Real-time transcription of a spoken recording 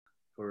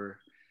for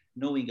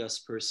knowing us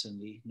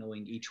personally,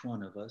 knowing each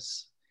one of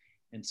us.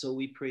 And so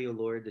we pray, O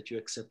Lord, that you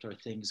accept our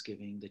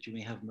thanksgiving, that you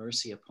may have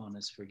mercy upon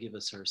us, forgive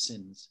us our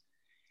sins.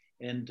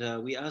 And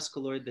we ask, O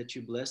Lord, that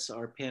you bless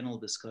our panel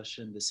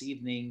discussion this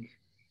evening,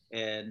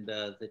 and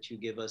that you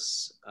give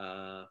us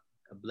a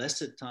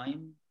blessed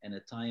time and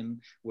a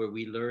time where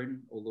we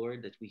learn, O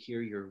Lord, that we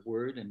hear your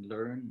word and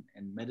learn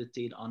and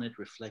meditate on it,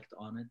 reflect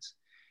on it.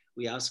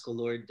 We ask, O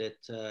Lord,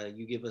 that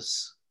you give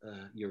us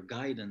your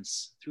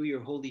guidance through your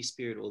Holy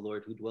Spirit, O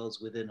Lord, who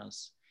dwells within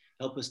us.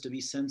 Help us to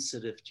be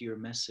sensitive to your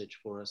message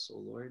for us, O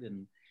Lord,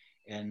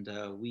 and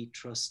we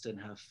trust and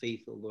have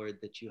faith, O Lord,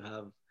 that you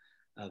have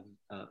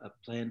a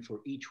plan for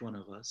each one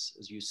of us.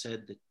 As you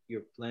said, that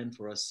your plan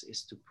for us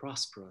is to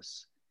prosper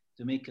us,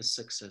 to make us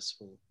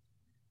successful.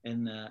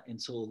 And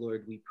so,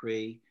 Lord, we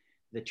pray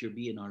that you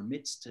be in our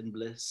midst and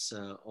bless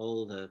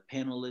all the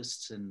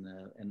panelists and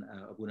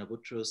Abuna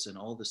Butros and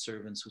all the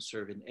servants who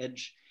serve in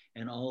Edge,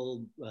 and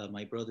all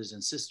my brothers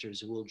and sisters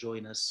who will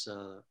join us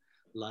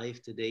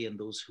live today, and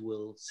those who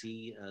will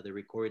see the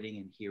recording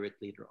and hear it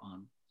later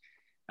on.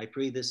 I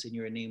pray this in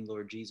your name,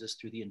 Lord Jesus,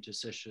 through the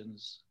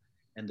intercessions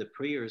and the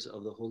prayers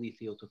of the Holy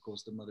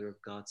Theotokos, the Mother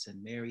of God,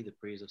 Saint Mary, the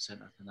prayers of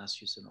Saint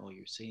Athanasius and all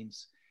your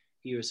saints.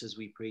 Hear us as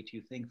we pray to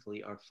you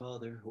thankfully. Our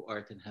Father, who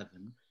art in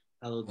heaven,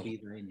 hallowed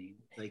be thy name.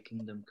 Thy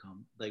kingdom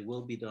come, thy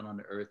will be done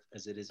on earth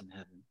as it is in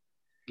heaven.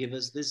 Give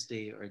us this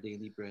day our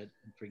daily bread,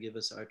 and forgive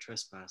us our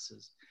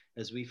trespasses,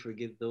 as we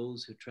forgive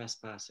those who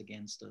trespass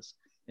against us.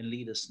 And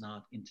lead us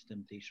not into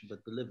temptation,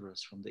 but deliver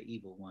us from the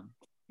evil one.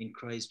 In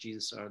Christ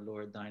Jesus our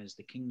Lord, thine is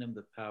the kingdom,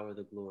 the power,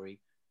 the glory,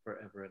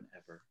 forever and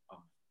ever.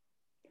 Amen.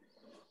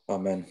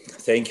 Amen.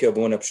 Thank you,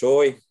 Abuna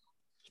Bshoy.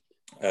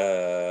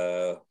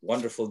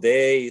 Wonderful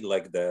day,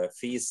 like the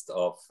feast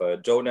of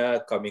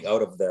Jonah coming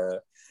out of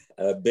the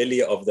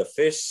belly of the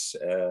fish.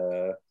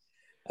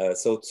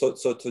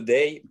 So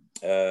today,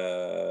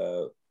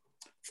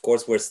 of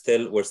course,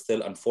 we're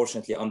still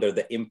unfortunately under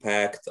the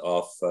impact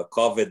of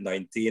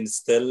COVID-19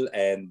 still,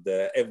 and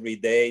every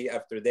day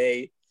after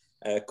day,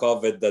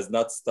 COVID does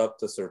not stop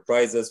to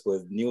surprise us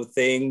with new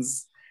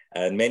things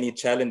and many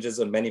challenges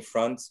on many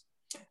fronts.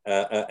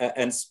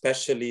 And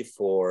especially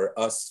for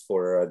us,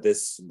 for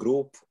this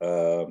group,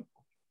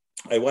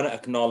 I want to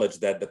acknowledge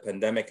that the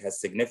pandemic has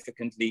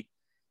significantly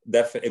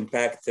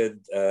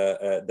impacted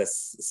the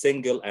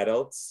single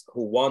adults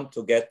who want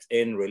to get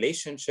in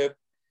relationship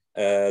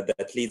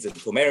that leads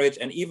into marriage,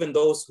 and even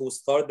those who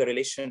start the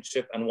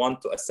relationship and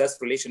want to assess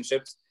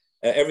relationships.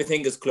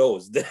 Everything is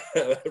closed.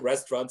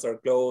 Restaurants are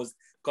closed,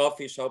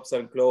 coffee shops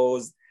are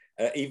closed,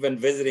 even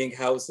visiting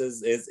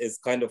houses is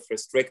kind of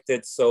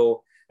restricted.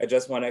 So I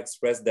just want to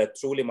express that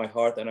truly my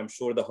heart, and I'm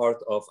sure the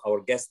heart of our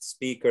guest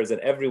speakers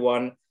and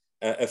everyone,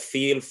 a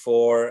feel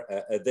for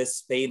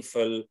this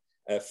painful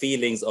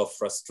feelings of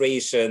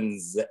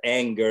frustrations,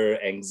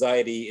 anger,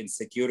 anxiety,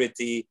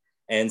 insecurity,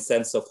 and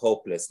sense of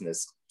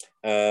hopelessness.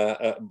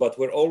 But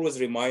we're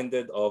always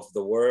reminded of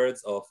the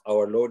words of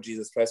our Lord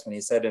Jesus Christ when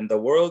he said, in the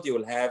world you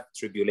will have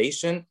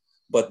tribulation,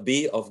 but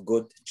be of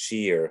good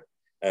cheer.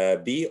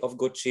 Be of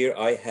good cheer,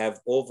 I have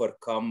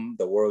overcome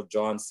the world,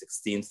 John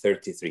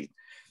 16:33.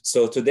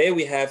 So today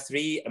we have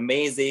three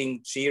amazing,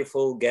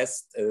 cheerful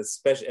guest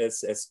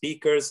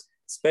speakers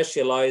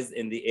specialized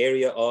in the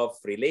area of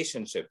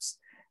relationships.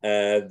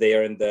 They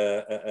are in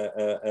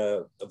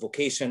the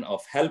vocation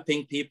of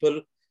helping people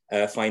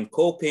find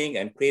coping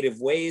and creative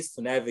ways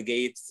to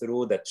navigate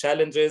through the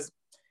challenges.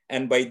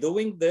 And by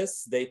doing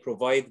this, they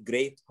provide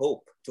great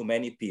hope to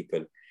many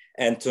people.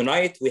 And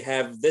tonight we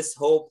have this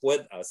hope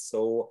with us.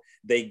 So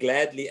they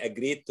gladly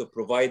agreed to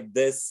provide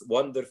this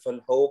wonderful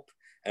hope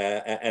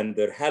and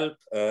their help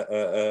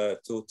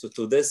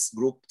to this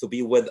group to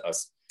be with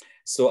us.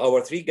 So our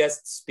three guest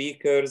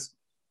speakers,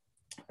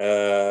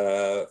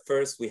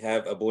 first we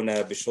have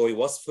Abuna Bshoy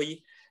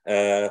Wasfi,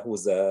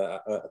 who's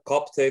a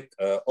Coptic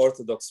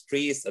Orthodox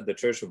priest at the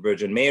Church of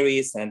Virgin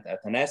Mary, St.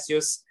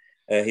 Athanasius.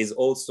 He's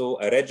also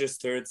a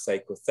registered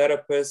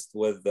psychotherapist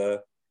with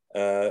the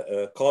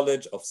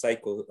College of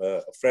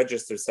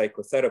Registered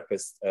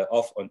Psychotherapists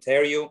of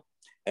Ontario,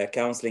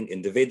 counseling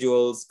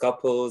individuals,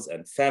 couples,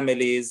 and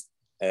families,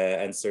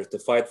 and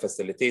certified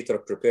facilitator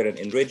of prepare and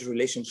enrich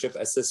relationship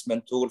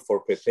assessment tool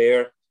for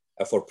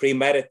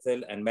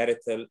premarital and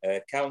marital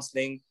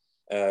counseling.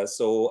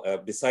 So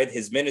beside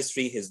his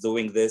ministry, he's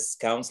doing this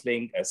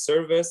counseling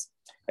service.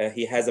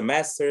 He has a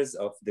master's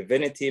of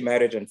divinity,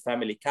 marriage and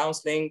family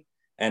counseling,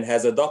 and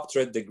has a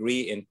doctorate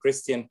degree in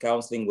Christian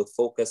counseling with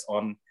focus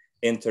on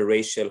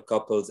interracial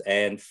couples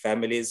and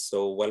families.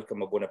 So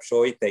welcome, Abuna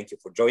Bshoy. Thank you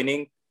for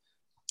joining.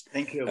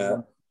 Thank you,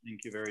 Abuna.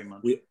 Thank you very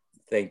much.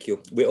 Thank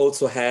you. We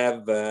also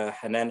have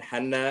Hanan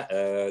Hanna.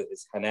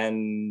 Is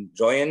Hanan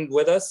joined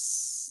with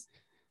us?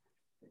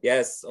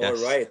 Yes, all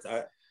right.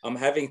 I'm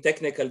having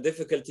technical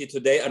difficulty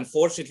today.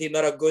 Unfortunately,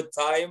 not a good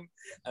time,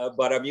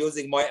 but I'm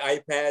using my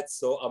iPad,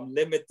 so I'm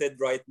limited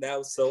right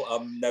now. So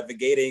I'm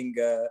navigating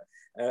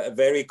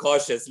very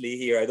cautiously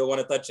here. I don't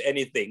want to touch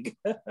anything.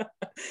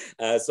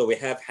 So we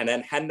have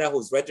Hanan Hanna,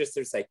 who's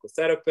registered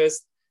psychotherapist,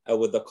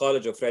 with the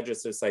College of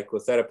Registered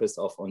Psychotherapists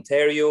of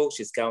Ontario.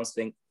 She's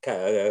counseling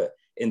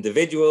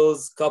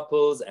individuals,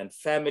 couples, and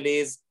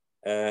families.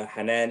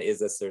 Hanan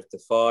is a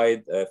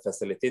certified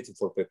facilitator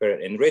for prepare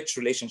and enrich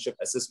relationship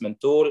assessment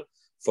tool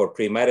for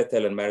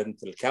premarital and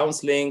marital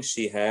counseling.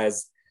 She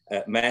has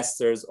a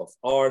Masters of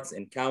Arts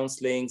in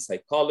Counseling,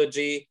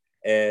 Psychology.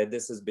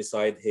 This is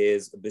beside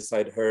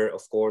her,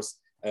 of course,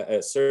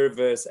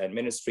 service and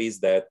ministries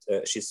that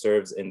she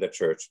serves in the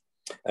church.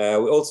 We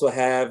also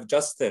have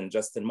Justin.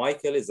 Justin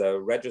Michael is a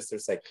registered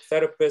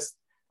psychotherapist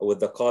with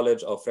the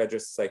College of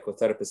Registered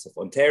Psychotherapists of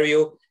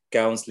Ontario,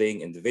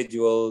 counseling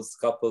individuals,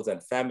 couples,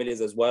 and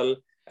families as well.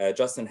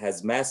 Justin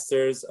has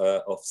Masters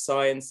of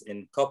Science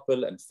in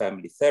Couple and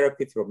Family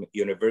Therapy from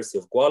University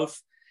of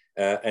Guelph,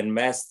 and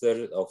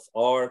Master of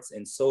Arts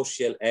in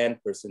Social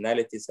and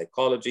Personality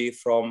Psychology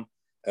from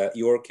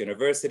York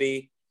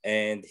University.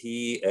 And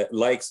he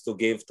likes to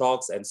give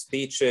talks and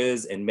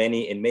speeches in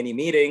many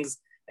meetings.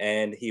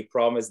 And he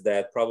promised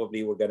that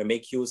probably we're going to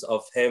make use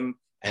of him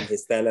and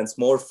his talents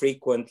more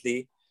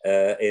frequently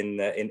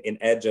in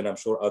Edge, and I'm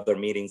sure other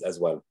meetings as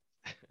well.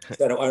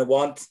 So I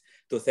want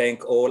to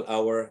thank all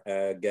our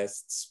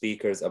guest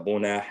speakers,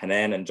 Abuna,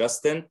 Hanan, and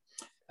Justin.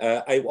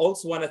 I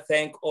also want to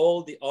thank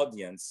all the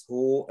audience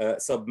who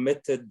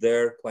submitted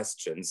their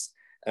questions,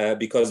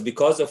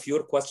 because of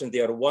your questions,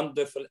 they are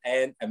wonderful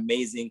and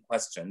amazing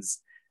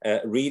questions.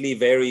 Really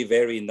very,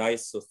 very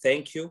nice. So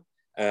thank you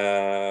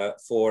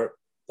for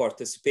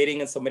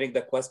participating and submitting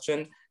the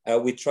question.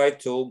 We try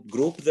to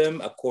group them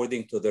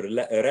according to the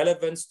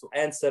relevance to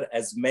answer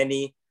as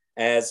many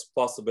as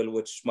possible,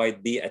 which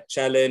might be a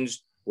challenge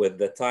with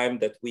the time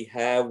that we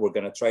have. We're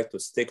going to try to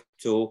stick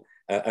to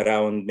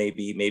around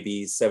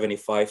maybe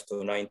 75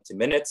 to 90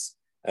 minutes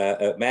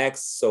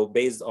max. So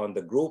based on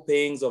the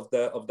groupings of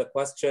the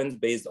questions,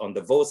 based on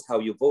the votes, how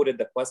you voted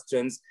the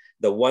questions,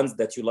 the ones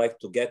that you like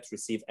to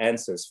receive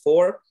answers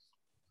for,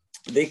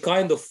 they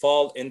kind of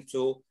fall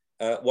into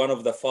one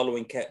of the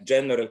following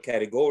general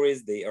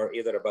categories. They are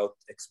either about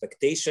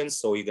expectations.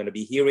 So you're going to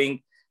be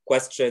hearing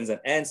questions and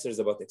answers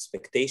about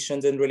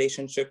expectations in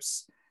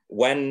relationships,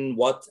 when,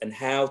 what, and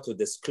how to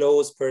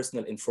disclose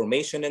personal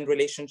information in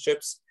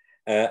relationships,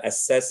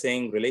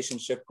 assessing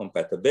relationship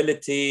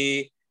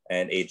compatibility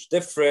and age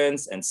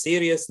difference and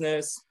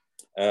seriousness,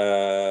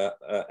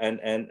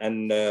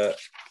 and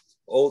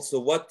also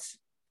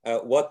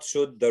what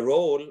should the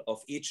role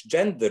of each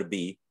gender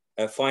be,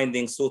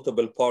 finding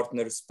suitable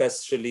partners,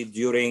 especially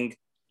during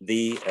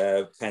the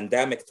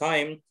pandemic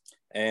time.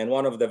 And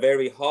one of the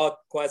very hot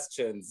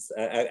questions,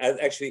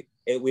 actually,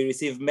 we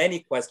received many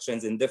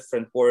questions in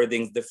different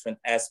wordings, different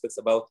aspects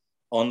about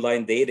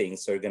online dating.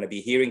 So you're going to be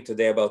hearing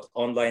today about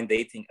online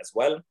dating as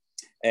well.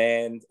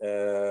 And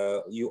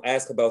you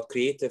ask about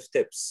creative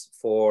tips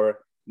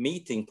for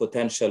meeting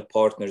potential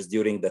partners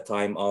during the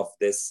time of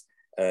this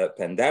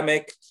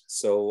pandemic.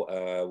 So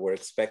we're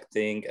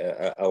expecting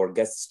our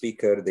guest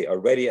speaker. They are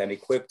ready and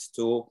equipped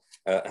to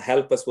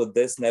help us with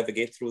this,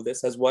 navigate through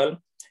this as well.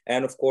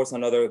 And of course,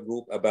 another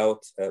group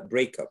about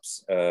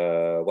breakups,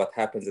 what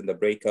happens in the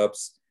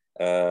breakups,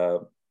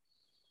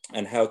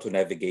 and how to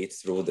navigate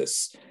through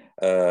this.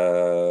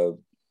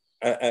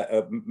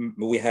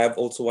 We have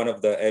also one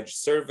of the Edge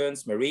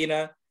servants,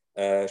 Marina.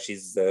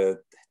 She's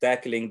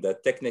tackling the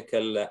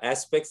technical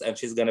aspects, and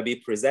she's going to be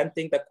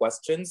presenting the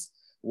questions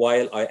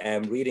while I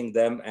am reading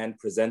them and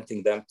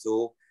presenting them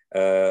to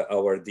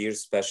our dear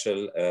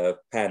special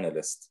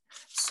panelists.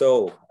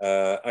 So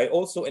I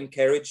also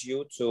encourage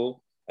you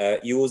to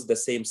use the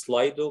same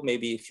Slido.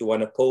 Maybe if you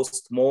want to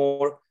post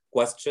more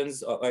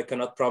questions, I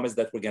cannot promise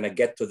that we're going to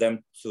get to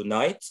them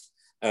tonight.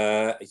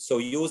 So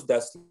use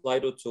the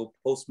Slido to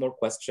post more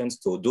questions,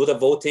 to do the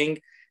voting,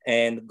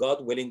 and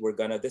God willing,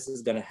 this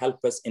is gonna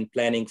help us in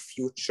planning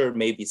future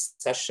maybe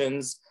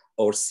sessions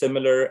or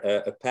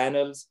similar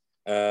panels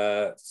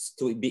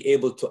to be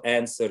able to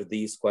answer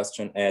these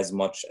questions as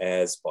much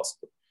as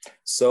possible.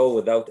 So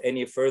without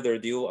any further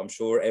ado, I'm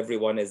sure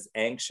everyone is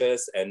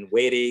anxious and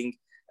waiting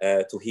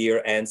to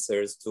hear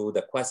answers to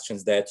the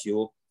questions that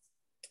you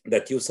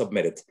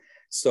submitted.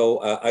 So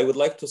I would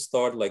like to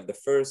start, like the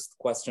first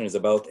question is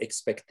about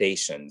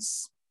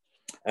expectations.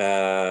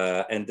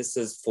 And this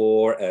is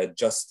for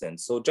Justin.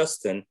 So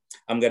Justin,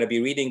 I'm gonna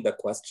be reading the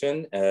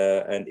question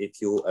and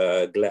if you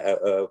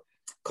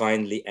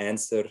kindly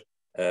answer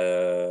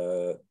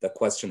the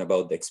question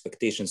about the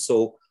expectations.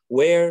 So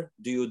where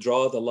do you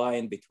draw the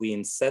line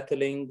between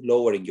settling,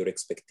 lowering your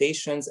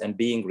expectations, and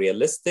being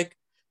realistic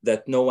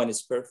that no one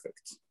is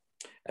perfect?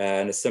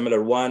 And a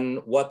similar one,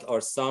 what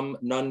are some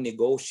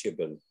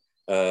non-negotiables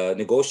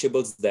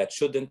that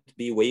shouldn't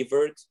be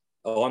wavered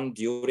on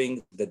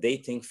during the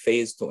dating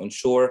phase to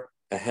ensure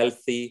a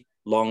healthy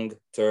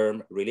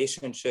long-term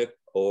relationship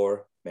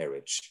or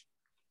marriage?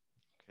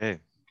 Okay,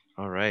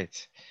 all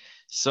right.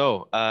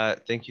 So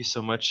thank you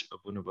so much,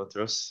 Abuna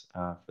Botros,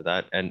 for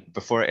that. And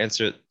before I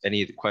answer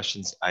any of the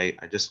questions, I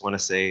just want to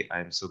say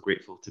I'm so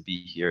grateful to be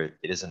here.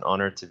 It is an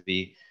honor to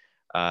be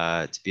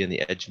in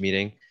the Edge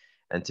meeting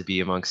and to be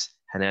amongst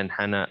Hanan.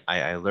 Hannah,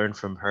 I learned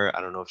from her.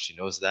 I don't know if she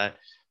knows that,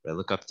 I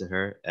look up to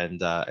her,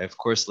 and I of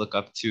course look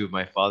up to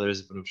my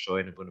fathers, Ibn Shoy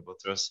and Ibn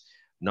Butros.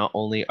 Not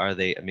only are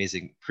they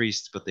amazing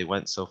priests, but they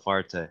went so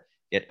far to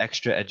get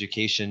extra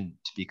education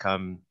to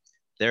become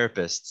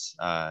therapists.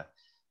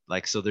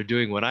 Like, so they're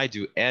doing what I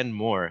do and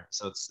more.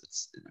 So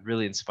it's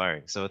really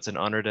inspiring. So it's an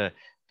honor to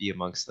be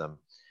amongst them.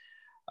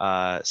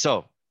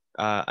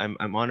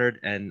 I'm honored,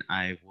 and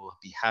I will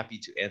be happy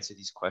to answer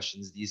these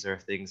questions. These are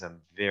things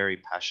I'm very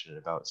passionate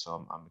about,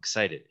 so I'm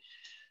excited.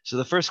 So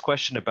the first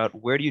question about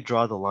where do you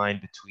draw the line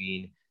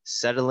between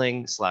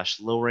settling /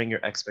 lowering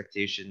your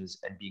expectations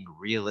and being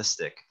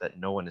realistic that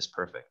no one is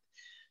perfect?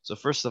 So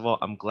first of all,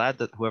 I'm glad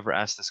that whoever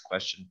asked this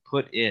question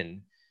put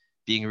in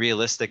being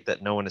realistic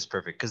that no one is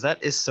perfect, because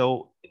that is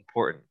so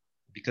important,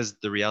 because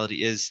the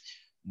reality is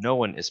no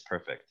one is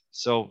perfect.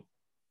 So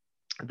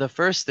the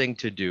first thing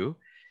to do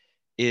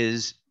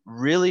is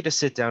really to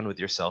sit down with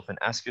yourself and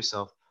ask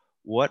yourself,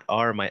 what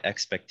are my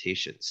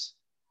expectations?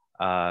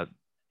 Uh,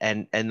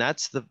 and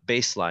that's the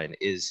baseline,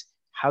 is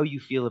how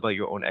you feel about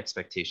your own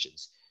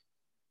expectations.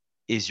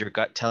 Is your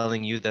gut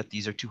telling you that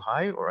these are too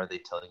high, or are they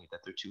telling you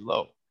that they're too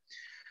low?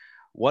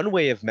 One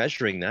way of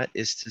measuring that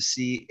is to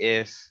see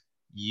if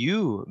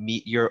you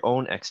meet your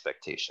own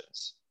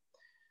expectations.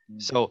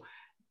 So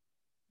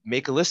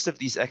make a list of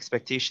these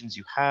expectations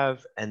you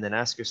have, and then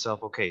ask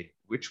yourself, okay,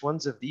 which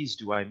ones of these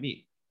do I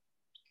meet?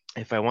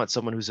 If I want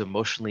someone who's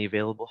emotionally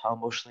available, how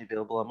emotionally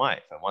available am I?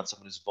 If I want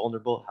someone who's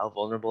vulnerable, how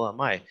vulnerable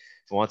am I?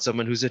 If I want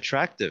someone who's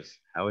attractive,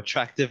 how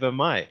attractive am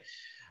I?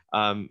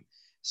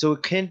 So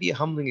it can be a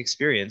humbling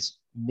experience.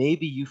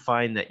 Maybe you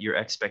find that your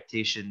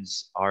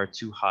expectations are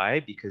too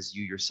high because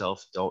you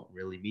yourself don't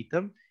really meet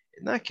them.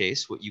 In that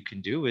case, what you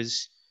can do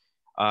is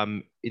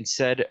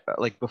instead,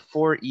 like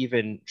before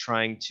even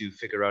trying to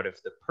figure out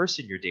if the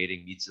person you're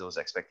dating meets those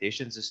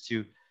expectations, is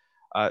to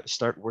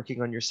start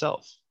working on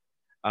yourself.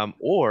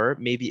 Or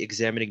maybe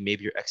examining,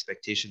 maybe your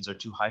expectations are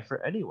too high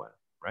for anyone,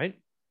 right?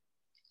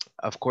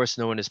 Of course,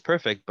 no one is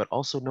perfect, but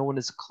also no one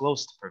is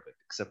close to perfect,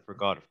 except for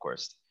God, of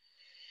course.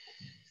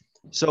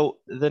 So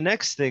the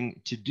next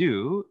thing to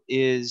do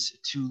is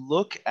to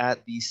look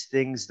at these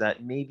things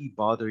that maybe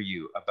bother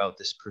you about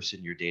this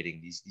person you're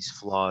dating, these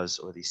flaws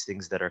or these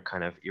things that are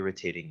kind of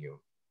irritating you.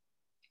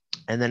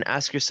 And then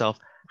ask yourself,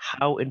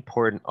 how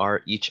important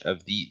are each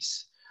of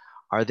these?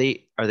 Are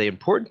they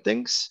important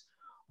things,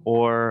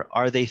 or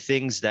are they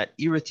things that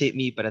irritate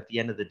me, but at the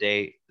end of the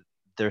day,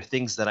 they're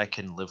things that I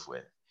can live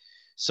with?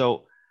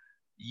 So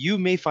you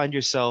may find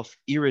yourself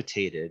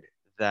irritated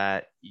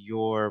that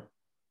your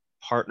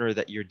partner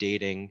that you're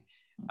dating,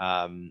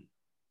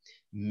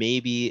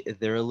 maybe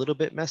they're a little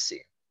bit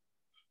messy,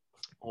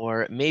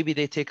 or maybe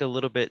they take a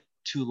little bit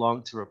too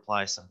long to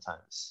reply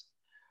sometimes,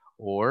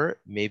 or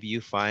maybe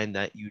you find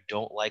that you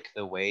don't like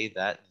the way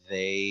that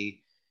they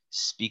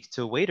speak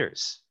to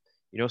waiters.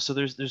 So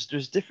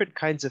there's different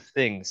kinds of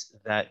things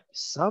that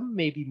some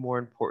may be more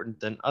important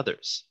than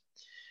others.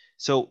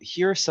 So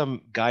here are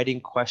some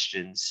guiding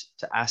questions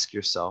to ask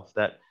yourself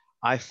that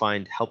I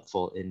find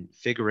helpful in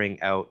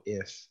figuring out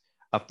if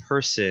a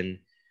person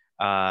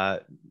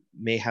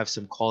may have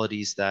some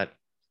qualities that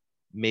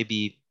may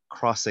be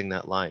crossing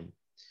that line.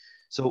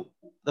 So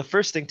the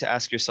first thing to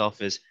ask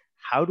yourself is,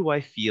 how do I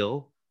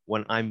feel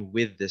when I'm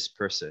with this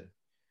person?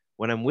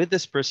 When I'm with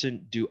this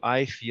person, do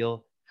I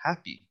feel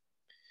happy?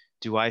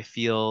 Do I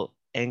feel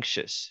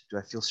anxious? Do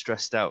I feel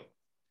stressed out?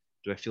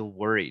 Do I feel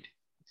worried?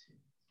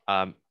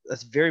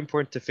 That's very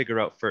important to figure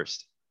out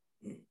first.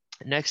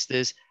 Next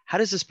is, how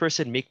does this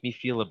person make me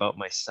feel about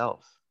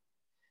myself?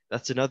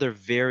 That's another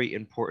very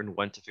important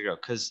one to figure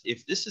out, because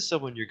if this is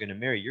someone you're going to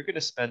marry, you're going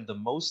to spend the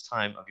most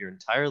time of your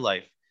entire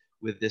life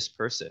with this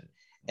person.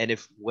 And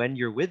if when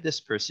you're with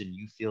this person,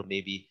 you feel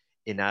maybe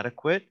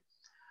inadequate,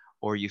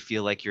 or you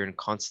feel like you're in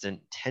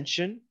constant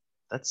tension,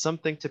 that's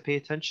something to pay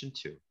attention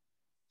to.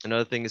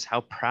 Another thing is,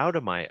 how proud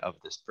am I of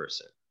this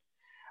person?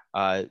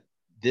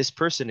 This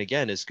person,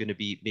 again, is going to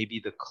be maybe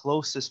the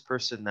closest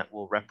person that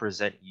will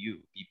represent you,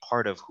 be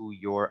part of who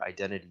your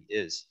identity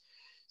is.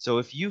 So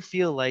if you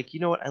feel like, you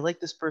know what, I like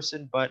this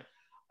person, but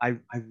I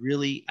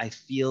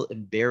feel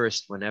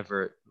embarrassed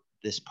whenever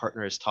this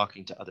partner is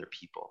talking to other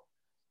people,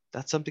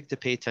 that's something to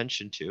pay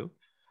attention to,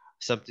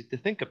 something to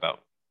think about.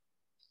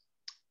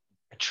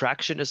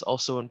 Attraction is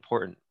also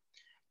important.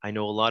 I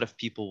know a lot of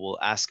people will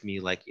ask me,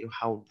 like,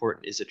 how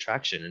important is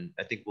attraction? And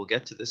I think we'll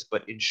get to this,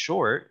 but in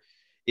short,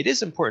 it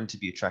is important to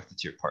be attracted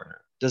to your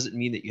partner. Doesn't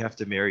mean that you have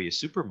to marry a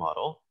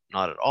supermodel,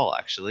 not at all,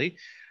 actually.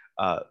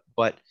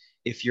 But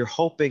if you're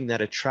hoping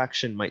that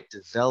attraction might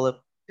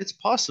develop, it's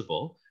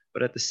possible,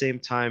 but at the same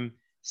time,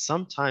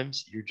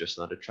 sometimes you're just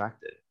not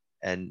attracted.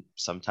 And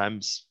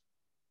sometimes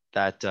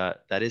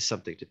that is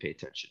something to pay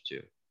attention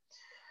to.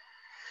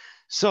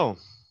 So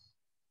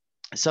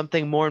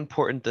something more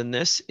important than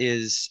this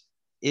is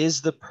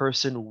the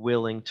person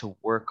willing to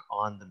work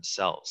on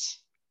themselves?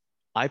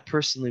 I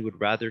personally would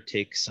rather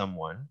take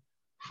someone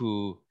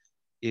who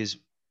is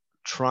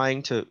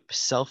trying to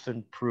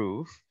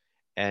self-improve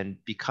and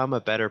become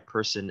a better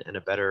person and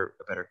a better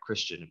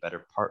Christian, a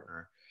better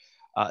partner,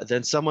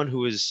 than someone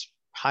who is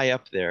high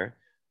up there,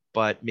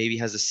 but maybe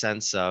has a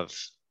sense of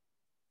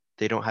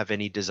they don't have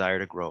any desire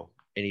to grow,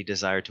 any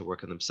desire to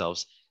work on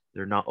themselves.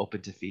 They're not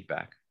open to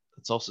feedback.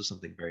 That's also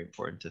something very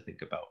important to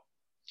think about.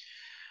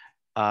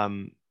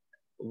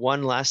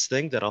 One last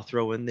thing that I'll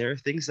throw in there,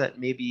 things that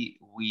maybe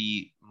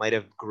we might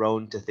have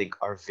grown to think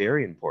are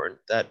very important,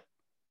 that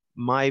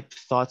my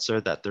thoughts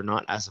are that they're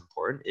not as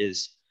important,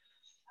 is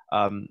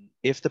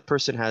if the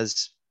person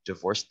has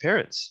divorced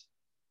parents.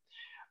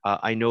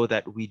 I know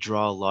that we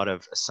draw a lot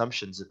of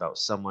assumptions about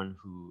someone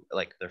who,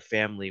 like their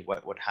family,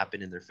 what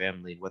happened in their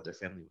family, what their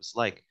family was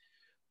like.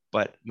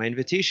 But my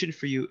invitation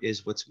for you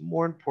is, what's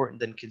more important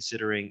than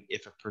considering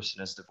if a person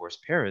has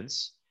divorced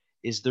parents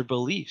is their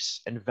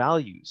beliefs and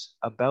values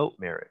about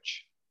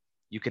marriage.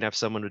 You can have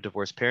someone with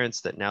divorced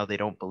parents that now they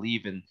don't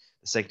believe in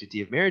the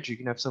sanctity of marriage. You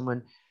can have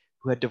someone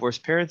who had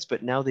divorced parents,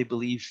 but now they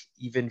believe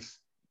even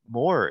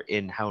more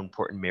in how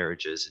important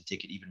marriage is and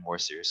take it even more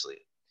seriously.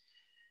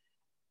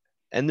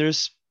 And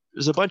there's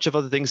a bunch of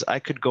other things I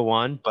could go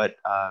on, but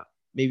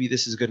maybe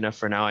this is good enough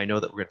for now. I know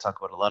that we're going to talk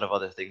about a lot of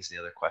other things in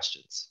the other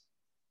questions.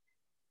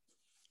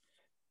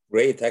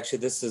 Great. Actually,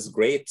 this is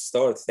great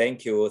start.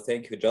 Thank you,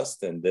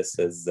 Justin. This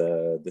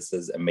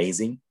is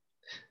amazing.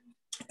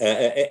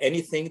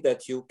 Anything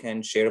that you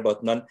can share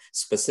about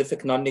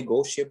specific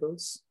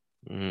non-negotiables?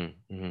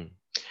 Mm-hmm.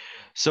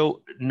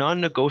 So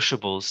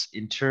non-negotiables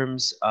in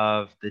terms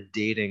of the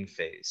dating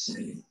phase.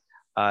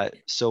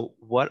 So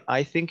what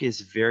I think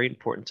is very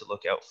important to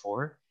look out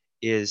for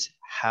is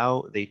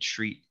how they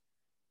treat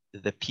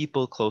the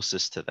people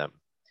closest to them.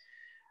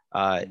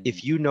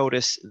 If you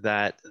notice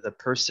that the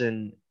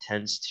person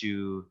tends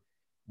to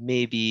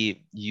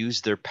maybe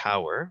use their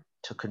power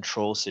to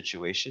control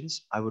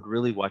situations, I would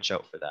really watch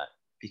out for that,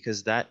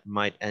 because that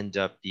might end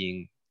up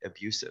being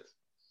abusive.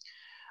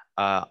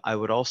 I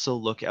would also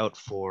look out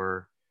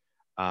for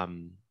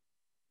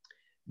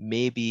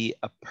maybe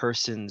a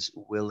person's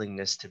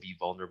willingness to be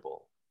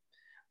vulnerable.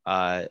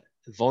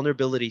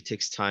 Vulnerability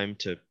takes time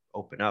to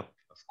open up,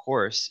 of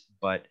course,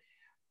 but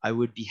I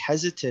would be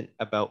hesitant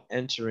about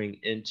entering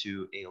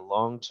into a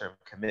long-term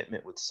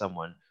commitment with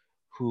someone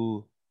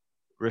who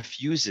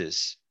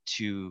refuses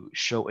to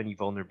show any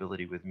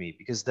vulnerability with me,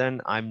 because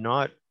then I'm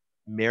not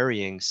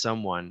marrying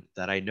someone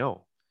that I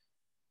know,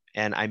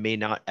 and I may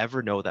not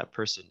ever know that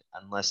person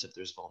unless if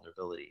there's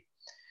vulnerability.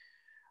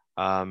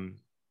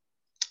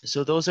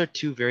 So those are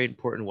two very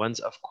important ones.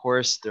 Of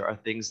course, there are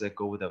things that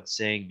go without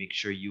saying. Make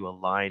sure you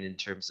align in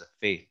terms of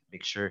faith.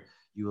 Make sure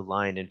you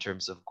align in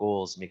terms of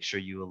goals. Make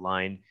sure you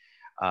align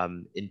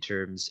in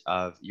terms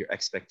of your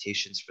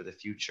expectations for the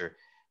future.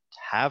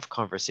 Have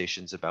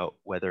conversations about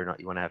whether or not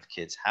you want to have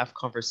kids. Have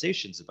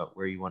conversations about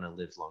where you want to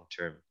live long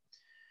term.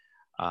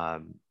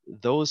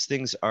 Those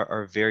things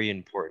are very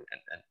important,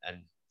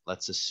 and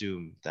let's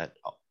assume that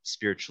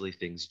spiritually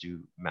things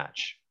do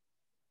match.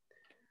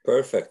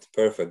 Perfect,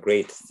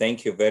 great.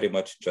 Thank you very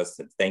much,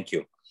 Justin. Thank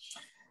you.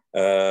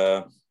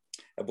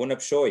 Abuna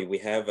Bshoy, we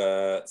have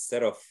a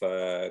set of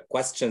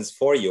questions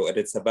for you, and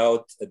it's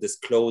about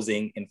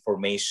disclosing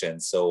information.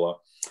 So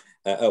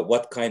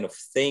what kind of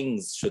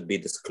things should be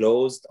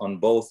disclosed on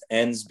both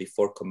ends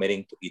before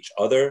committing to each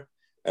other?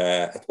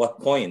 At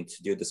what point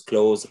do you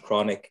disclose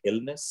chronic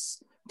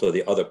illness to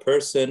the other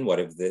person? What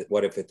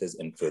if it is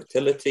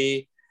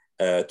infertility?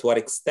 To what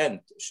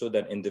extent should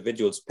an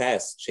individual's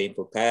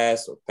shameful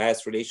past or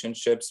past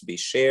relationships be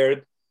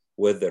shared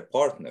with their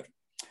partner?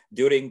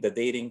 During the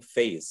dating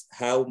phase,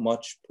 how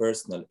much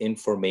personal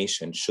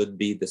information should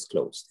be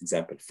disclosed?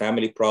 Example,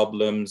 family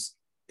problems,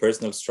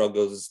 personal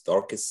struggles,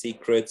 darkest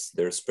secrets,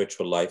 their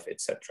spiritual life,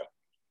 etc.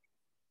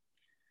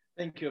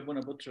 Thank you,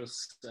 Abuna Butros.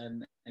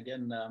 And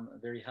again, I'm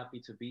very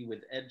happy to be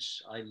with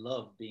Edge. I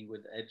love being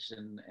with Edge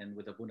and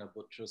with Abuna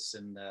Butros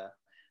and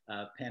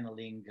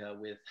paneling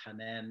with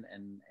Hanan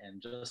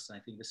and Justin. I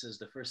think this is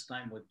the first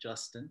time with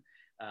Justin,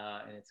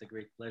 and it's a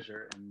great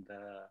pleasure. And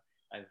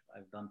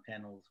I've done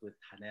panels with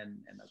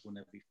Hanan and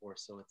Abuna before,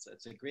 so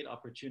it's a great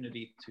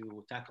opportunity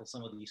to tackle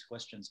some of these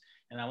questions.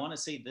 And I want to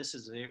say this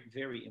is a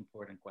very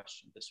important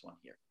question, this one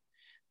here,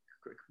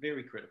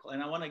 very critical.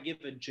 And I want to give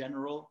a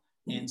general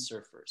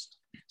answer first.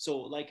 So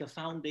like a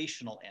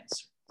foundational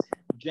answer.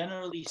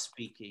 Generally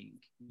speaking,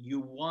 you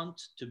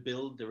want to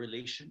build the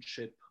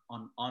relationship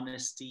on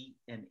honesty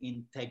and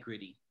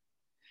integrity.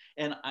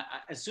 And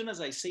as soon as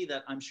I say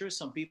that, I'm sure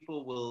some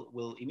people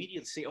will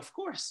immediately say, of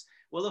course.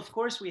 Well, of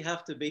course, we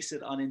have to base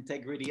it on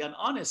integrity and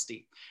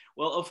honesty.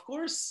 Well, of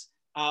course,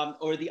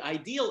 or the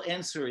ideal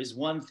answer is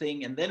one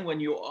thing. And then when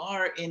you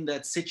are in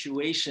that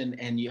situation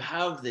and you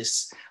have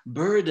this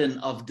burden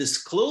of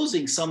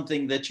disclosing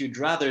something that you'd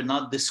rather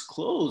not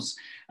disclose,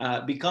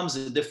 becomes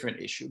a different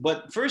issue.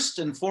 But first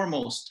and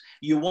foremost,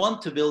 you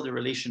want to build a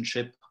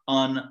relationship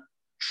on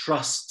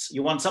trust.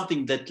 You want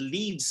something that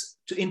leads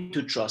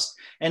into trust.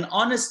 And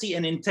honesty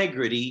and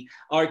integrity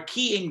are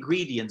key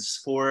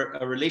ingredients for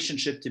a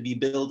relationship to be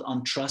built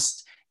on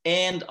trust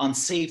and on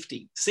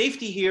safety.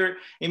 Safety here,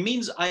 it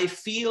means I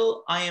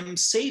feel I am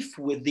safe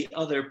with the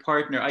other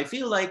partner. I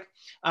feel like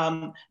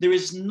there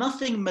is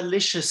nothing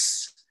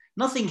malicious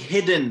nothing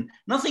hidden,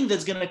 nothing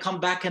that's going to come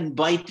back and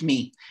bite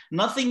me,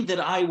 nothing that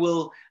I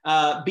will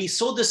be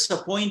so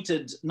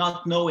disappointed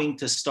not knowing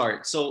to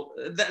start. So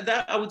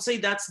that I would say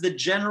that's the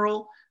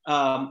general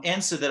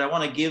answer that I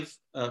want to give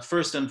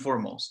first and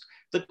foremost.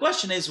 The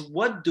question is,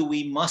 what do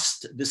we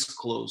must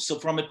disclose? So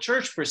from a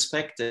church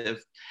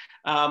perspective,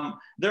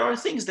 there are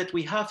things that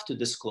we have to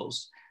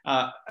disclose.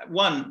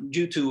 One,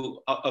 due to,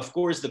 of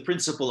course, the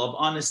principle of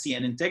honesty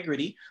and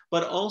integrity,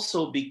 but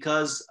also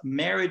because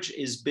marriage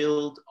is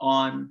built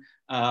on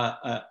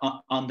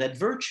that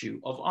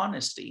virtue of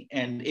honesty.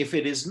 And if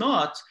it is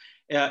not,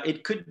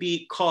 it could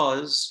be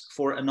cause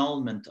for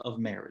annulment of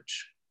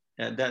marriage.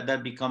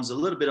 That becomes a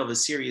little bit of a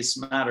serious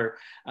matter.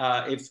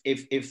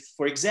 If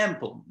for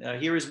example,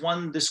 here is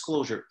one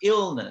disclosure: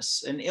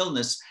 an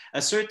illness,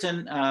 a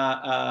certain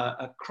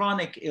a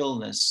chronic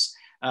illness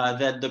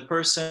that the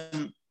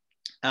person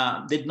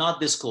did not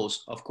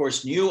disclose, of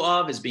course, knew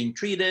of, is being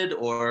treated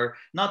or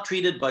not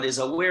treated, but is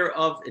aware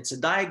of, it's a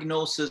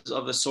diagnosis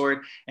of a sort,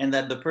 and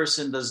that the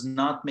person does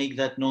not make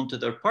that known to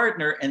their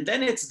partner, and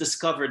then it's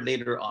discovered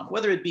later on,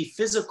 whether it be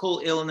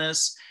physical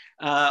illness,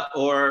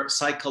 or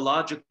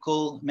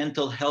psychological,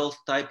 mental health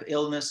type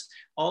illness.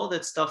 All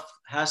that stuff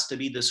has to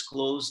be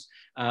disclosed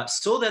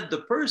so that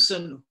the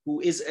person who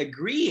is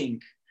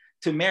agreeing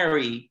to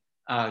marry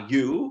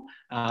you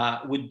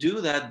would do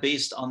that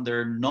based on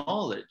their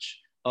knowledge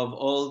of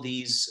all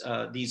these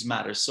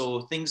matters.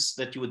 So things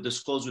that you would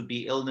disclose would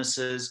be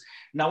illnesses.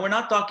 Now, we're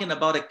not talking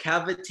about a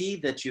cavity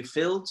that you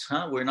filled.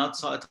 We're not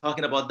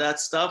talking about that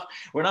stuff.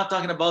 We're not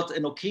talking about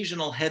an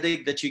occasional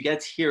headache that you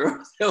get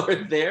here or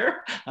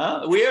there.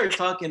 We are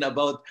talking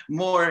about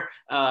more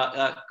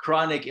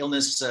chronic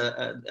illness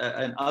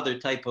and other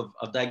type of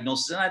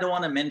diagnosis. And I don't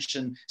want to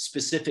mention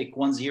specific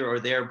ones here or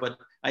there, but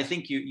I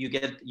think you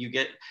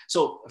get.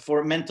 So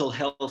for mental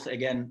health,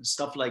 again,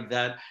 stuff like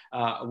that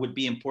would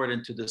be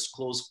important to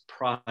disclose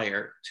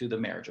prior to the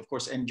marriage, of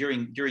course, and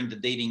during the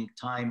dating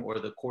time or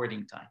the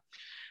courting time.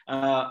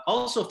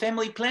 Also,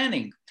 family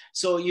planning.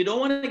 So you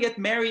don't want to get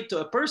married to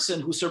a person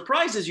who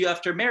surprises you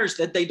after marriage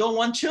that they don't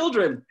want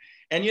children,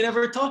 and you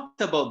never talked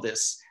about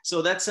this.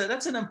 So that's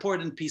an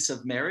important piece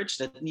of marriage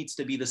that needs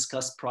to be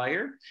discussed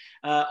prior.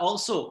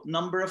 Also,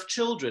 number of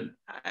children.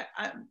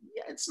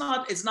 It's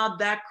not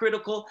that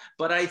critical,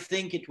 but I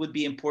think it would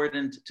be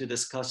important to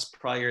discuss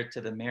prior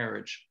to the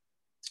marriage.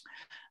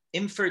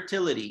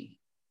 Infertility,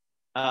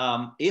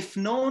 if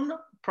known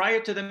prior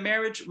to the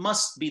marriage,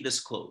 must be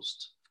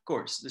disclosed. Of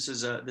course, this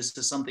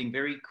is something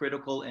very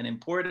critical and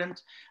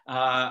important.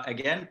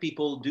 Again,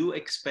 people do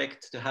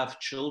expect to have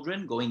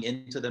children going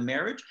into the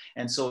marriage,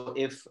 and so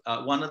if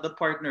one of the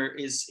partner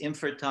is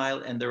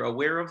infertile and they're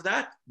aware of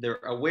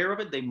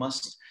it, they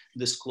must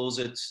disclose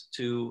it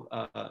to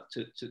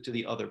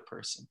the other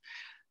person.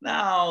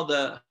 Now,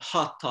 the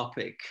hot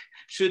topic: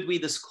 should we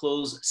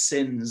disclose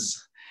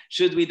sins?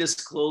 Should we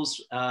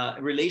disclose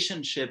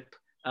relationship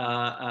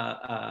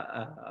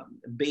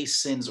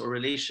based sins or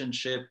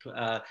relationship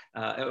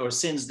or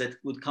sins that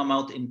would come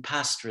out in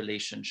past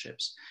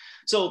relationships?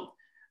 So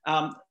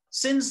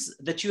sins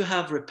that you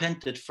have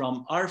repented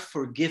from are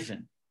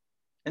forgiven.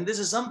 And this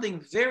is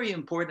something very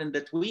important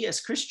that we as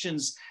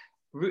Christians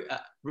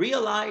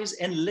realize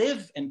and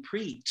live and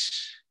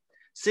preach.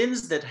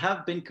 Sins that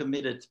have been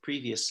committed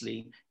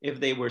previously, if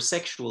they were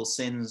sexual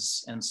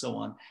sins and so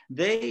on,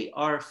 they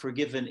are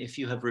forgiven if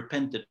you have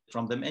repented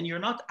from them and you're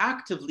not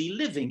actively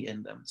living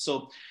in them.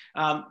 So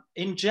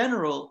in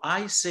general,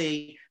 I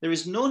say there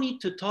is no need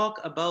to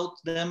talk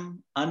about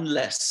them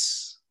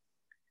unless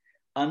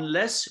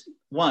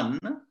one,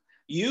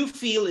 you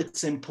feel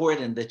it's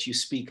important that you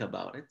speak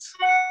about it,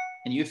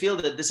 and you feel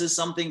that this is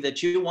something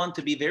that you want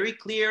to be very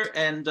clear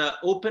and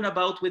open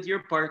about with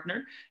your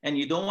partner, and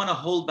you don't want to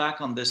hold back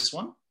on this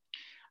one.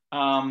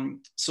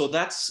 So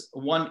that's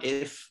one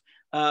if.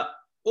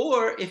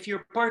 Or if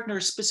your partner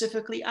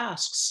specifically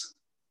asks,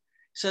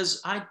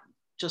 says, I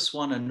just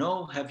want to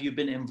know, have you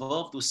been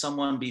involved with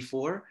someone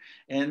before?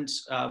 And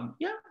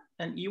yeah,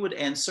 and you would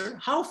answer.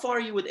 How far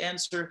you would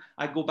answer,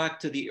 I go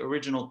back to the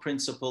original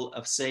principle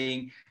of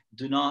saying,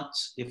 do not,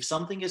 if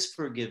something is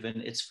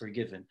forgiven, it's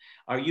forgiven.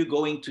 Are you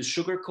going to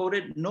sugarcoat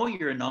it? No,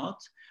 you're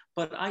not.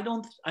 But I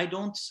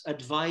don't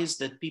advise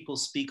that people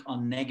speak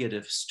on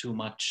negatives too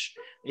much.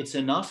 It's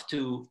enough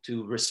to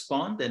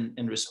respond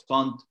and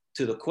respond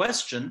to the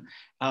question.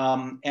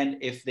 And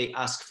if they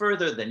ask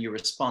further, then you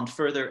respond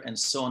further, and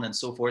so on and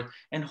so forth.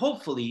 And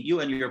hopefully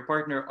you and your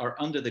partner are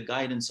under the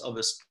guidance of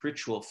a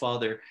spiritual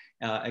father.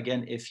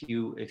 Again, if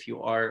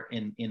you are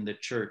in the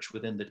church,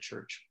 within the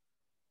church.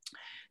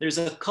 There's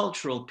a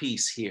cultural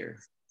piece here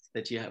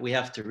that we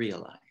have to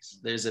realize.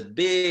 There's a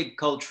big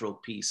cultural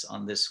piece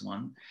on this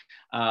one.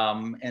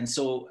 And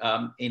so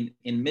in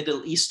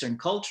Middle Eastern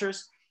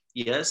cultures,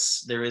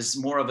 yes, there is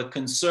more of a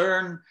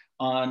concern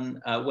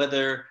on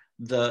whether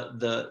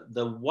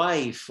the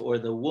wife or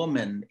the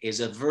woman is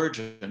a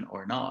virgin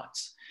or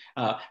not.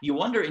 You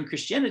wonder, in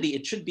Christianity,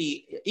 it should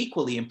be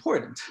equally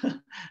important.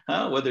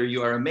 Whether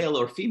you are a male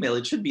or female,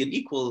 it should be an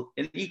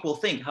equal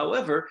thing.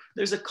 However,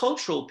 there's a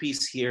cultural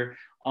piece here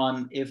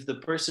on if the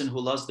person who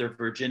lost their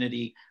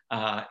virginity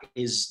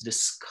is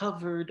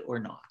discovered or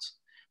not.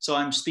 So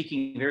I'm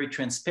speaking very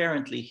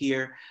transparently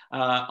here.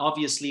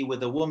 Obviously,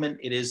 with a woman,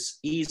 it is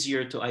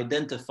easier to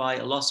identify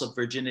a loss of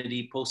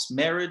virginity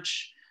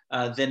post-marriage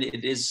than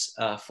it is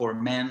for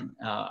men.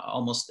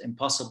 Almost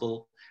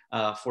impossible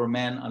for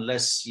men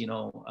unless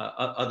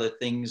other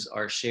things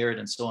are shared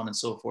and so on and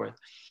so forth.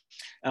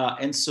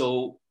 And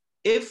so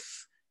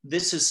if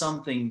this is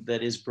something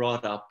that is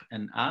brought up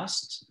and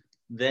asked,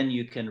 then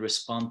you can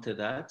respond to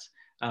that.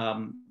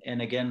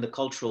 And again, the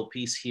cultural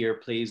piece here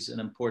plays an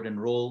important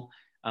role.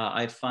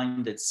 I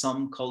find that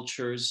some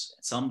cultures,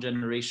 some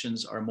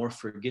generations are more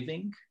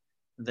forgiving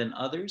than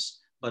others,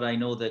 but I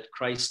know that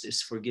Christ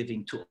is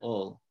forgiving to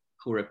all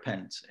who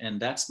repent. And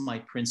that's my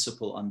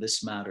principle on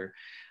this matter.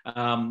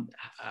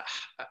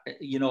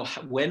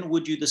 When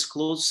would you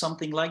disclose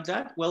something like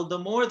that? Well, the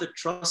more the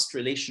trust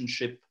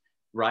relationship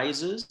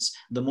rises,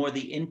 the more the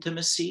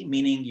intimacy,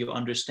 meaning you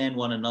understand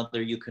one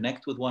another, you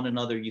connect with one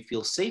another, you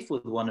feel safe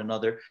with one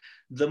another,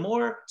 the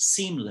more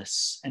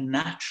seamless and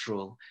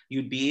natural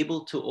you'd be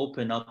able to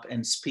open up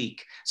and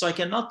speak. So I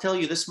cannot tell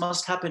you this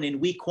must happen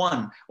in week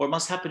 1 or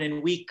must happen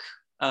in week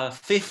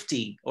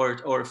 50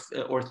 or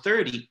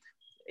 30.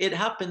 It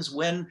happens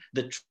when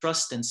the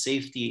trust and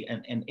safety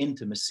and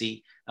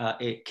intimacy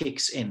it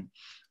kicks in.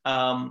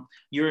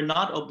 You're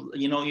not,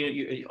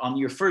 you're on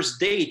your first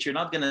date, you're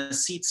not going to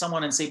seat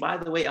someone and say, by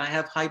the way, I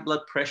have high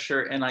blood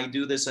pressure and I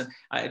do this. And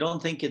I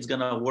don't think it's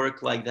going to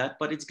work like that,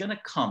 but it's going to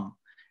come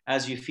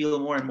as you feel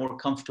more and more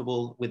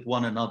comfortable with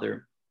one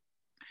another.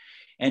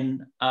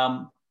 And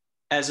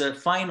as a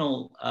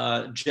final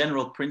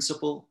general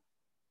principle,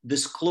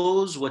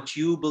 disclose what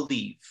you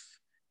believe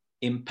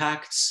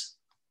impacts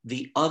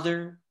the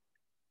other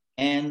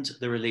and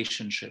the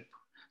relationship.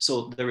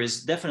 So there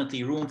is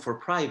definitely room for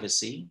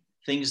privacy,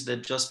 things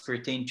that just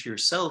pertain to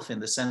yourself in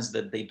the sense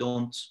that they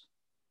don't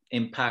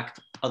impact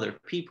other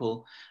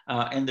people.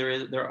 And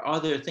there are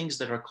other things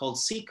that are called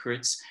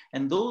secrets,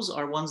 and those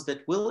are ones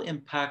that will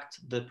impact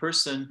the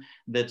person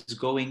that's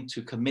going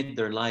to commit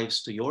their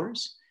lives to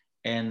yours.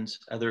 And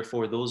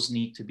therefore, those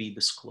need to be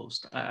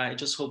disclosed. I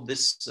just hope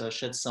this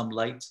sheds some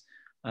light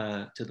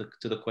to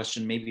the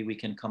question. Maybe we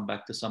can come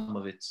back to some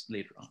of it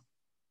later on.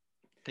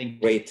 Thank you.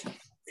 Great.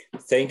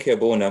 Thank you,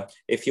 Abuna.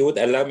 If you would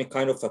allow me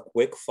kind of a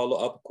quick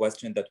follow-up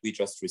question that we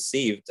just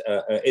received.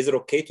 Is it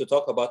okay to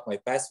talk about my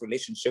past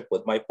relationship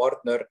with my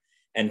partner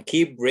and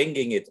keep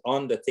bringing it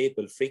on the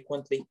table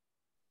frequently?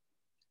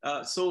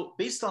 So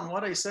based on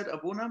what I said,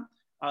 Abuna,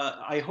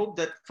 I hope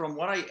that from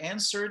what I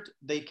answered,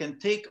 they can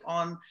take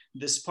on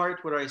this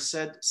part where I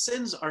said,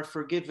 sins are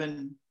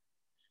forgiven.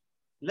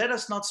 Let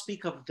us not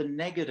speak of the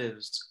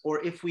negatives,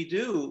 or if we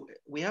do,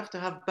 we have to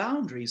have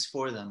boundaries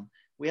for them.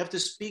 We have to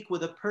speak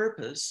with a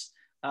purpose,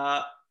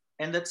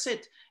 and that's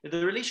it.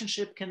 The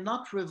relationship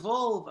cannot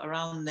revolve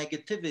around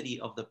negativity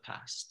of the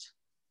past.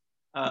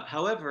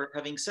 However,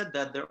 having said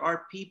that, there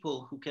are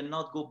people who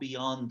cannot go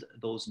beyond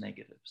those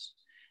negatives.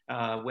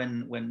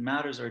 When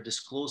matters are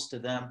disclosed to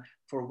them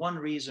for one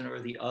reason or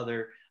the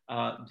other,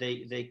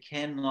 they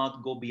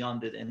cannot go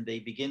beyond it, and they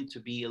begin to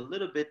be a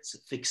little bit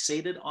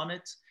fixated on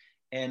it,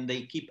 and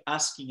they keep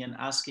asking and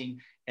asking.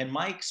 And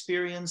my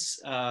experience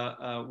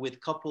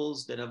with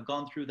couples that have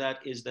gone through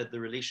that is that the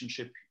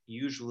relationship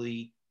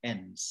usually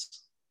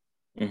ends.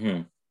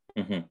 Mm-hmm.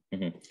 Mm-hmm.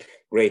 Mm-hmm.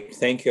 Great,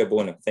 thank you,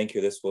 Abuna. Thank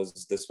you. This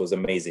was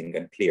amazing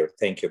and clear.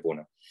 Thank you,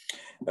 Abuna.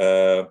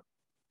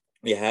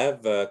 We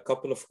have a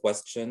couple of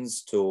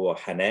questions to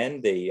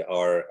Hanan. They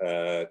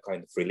are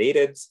kind of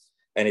related,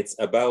 and it's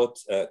about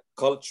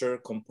culture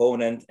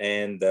component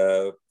and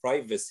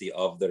privacy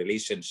of the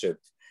relationship.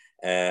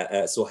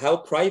 So how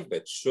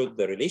private should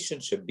the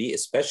relationship be,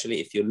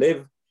 especially if you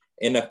live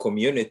in a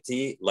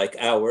community like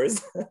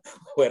ours,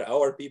 where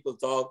our people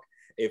talk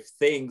if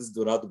things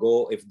do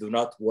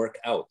not work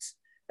out?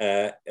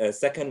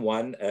 Second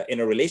one,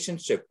 in a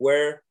relationship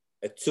where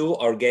two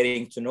are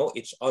getting to know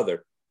each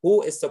other,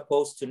 who is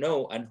supposed to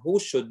know and who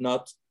should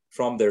not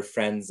from their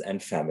friends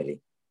and family?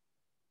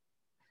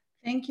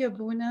 Thank you,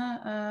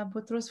 Abuna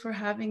Boutros, for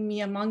having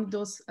me among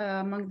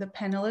the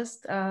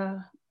panelists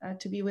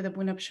to be with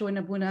Abuna Bshu and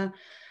Abuna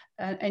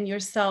and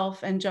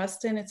yourself and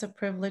Justin. It's a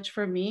privilege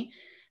for me.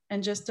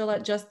 And just to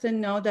let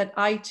Justin know that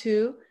I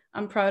too,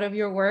 I'm proud of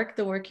your work,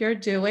 the work you're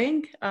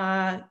doing,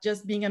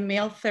 just being a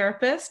male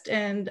therapist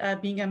and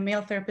being a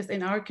male therapist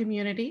in our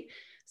community.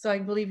 So I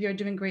believe you're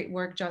doing great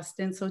work,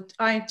 Justin. So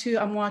I too,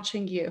 I'm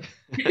watching you.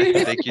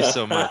 Thank you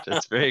so much.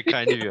 That's very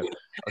kind of you.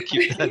 I'll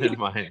keep that in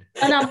mind.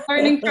 And I'm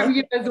learning from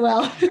you as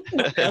well.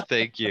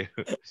 Thank you.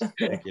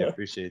 Thank you. I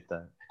appreciate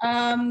that.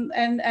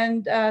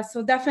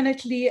 So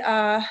definitely,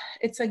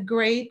 it's a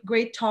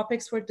great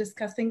topics we're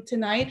discussing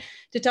tonight.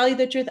 To tell you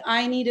the truth,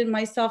 I needed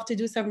myself to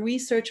do some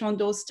research on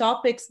those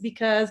topics,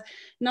 because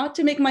not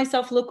to make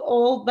myself look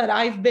old, but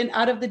I've been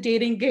out of the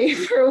dating game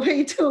for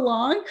way too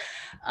long.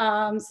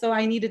 So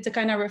I needed to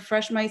kind of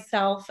refresh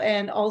myself,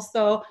 and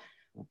also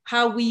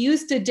how we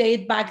used to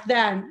date back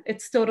then.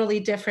 It's totally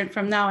different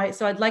from now.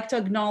 So I'd like to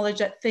acknowledge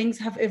that things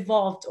have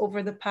evolved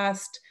over the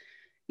past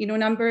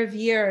number of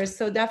years.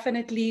 So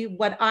definitely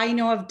what I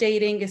know of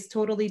dating is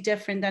totally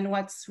different than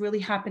what's really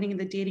happening in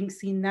the dating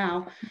scene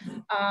now.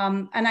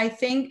 And I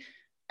think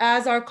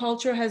as our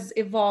culture has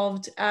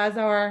evolved, as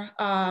our,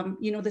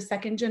 the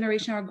second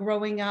generation are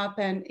growing up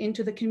and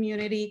into the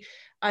community,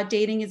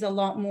 dating is a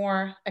lot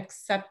more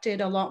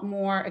accepted, a lot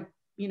more,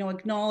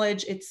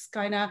 acknowledged. It's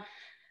kind of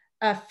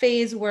a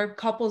phase where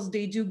couples,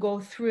 they do go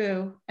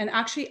through. And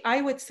actually,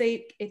 I would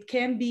say it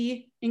can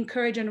be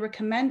encouraged and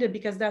recommended,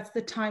 because that's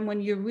the time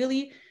when you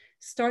really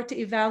start to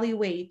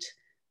evaluate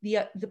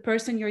the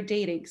person you're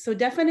dating. So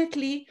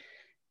definitely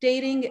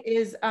dating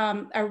is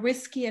a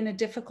risky and a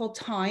difficult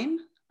time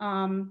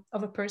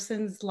of a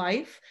person's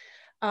life.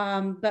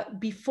 But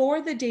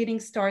before the dating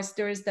starts,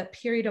 there is that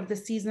period of the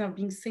season of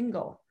being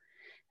single.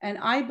 And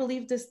I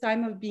believe this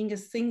time of being a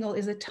single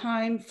is a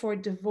time for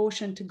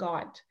devotion to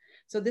God.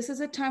 So this is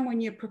a time when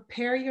you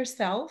prepare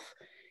yourself,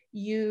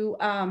 you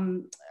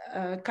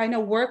kind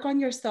of work on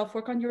yourself,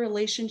 work on your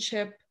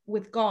relationship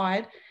with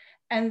God.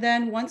 And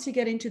then once you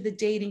get into the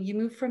dating, you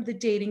move from the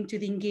dating to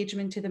the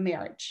engagement to the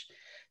marriage.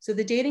 So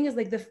the dating is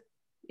like the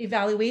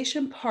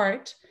evaluation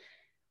part.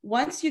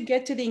 Once you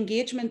get to the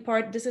engagement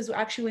part, this is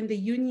actually when the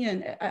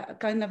union,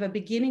 kind of a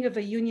beginning of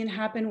a union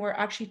happen, where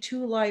actually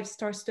two lives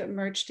starts to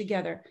emerge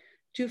together.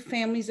 Two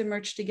families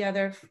emerge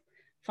together,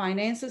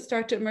 finances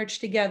start to emerge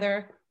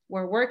together.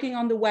 We're working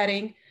on the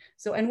wedding.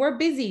 So, and we're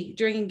busy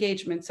during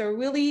engagement. So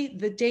really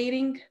the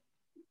dating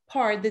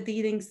part, the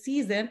dating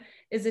season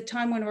is a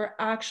time when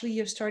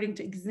you're starting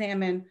to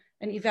examine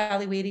and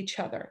evaluate each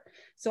other.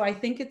 So I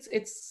think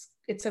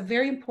it's a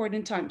very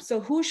important time. So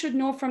who should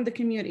know from the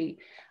community?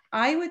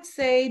 I would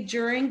say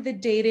during the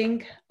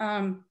dating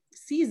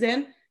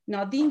season,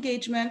 not the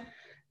engagement,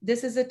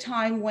 this is a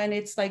time when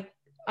it's like,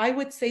 I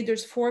would say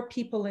there's 4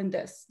 people in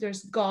this.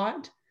 There's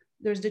God,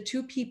 there's the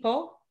 2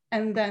 people,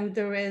 and then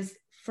there is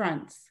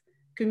friends,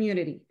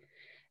 community.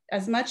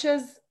 As much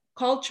as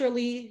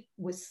culturally,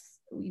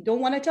 we don't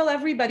want to tell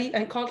everybody,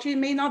 and culturally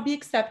may not be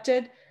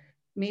accepted,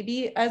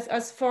 maybe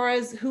as far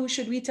as who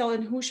should we tell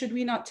and who should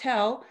we not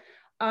tell.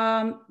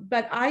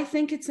 But I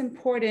think it's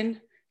important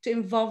to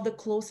involve the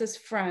closest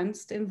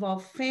friends, to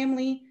involve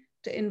family,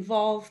 to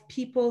involve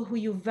people who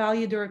you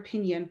value their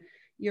opinion.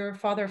 Your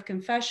father of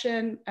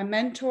confession, a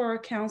mentor, a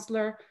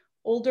counselor,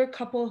 older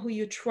couple who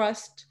you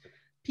trust,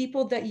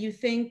 people that you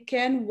think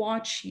can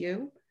watch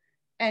you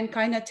and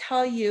kind of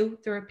tell you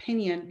their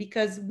opinion,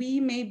 because we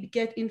may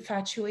get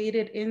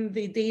infatuated in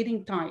the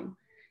dating time.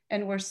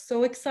 And we're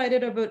so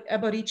excited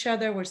about each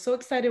other. We're so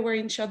excited we're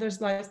in each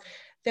other's lives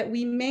that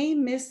we may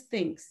miss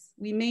things.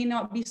 We may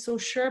not be so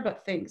sure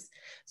about things.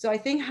 So I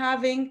think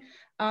having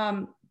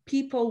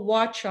people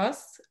watch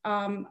us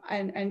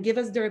and give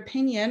us their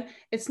opinion,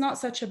 it's not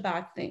such a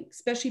bad thing,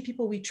 especially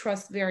people we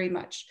trust very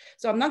much.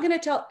 So I'm not going to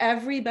tell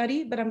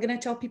everybody, but I'm going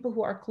to tell people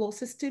who are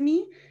closest to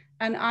me.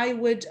 And I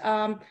would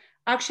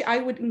I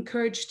would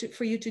encourage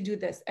for you to do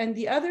this. And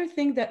the other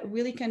thing that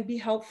really can be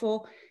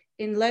helpful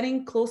in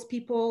letting close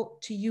people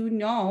to you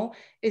know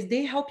is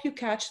they help you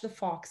catch the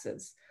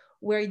foxes,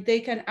 where they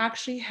can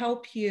actually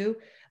help you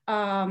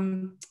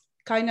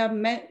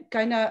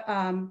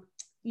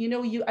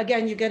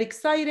you get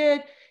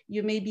excited,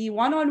 you may be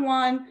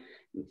one-on-one,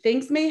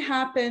 things may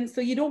happen. So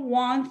you don't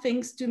want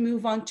things to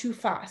move on too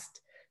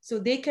fast. So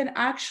they can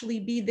actually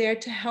be there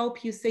to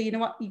help you say, you know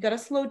what, you got to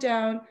slow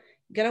down.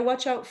 You got to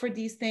watch out for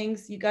these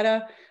things. You got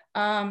to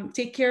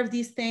take care of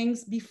these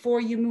things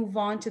before you move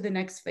on to the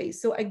next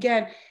phase. So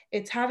again,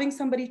 it's having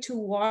somebody to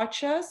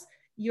watch us.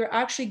 You're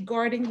actually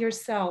guarding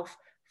yourself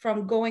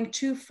from going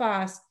too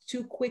fast,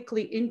 too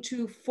quickly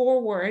into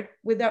forward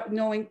without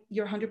knowing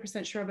you're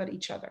 100% sure about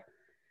each other.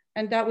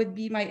 And that would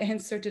be my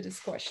answer to this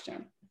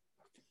question.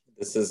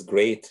 This is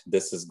great.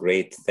 This is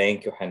great.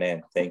 Thank you,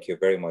 Hanan. Thank you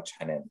very much,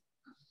 Hanan.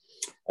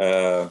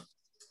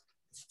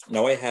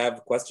 Now I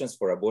have questions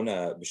for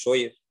Abuna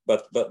Bishoy,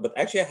 but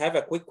actually I have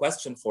a quick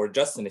question for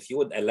Justin, if you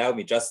would allow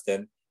me,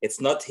 Justin.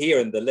 It's not here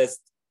in the list.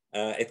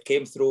 It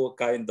came through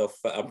kind of,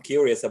 I'm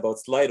curious about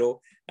Slido,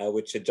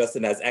 which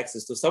Justin has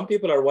access to. Some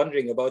people are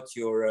wondering about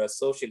your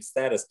social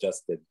status,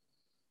 Justin.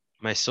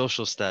 My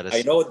social status.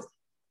 I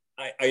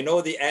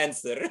know the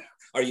answer.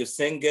 Are you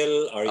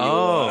single? Are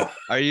you?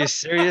 Are you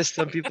serious?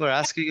 Some people are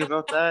asking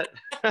about that.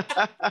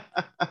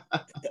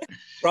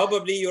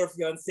 Probably your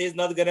fiance is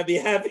not gonna be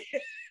happy.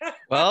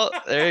 Well,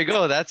 there you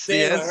go. That's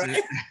the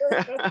answer.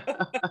 Right?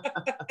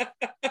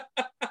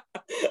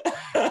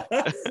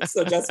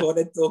 So just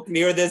wanted to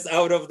clear this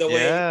out of the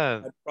way.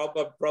 Yeah. And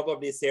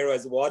probably Sarah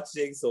is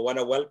watching, so want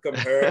to welcome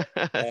her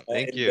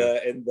Thank you.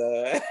 in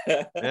the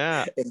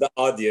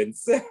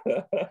audience.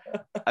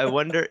 I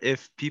wonder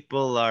if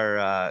people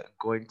are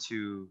going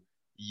to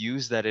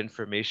use that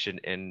information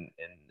in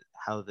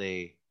how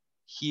they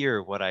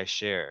hear what I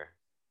share.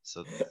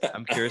 So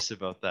I'm curious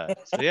about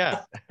that. So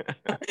yeah.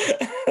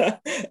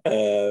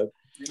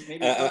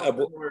 Maybe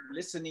people were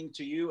listening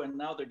to you and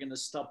now they're going to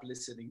stop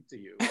listening to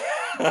you.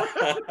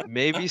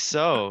 Maybe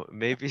so.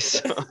 Maybe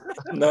so.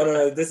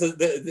 No. This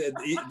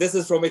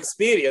is from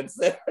experience.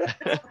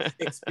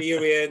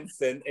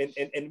 Experience and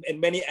in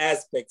many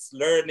aspects,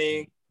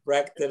 learning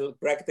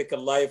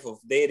practical life of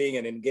dating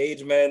and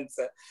engagement.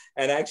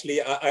 And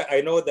actually,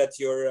 I know that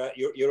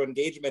your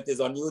engagement is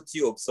on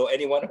YouTube, so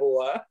anyone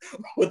who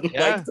would like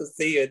Yeah, to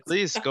see it,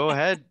 please go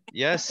ahead.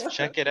 Yes,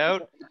 check it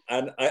out.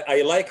 and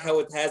I like how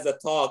it has a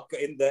talk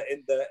in the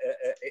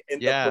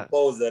Yeah,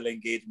 proposal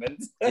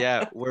engagement.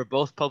 yeah, we're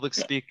both public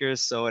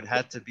speakers, so it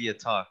had to be a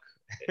talk.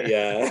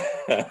 Yeah.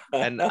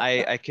 And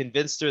I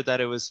convinced her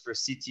that it was for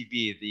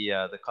CTV,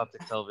 the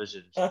Coptic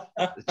television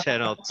the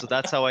channel. So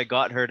that's how I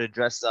got her to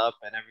dress up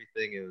and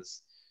everything. It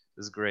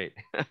was great.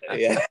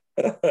 Yeah.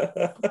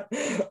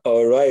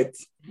 All right.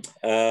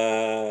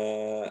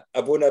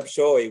 Abu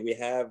Nabshoy, we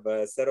have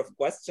a set of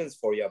questions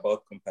for you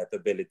about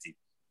compatibility.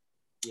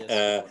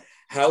 Yes.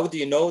 How do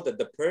you know that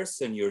the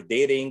person you're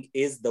dating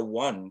is the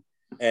one?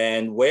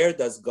 And where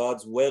does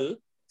God's will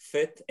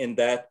fit in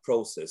that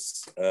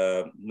process?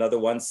 Another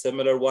one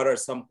similar, what are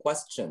some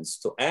questions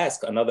to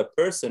ask another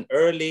person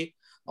early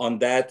on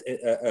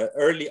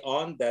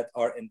that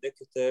are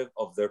indicative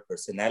of their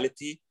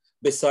personality,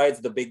 besides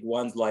the big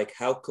ones like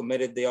how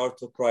committed they are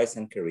to Christ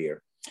and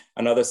career?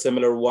 Another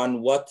similar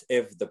one, what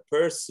if the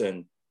person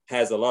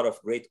has a lot of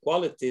great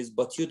qualities,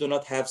 but you do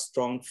not have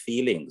strong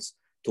feelings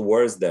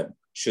towards them?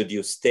 Should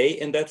you stay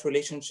in that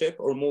relationship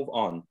or move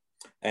on?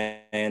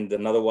 And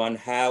another one,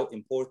 how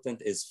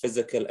important is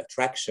physical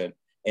attraction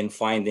in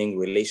finding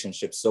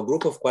relationships? So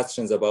group of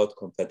questions about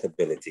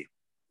compatibility.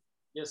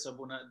 Yes,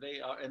 Abuna,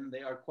 they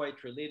are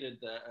quite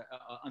related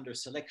under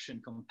selection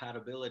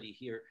compatibility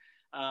here.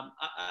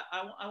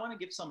 I want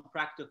to give some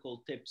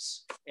practical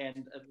tips.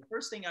 And the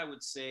first thing I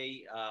would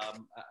say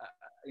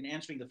in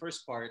answering the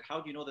first part,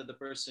 how do you know that the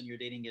person you're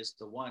dating is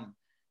the one?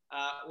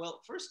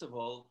 Well, first of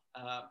all,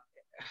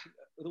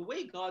 the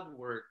way God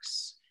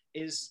works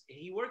is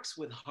he works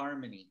with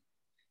harmony.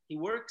 He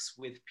works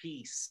with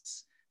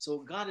peace. So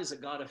God is a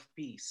God of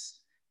peace,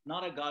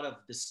 not a God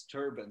of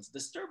disturbance.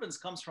 Disturbance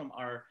comes from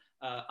our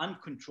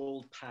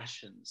uncontrolled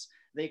passions.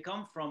 They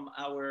come from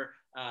our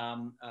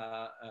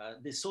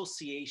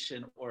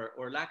dissociation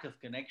or lack of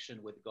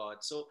connection with God.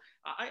 So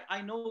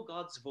I know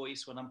God's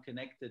voice when I'm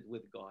connected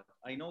with God.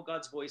 I know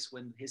God's voice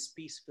when his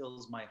peace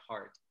fills my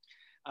heart.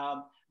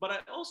 But I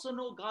also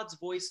know God's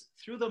voice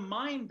through the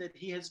mind that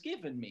he has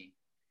given me.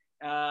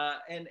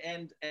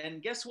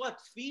 And guess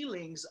what?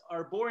 Feelings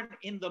are born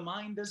in the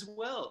mind as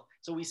well.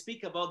 So we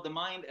speak about the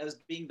mind as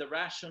being the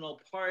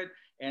rational part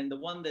and the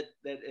one that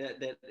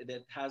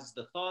has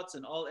the thoughts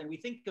and all. And we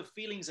think of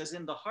feelings as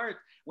in the heart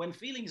when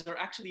feelings are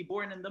actually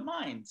born in the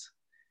mind.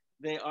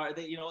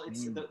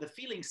 It's the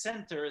feeling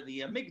center, the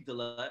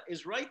amygdala,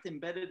 is right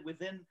embedded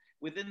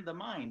within the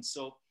mind.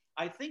 So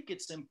I think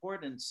it's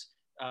important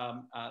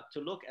to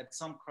look at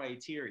some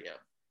criteria.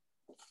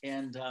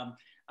 And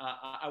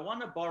I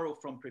want to borrow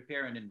from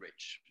Prepare and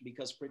Enrich,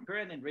 because Prepare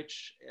and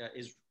Enrich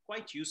is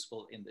quite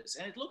useful in this.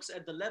 And it looks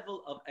at the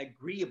level of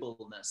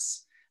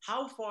agreeableness.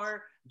 How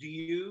far do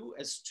you,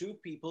 as two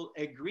people,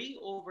 agree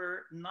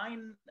over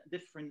 9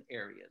 different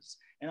areas?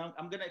 And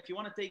I'm going to, if you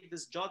want to take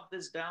this, jot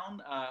this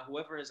down,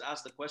 whoever has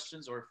asked the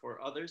questions or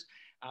for others.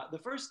 The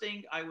first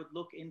thing I would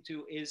look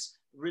into is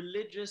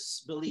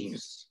religious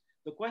beliefs.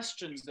 The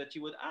questions that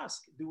you would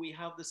ask: do we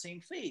have the same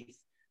faith?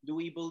 Do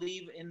we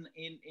believe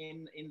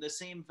in the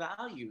same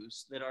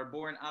values that are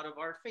born out of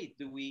our faith?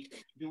 Do we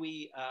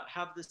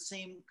have the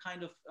same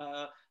kind of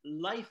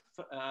life,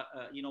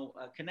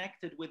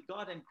 connected with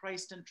God and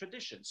Christ and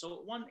tradition?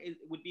 So one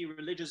would be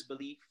religious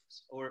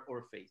beliefs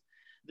or faith.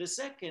 The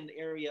second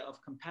area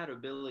of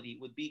compatibility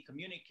would be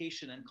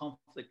communication and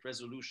conflict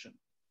resolution.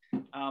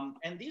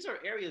 And these are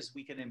areas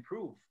we can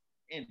improve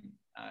in.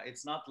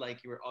 It's not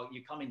like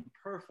you come in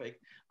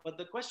perfect, but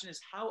the question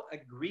is, how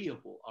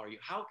agreeable are you?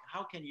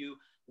 How can you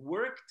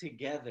work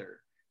together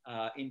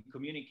in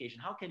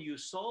communication? How can you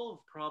solve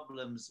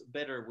problems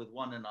better with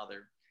one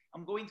another?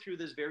 I'm going through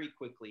this very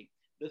quickly.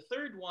 The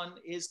third one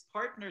is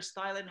partner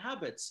style and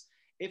habits.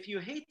 If you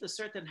hate a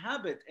certain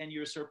habit and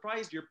you're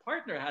surprised your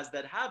partner has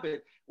that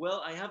habit,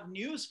 well, I have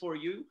news for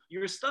you.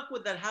 You're stuck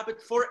with that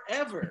habit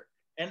forever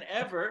and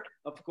ever,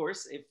 of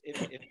course, if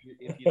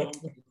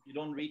you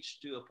don't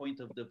reach to a point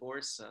of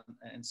divorce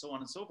and so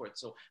on and so forth.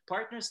 So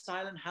partner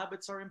style and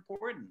habits are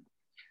important.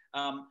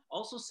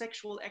 Also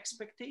sexual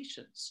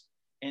expectations.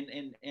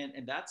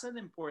 And that's an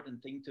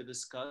important thing to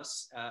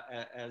discuss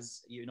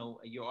as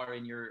you are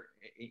in your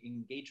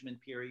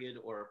engagement period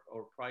or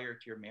prior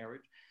to your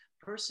marriage.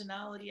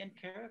 Personality and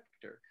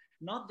character.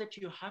 Not that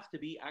you have to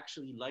be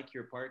actually like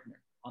your partner.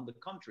 On the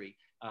contrary,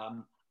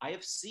 I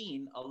have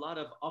seen a lot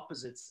of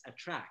opposites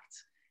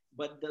attract.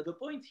 But the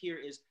point here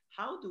is,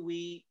 how do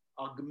we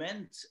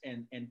augment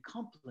and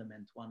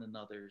complement one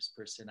another's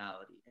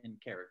personality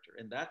and character?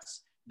 And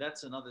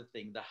that's another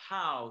thing. The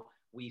how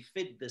we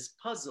fit this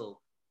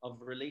puzzle of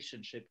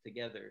relationship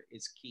together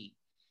is key.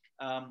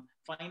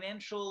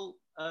 Financial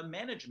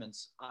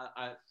managements.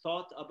 I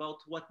thought about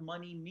what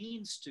money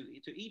means to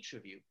each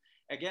of you.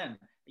 Again,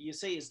 you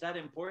say, is that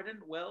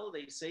important? Well,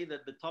 they say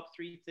that the top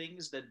 3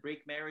 things that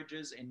break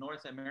marriages in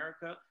North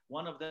America,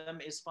 one of them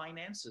is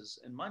finances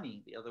and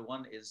money. The other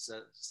one is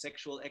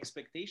sexual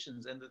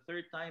expectations. And the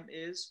third time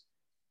is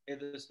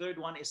The third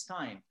one is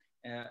time.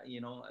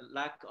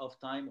 Lack of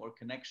time or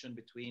connection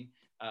between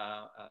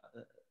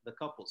the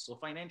couples. So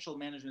financial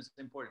management is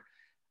important.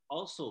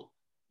 Also,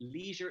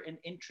 leisure and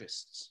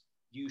interests.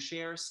 You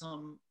share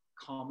some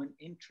common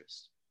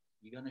interests.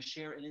 You're going to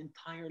share an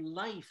entire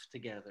life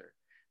together.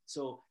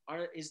 So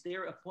is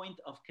there a point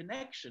of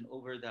connection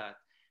over that?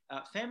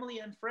 Family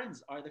and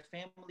friends, are the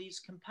families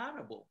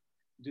compatible?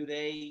 Do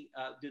they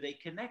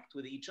connect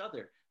with each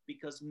other?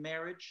 Because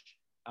marriage,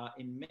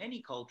 in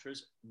many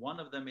cultures, one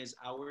of them is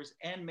ours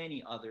and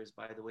many others,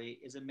 by the way,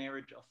 is a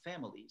marriage of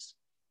families.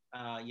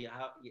 You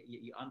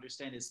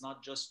understand it's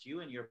not just you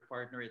and your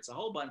partner, it's a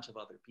whole bunch of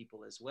other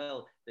people as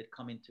well that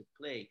come into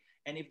play.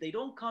 And if they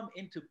don't come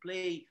into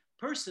play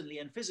personally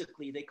and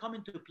physically, they come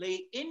into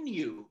play in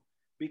you,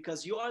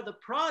 because you are the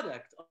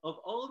product of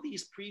all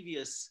these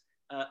previous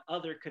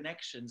other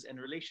connections and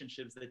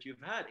relationships that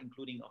you've had,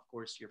 including, of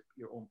course,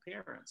 your own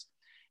parents.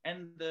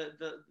 And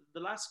the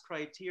last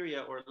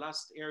criteria or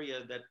last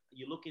area that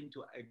you look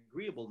into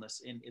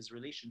agreeableness in is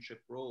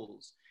relationship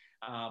roles.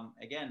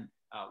 Again,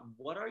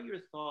 what are your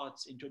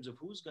thoughts in terms of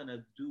who's going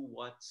to do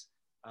what,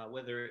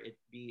 whether it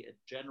be a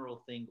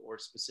general thing or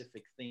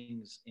specific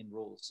things in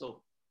roles?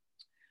 So,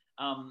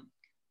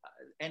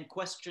 and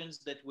questions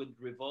that would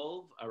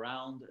revolve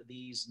around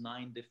these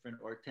 9 different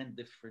or 10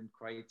 different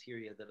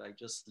criteria that I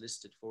just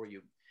listed for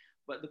you.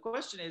 But the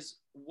question is,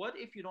 what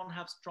if you don't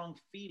have strong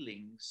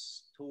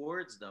feelings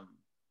towards them?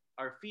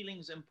 Are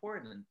feelings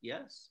important?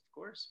 Yes, of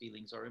course,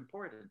 feelings are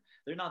important.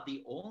 They're not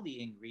the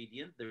only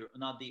ingredient. They're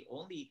not the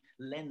only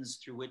lens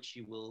through which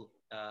you will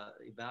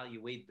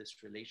evaluate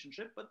this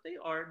relationship, but they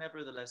are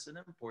nevertheless an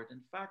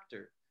important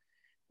factor.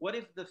 What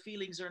if the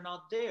feelings are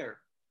not there?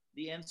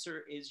 The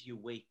answer is you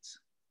wait.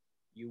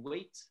 You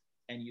wait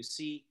and you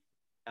see,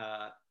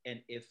 and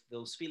if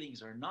those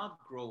feelings are not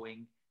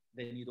growing,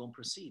 then you don't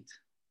proceed.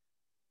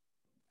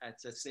 I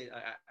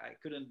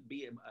couldn't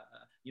be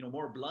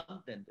more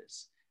blunt than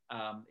this.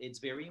 It's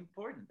very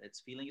important.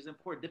 Feeling is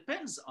important.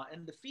 Depends on,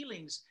 and the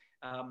feelings,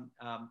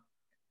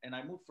 and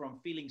I move from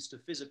feelings to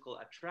physical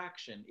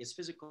attraction. Is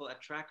physical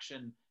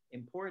attraction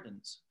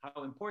important?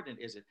 How important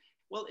is it?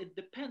 Well, it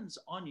depends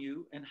on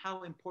you and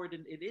how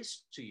important it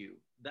is to you.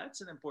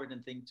 That's an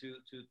important thing to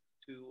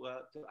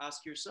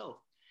ask yourself.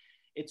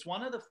 It's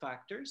one of the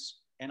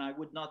factors, and I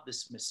would not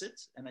dismiss it.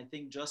 And I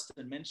think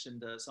Justin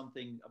mentioned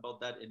something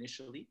about that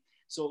initially.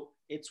 So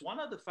it's one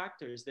of the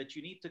factors that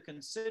you need to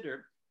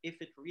consider if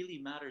it really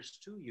matters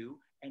to you.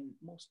 And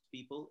most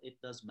people, it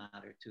does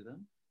matter to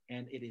them,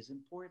 and it is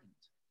important.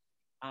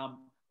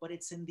 But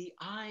it's in the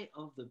eye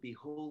of the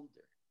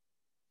beholder.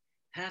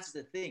 That's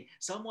the thing.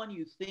 Someone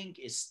you think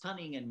is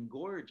stunning and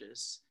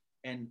gorgeous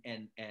and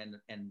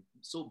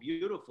so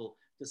beautiful,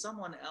 to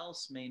someone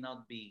else may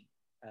not be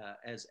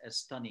as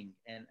stunning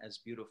and as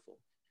beautiful.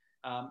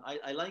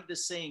 I like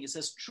this saying. It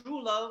says,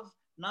 true love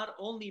not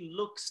only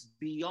looks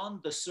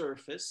beyond the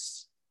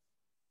surface,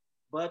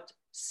 but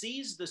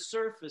sees the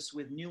surface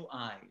with new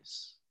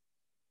eyes.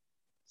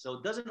 So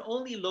it doesn't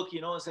only look,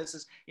 it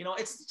says,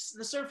 it's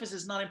the surface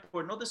is not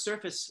important. No, the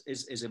surface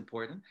is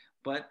important,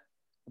 but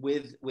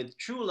with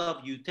true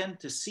love, you tend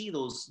to see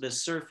the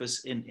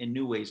surface in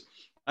new ways.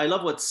 I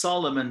love what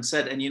Solomon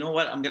said. And you know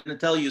what? I'm going to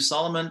tell you,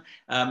 Solomon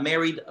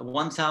married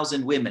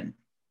 1,000 women.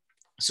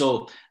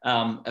 So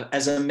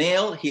as a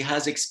male, he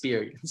has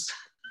experience.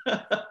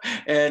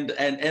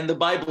 and the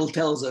Bible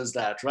tells us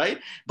that, right?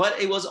 But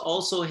it was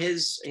also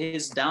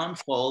his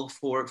downfall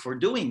for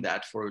doing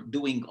that, for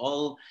doing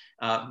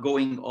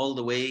going all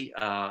the way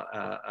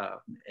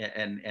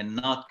and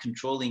not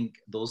controlling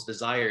those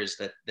desires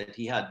that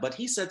he had. But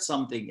he said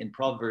something in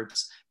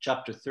Proverbs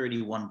chapter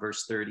 31,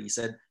 verse 30. He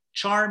said,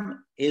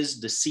 charm is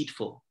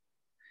deceitful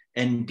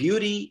and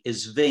beauty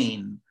is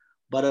vain,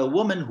 but a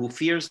woman who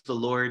fears the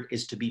Lord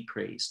is to be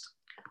praised.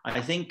 I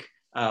think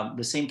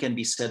the same can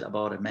be said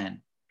about a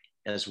man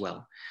as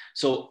well.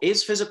 So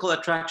is physical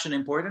attraction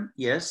important?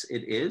 Yes,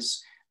 it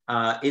is.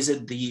 Is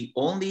it the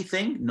only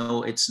thing?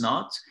 No, it's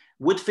not.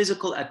 Would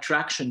physical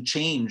attraction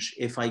change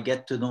if I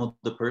get to know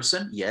the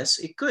person? Yes,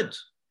 it could.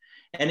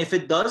 And if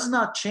it does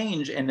not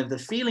change, and if the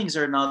feelings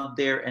are not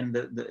there and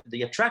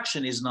the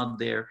attraction is not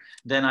there,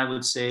 then I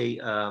would say,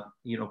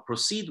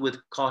 proceed with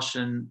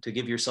caution to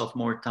give yourself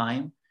more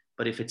time.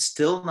 But if it's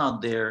still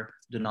not there,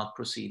 do not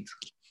proceed.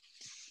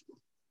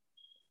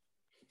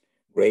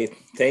 Great.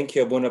 Thank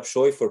you, Abuna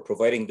Bishoy, for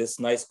providing this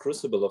nice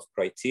crucible of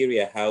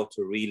criteria, how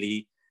to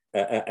really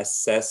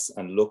assess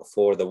and look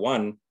for the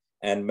one.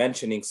 And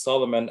mentioning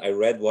Solomon, I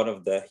read one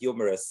of the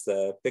humorous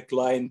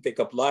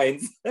pickup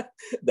lines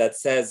that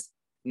says,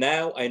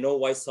 now I know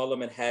why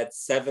Solomon had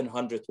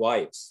 700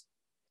 wives,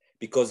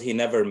 because he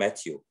never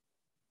met you.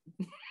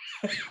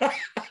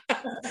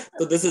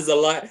 So this is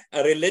a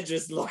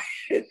religious line.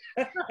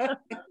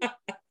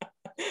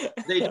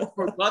 They just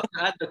forgot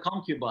to add the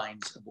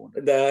concubines,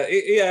 Abuna.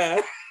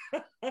 Yeah.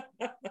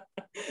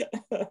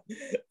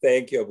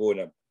 Thank you,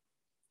 Abuna.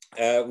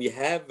 We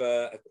have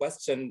a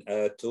question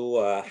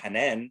to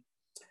Hanan.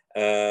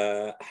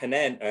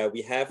 Hanan,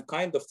 we have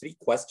kind of three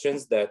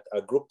questions that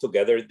are grouped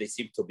together. They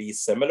seem to be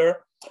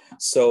similar.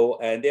 So,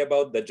 and they're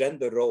about the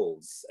gender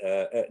roles.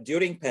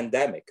 During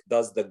pandemic,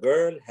 does the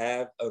girl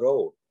have a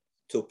role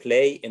to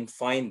play in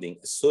finding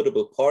a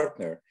suitable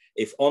partner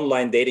if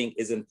online dating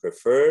isn't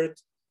preferred,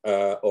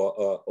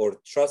 or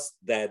trust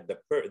that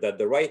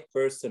the right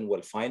person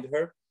will find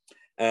her?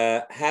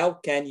 How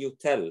can you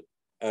tell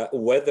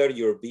whether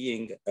you're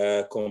being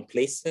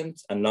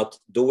complacent and not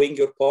doing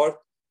your part,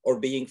 or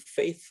being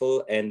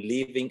faithful and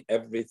leaving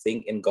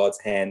everything in God's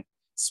hand,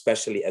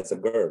 especially as a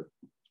girl?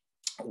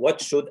 What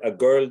should a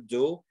girl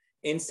do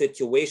in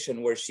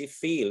situation where she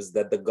feels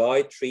that the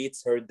guy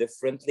treats her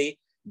differently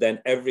than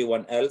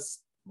everyone else,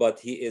 but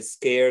he is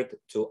scared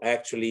to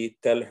actually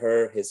tell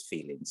her his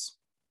feelings?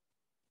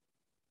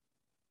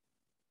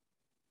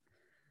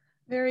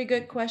 Very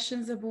good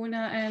questions,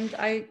 Abuna. And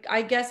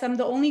I guess I'm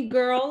the only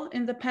girl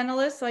in the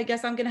panelists, so I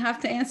guess I'm going to have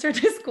to answer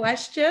this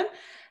question.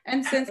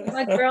 And since I'm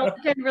a girl,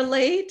 I can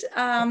relate.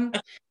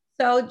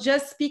 So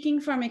just speaking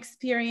from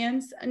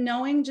experience,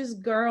 knowing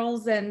just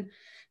girls and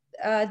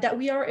that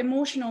we are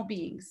emotional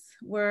beings.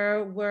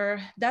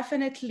 We're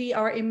definitely,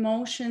 our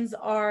emotions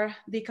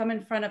they come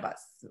in front of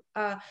us.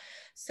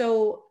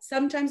 So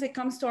sometimes it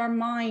comes to our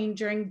mind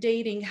during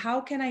dating,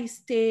 how can I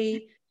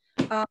stay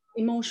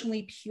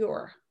emotionally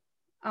pure?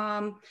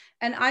 And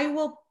I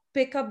will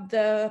pick up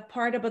the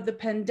part about the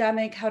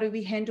pandemic. How do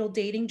we handle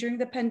dating during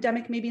the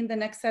pandemic? Maybe in the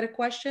next set of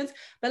questions,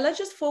 but let's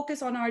just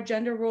focus on our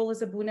gender role,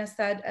 as Abuna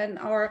said, and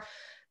our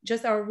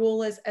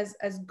role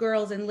as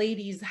girls and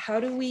ladies. How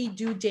do we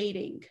do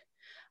dating?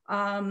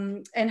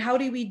 And how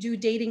do we do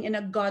dating in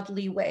a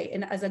godly way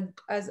and as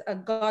a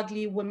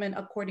godly woman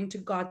according to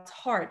God's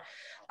heart?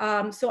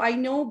 So I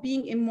know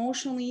being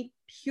emotionally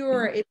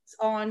pure, it's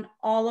on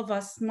all of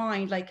us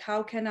mind. Like,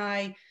 how can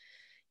I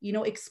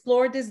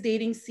explore this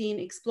dating scene,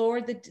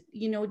 explore the,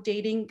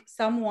 dating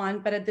someone,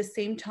 but at the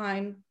same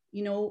time,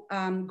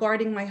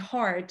 guarding my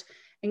heart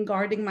and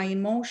guarding my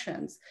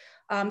emotions,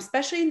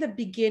 especially in the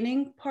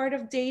beginning part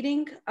of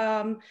dating.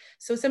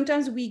 So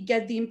sometimes we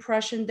get the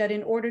impression that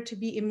in order to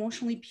be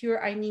emotionally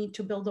pure, I need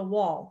to build a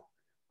wall,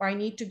 or I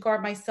need to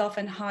guard myself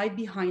and hide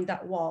behind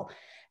that wall.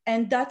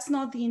 And that's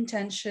not the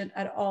intention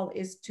at all,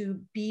 is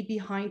to be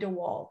behind a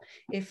wall.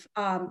 If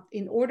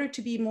in order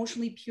to be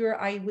emotionally pure,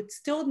 I would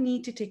still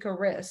need to take a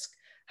risk.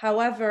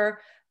 However,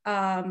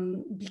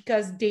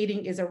 because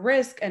dating is a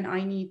risk and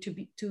I need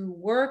to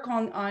work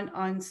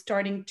on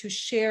starting to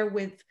share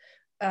with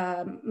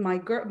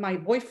my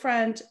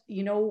boyfriend,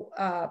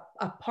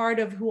 a part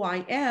of who I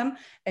am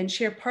and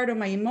share part of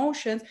my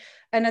emotions.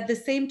 And at the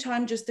same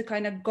time, just to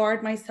kind of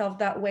guard myself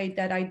that way,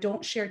 that I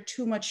don't share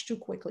too much too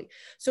quickly.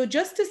 So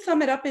just to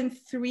sum it up in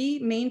three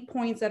main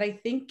points that I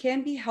think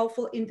can be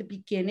helpful in the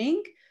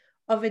beginning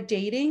of a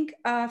dating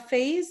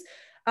phase.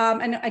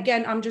 And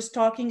again, I'm just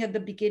talking at the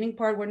beginning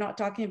part. We're not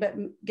talking about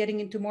getting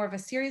into more of a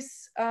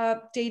serious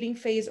dating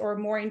phase or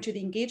more into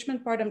the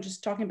engagement part. I'm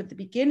just talking about the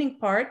beginning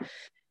part,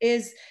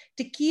 is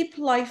to keep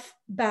life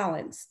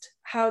balanced,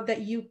 how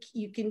that you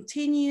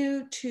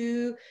continue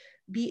to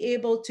be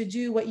able to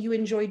do what you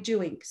enjoy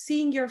doing,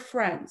 seeing your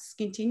friends,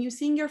 continue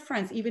seeing your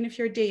friends, even if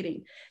you're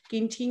dating,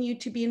 continue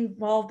to be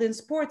involved in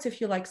sports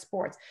if you like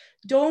sports.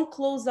 Don't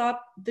close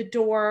up the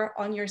door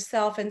on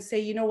yourself and say,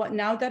 you know what,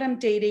 now that I'm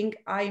dating,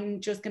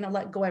 I'm just going to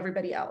let go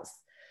everybody else.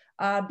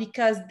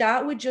 Because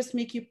that would just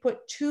make you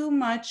put too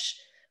much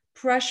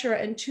pressure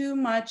and too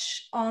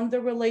much on the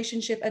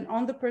relationship and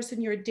on the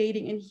person you're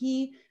dating, and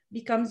he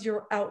becomes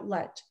your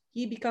outlet.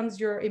 He becomes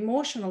your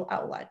emotional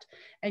outlet,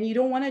 and you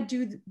don't want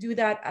to do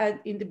that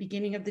in the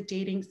beginning of the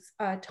dating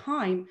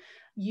time.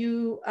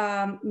 You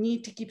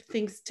need to keep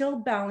things still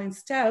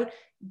balanced out.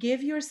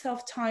 Give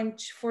yourself time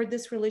for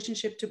this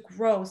relationship to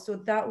grow, so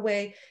that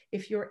way,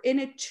 if you're in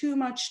it too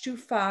much too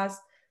fast,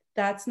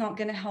 that's not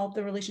going to help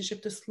the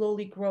relationship to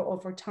slowly grow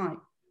over time.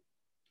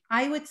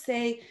 I would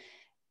say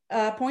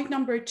point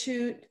number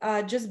two,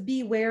 just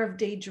beware of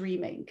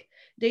daydreaming.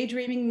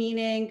 Daydreaming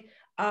meaning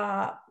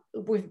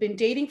we've been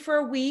dating for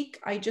a week.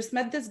 I just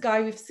met this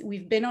guy.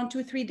 We've been on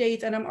 2-3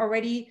 dates, and I'm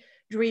already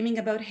dreaming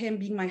about him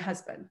being my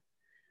husband.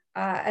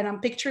 And I'm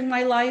picturing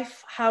my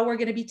life, how we're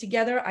going to be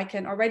together. I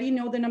can already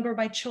know the number of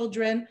my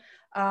children.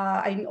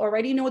 I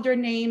already know their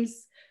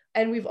names.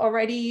 And I've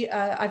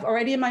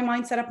already in my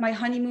mind set up my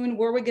honeymoon,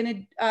 where we're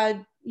going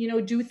to,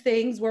 do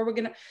things, where we're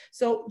going to.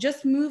 So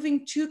just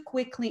moving too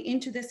quickly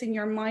into this in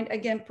your mind,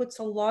 again, puts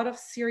a lot of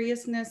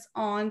seriousness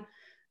on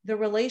the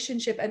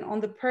relationship and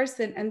on the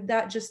person. And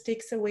that just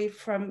takes away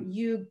from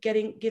you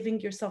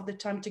giving yourself the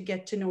time to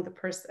get to know the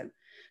person.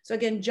 So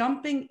again,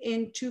 jumping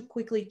in too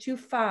quickly, too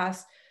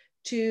fast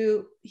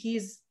to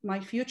he's my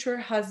future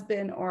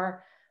husband,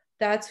 or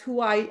that's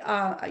who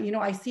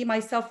I see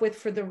myself with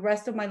for the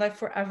rest of my life,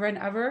 forever and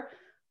ever.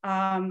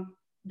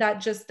 That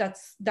just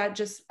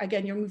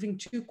again, you're moving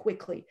too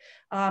quickly.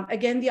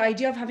 Again, the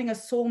idea of having a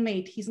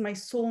soulmate, he's my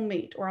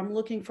soulmate, or I'm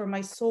looking for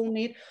my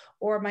soulmate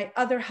or my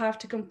other half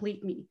to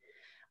complete me.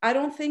 I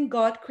don't think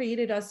God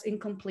created us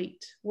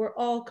incomplete. We're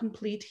all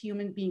complete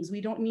human beings. We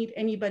don't need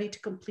anybody to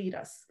complete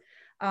us.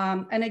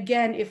 And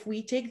again, if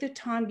we take the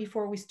time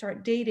before we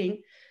start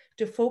dating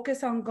to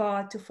focus on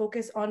God, to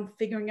focus on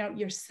figuring out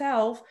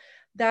yourself,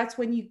 that's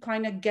when you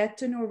kind of get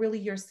to know really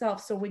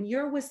yourself. So when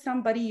you're with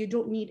somebody, you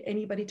don't need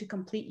anybody to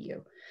complete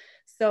you.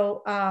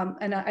 So,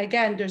 and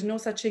again, there's no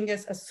such thing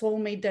as a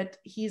soulmate that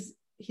he's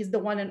the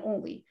one and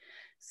only.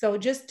 So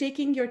just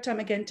taking your time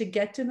again to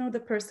get to know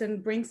the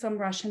person, bring some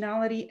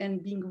rationality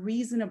and being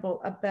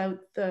reasonable about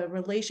the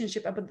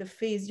relationship, about the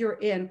phase you're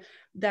in,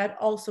 that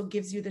also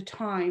gives you the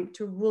time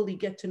to really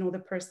get to know the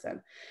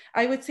person.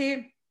 I would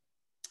say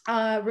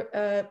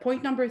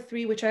point number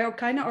 3, which I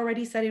kind of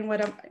already said in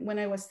when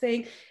I was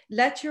saying,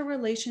 let your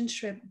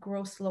relationship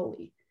grow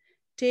slowly.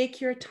 Take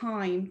your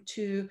time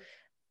to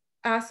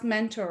ask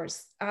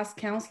mentors, ask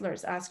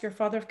counselors, ask your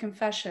father of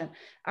confession,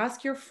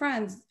 ask your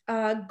friends,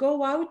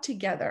 go out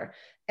together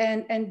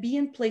and be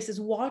in places,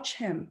 watch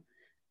him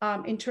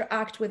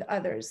interact with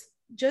others.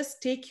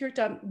 Just take your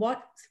time.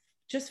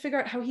 Just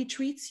figure out how he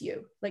treats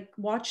you. Like,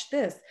 watch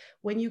this.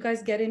 When you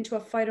guys get into a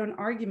fight or an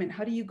argument,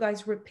 how do you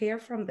guys repair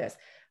from this?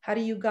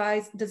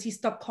 Does he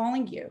stop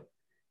calling you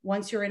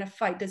once you're in a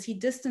fight? Does he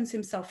distance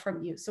himself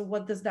from you? So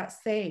what does that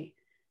say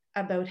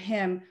about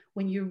him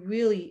when you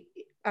really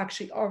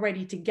actually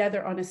already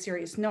together on a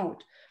serious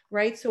note,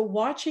 right? So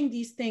watching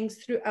these things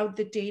throughout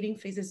the dating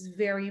phase is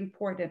very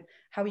important,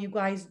 how you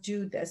guys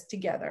do this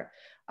together.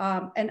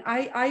 And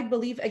I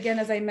believe, again,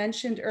 as I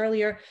mentioned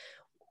earlier,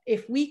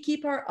 if we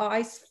keep our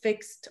eyes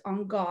fixed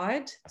on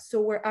God,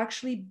 so we're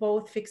actually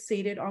both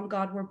fixated on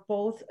God, we're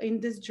both in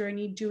this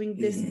journey doing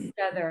this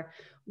together.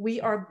 We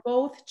are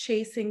both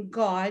chasing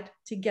God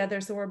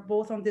together. So we're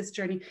both on this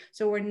journey.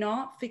 So we're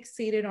not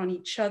fixated on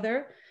each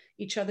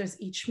other's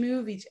each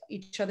move,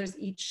 each other's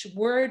each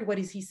word. What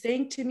is he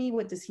saying to me?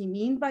 What does he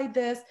mean by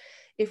this?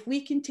 If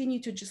we continue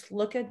to just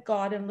look at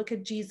God and look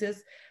at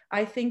Jesus,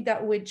 I think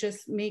that would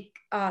just make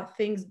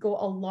things go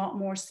a lot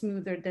more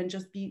smoother than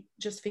just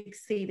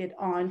fixated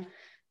on,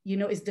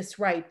 is this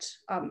right?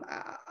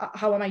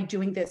 How am I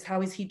doing this?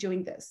 How is he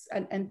doing this?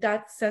 And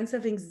that sense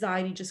of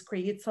anxiety just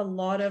creates a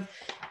lot of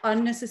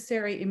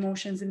unnecessary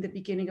emotions in the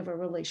beginning of a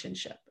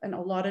relationship and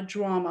a lot of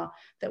drama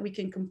that we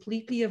can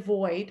completely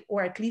avoid,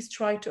 or at least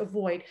try to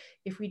avoid,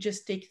 if we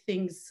just take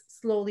things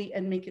slowly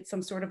and make it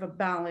some sort of a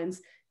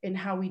balance in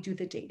how we do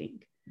the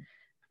dating.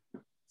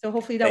 So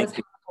hopefully that was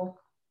helpful.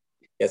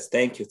 Yes,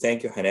 thank you,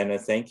 Hanan, and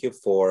thank you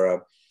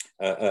for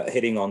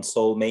hitting on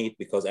soulmate,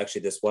 because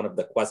actually this is one of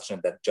the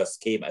questions that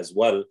just came as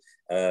well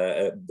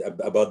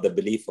about the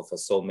belief of a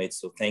soulmate.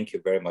 So thank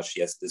you very much.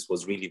 Yes, this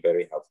was really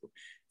very helpful.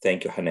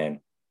 Thank you, Hanan.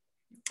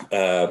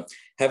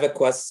 Have a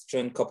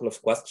couple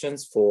of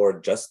questions for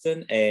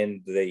Justin,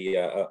 and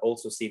they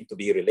also seem to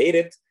be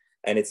related.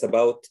 And it's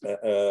about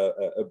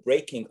a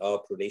breaking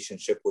up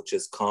relationship, which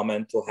is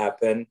common to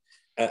happen.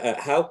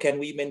 How can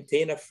we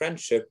maintain a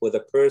friendship with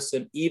a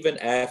person even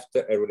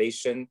after a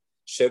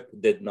relationship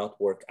did not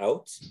work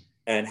out?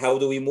 And how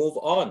do we move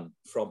on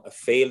from a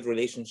failed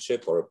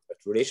relationship or a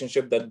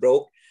relationship that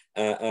broke,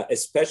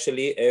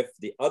 especially if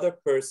the other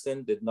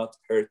person did not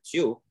hurt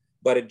you,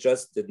 but it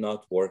just did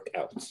not work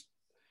out?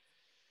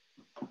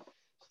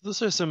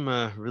 Those are some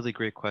really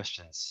great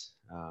questions.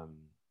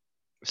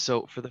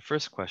 So for the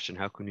first question,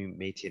 how can we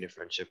maintain a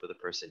friendship with a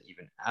person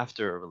even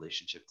after a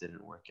relationship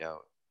didn't work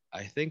out?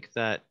 I think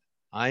that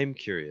I'm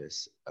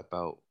curious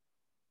about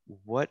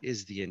what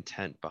is the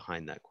intent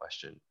behind that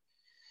question.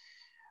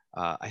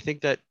 I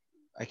think that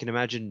I can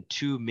imagine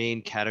 2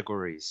 main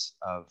categories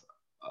of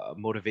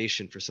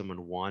motivation for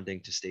someone wanting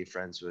to stay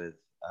friends with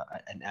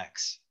an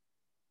ex.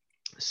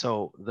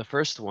 So the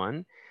first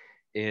one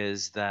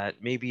is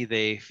that maybe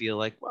they feel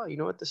like, well, you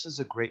know what, this is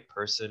a great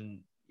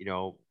person,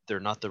 they're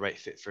not the right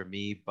fit for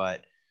me,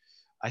 but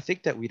I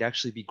think that we'd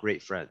actually be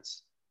great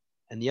friends.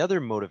 And the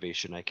other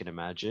motivation I can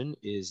imagine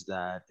is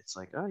that it's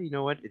like, oh, you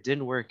know what, it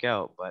didn't work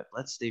out, but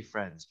let's stay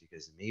friends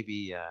because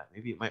maybe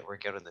it might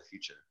work out in the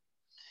future.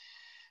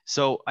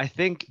 So I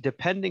think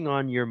depending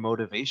on your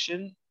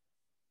motivation,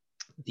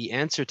 the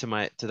answer to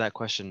that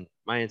question,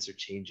 my answer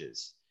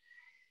changes.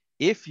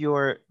 If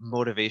your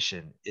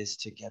motivation is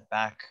to get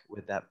back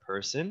with that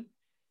person,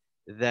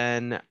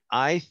 then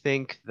I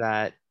think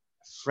that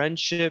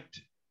friendship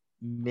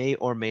may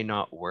or may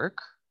not work.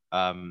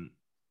 I'm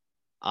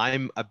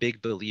a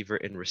big believer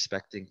in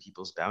respecting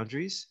people's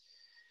boundaries.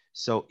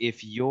 So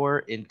if your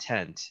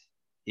intent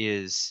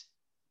is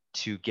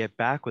to get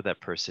back with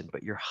that person,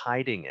 but you're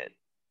hiding it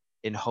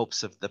in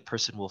hopes of the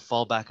person will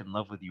fall back in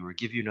love with you or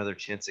give you another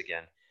chance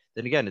again,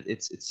 then again,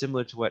 it's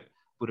similar to what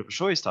Buddha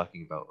Bashoy is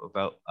talking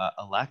about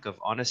a lack of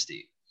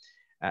honesty.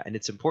 And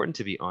it's important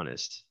to be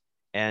honest.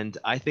 And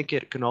I think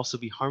it can also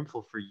be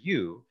harmful for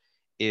you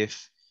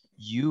if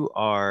you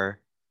are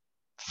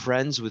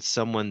friends with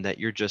someone that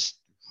you're just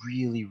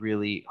really,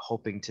 really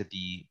hoping to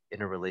be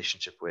in a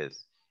relationship with.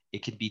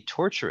 It can be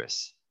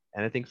torturous.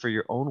 And I think for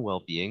your own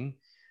well-being,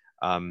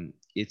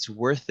 it's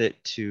worth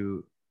it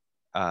to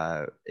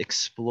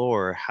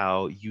explore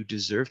how you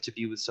deserve to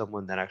be with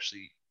someone that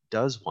actually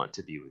does want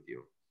to be with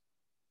you.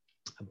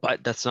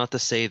 But that's not to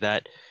say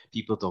that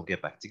people don't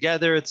get back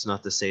together. It's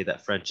not to say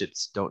that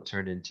friendships don't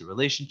turn into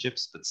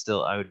relationships, but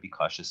still, I would be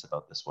cautious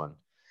about this one.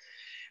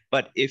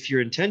 But if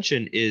your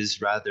intention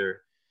is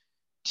rather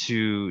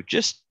to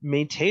just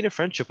maintain a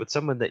friendship with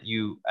someone that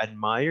you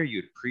admire,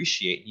 you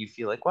appreciate, you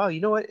feel like, wow, you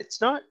know what, it's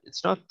not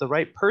the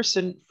right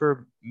person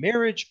for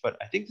marriage, but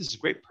I think this is a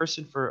great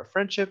person for a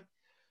friendship.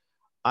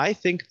 I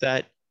think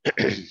that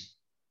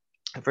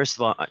first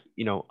of all,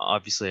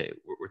 obviously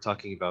we're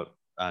talking about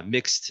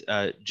mixed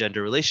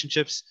gender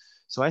relationships.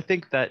 So I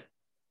think that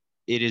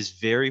it is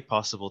very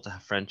possible to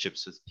have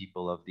friendships with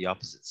people of the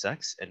opposite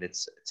sex, and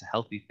it's a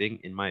healthy thing,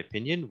 in my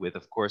opinion, with,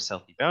 of course,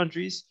 healthy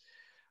boundaries.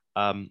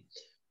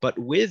 But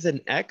with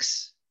an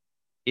ex,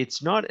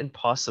 it's not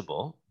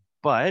impossible,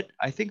 but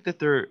I think that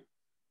their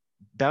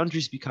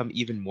boundaries become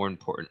even more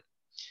important,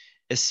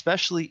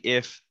 especially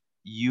if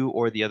you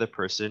or the other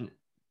person,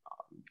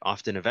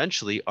 often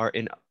eventually, are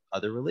in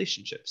other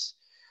relationships.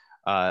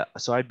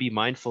 So I'd be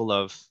mindful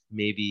of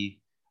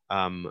maybe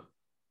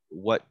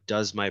what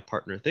does my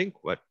partner think,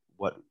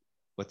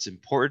 what's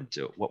important,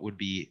 what would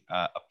be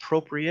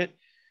appropriate.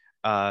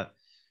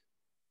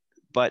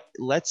 But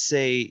let's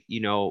say,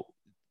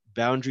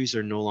 boundaries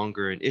are no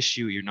longer an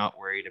issue. You're not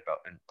worried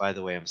about, and by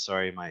the way, I'm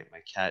sorry, my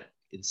cat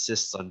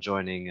insists on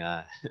joining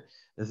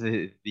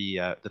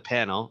the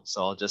panel,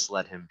 so I'll just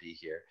let him be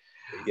here.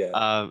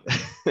 Yeah.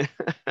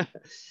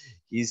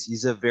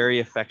 He's a very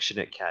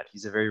affectionate cat.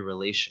 He's a very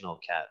relational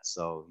cat.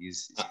 So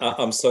he's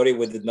I'm sorry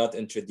we did not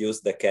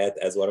introduce the cat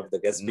as one of the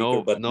guest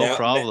speakers, but no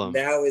problem.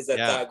 Now is a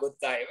Yeah. good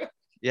time.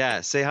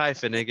 Yeah, say hi,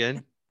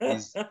 Finnegan.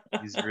 He's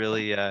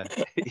really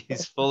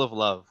he's full of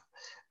love.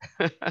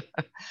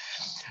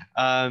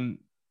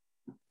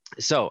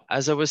 So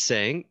as I was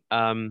saying,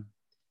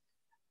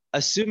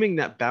 assuming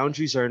that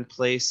boundaries are in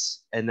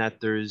place and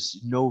that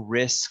there's no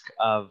risk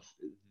of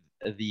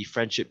the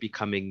friendship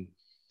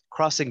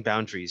crossing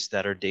boundaries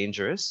that are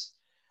dangerous,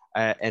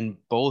 and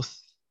both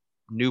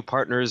new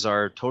partners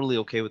are totally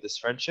okay with this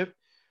friendship,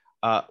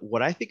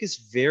 what I think is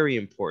very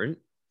important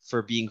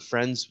for being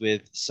friends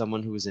with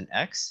someone who is an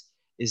ex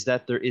is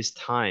that there is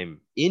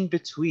time in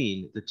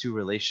between the two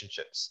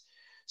relationships,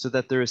 so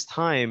that there is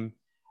time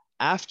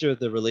after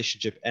the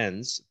relationship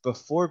ends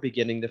before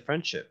beginning the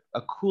friendship,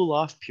 a cool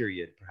off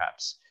period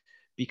perhaps.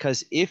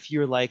 Because if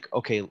you're like,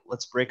 okay,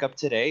 let's break up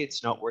today,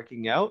 it's not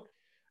working out,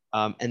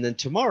 and then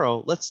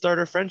tomorrow let's start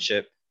our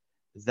friendship,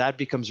 that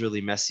becomes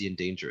really messy and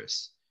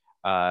dangerous.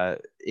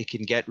 It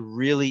can get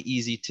really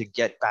easy to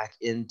get back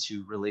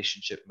into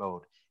relationship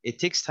mode. It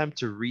takes time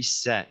to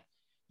reset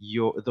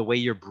the way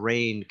your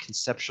brain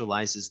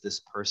conceptualizes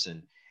this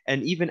person.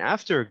 And even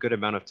after a good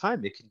amount of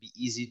time, it can be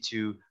easy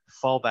to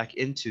fall back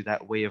into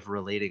that way of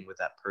relating with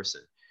that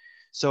person.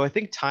 So I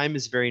think time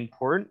is very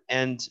important,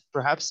 and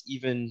perhaps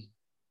even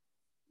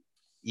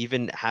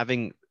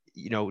having,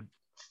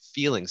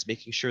 feelings,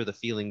 making sure the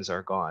feelings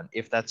are gone,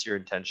 if that's your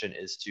intention,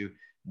 is to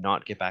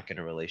not get back in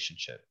a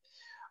relationship.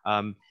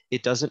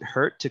 It doesn't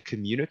hurt to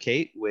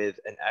communicate with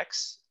an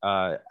ex.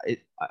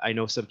 I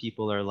know some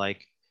people are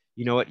like,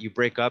 you know what, you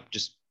break up,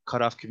 just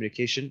cut off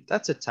communication.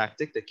 That's a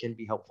tactic that can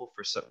be helpful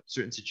for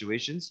certain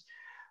situations.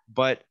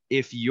 But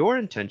if your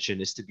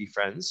intention is to be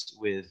friends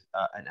with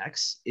an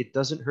ex, it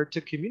doesn't hurt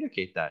to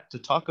communicate that, to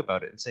talk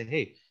about it and say,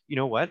 hey, you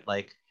know what,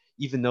 like,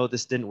 even though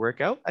this didn't work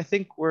out, I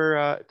think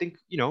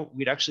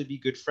we'd actually be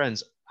good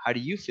friends. How do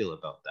you feel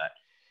about that?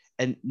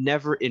 And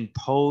never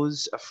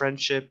impose a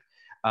friendship.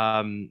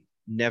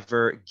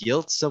 Never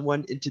guilt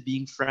someone into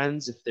being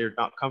friends if they're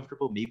not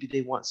comfortable. Maybe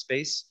they want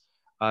space.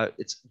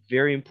 It's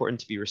very important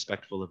to be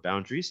respectful of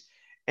boundaries.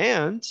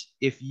 And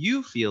if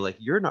you feel like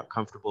you're not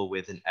comfortable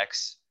with an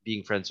ex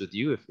being friends with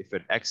you, if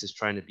an ex is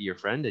trying to be your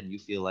friend and you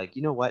feel like,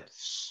 you know what,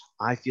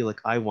 I feel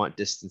like I want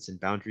distance and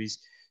boundaries,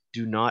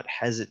 do not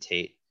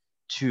hesitate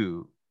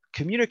to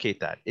communicate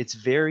that. It's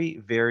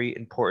very, very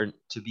important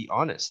to be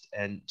honest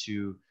and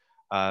to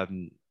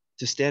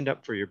stand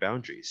up for your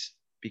boundaries,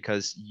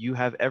 because you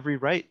have every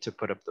right to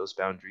put up those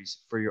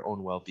boundaries for your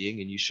own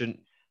well-being, and you shouldn't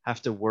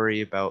have to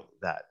worry about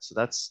that. So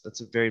that's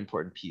a very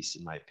important piece,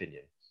 in my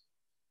opinion.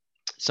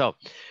 So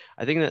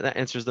I think that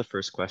answers the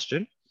first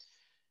question.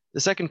 The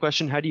second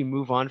question, how do you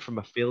move on from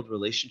a failed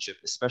relationship,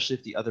 especially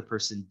if the other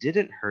person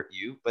didn't hurt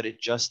you, but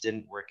it just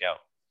didn't work out?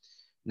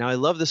 Now, I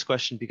love this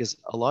question because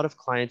a lot of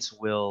clients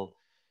will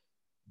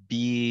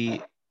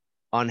be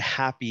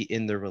unhappy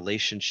in their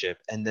relationship,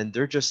 and then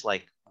they're just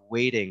like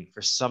waiting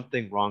for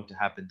something wrong to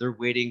happen. They're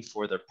waiting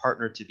for their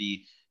partner to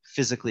be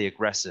physically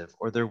aggressive,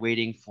 or they're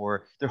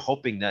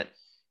hoping that,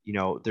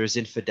 there's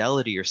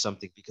infidelity or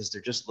something, because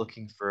they're just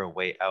looking for a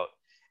way out.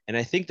 And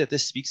I think that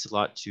this speaks a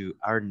lot to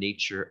our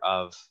nature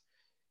of,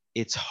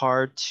 it's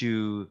hard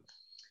to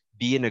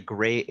be in a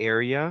gray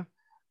area.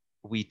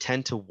 We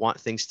tend to want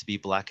things to be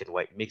black and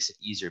white. It makes it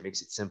easier, it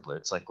makes it simpler.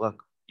 It's like,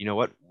 look, you know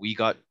what? We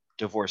got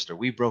divorced, or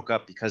we broke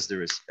up because there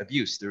was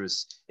abuse, there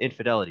was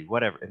infidelity,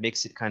 whatever. It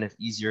makes it kind of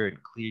easier and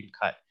clean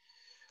cut.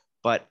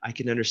 But I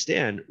can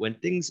understand when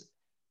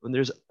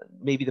there's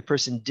maybe the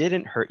person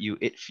didn't hurt you,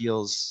 it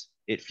feels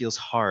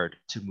hard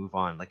to move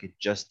on, like it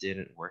just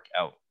didn't work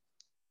out.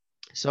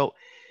 So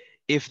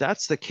if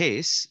that's the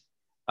case,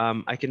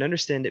 I can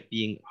understand it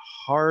being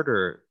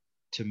harder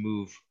to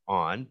move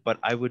on, but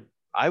I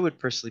would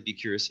personally be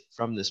curious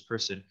from this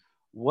person,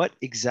 what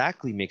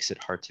exactly makes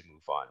it hard to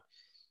move on?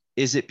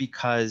 Is it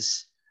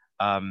because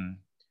um,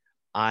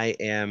 I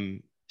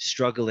am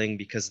struggling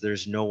because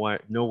there's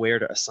nowhere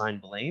to assign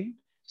blame?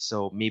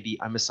 So maybe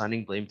I'm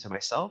assigning blame to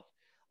myself.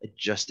 It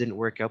just didn't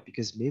work out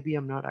because maybe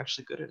I'm not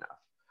actually good enough,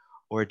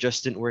 or it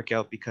just didn't work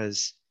out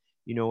because,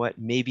 you know what,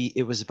 maybe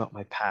it was about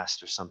my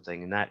past or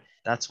something, and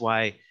that's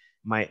why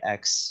my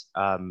ex,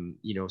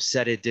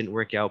 said it didn't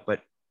work out,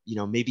 but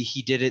maybe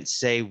he didn't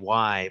say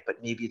why, but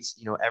maybe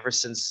it's, ever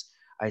since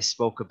I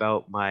spoke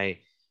about my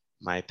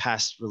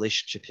past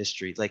relationship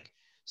history, like,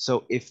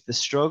 so if the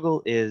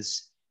struggle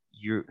is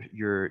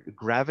you're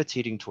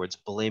gravitating towards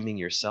blaming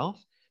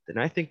yourself, then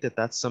I think that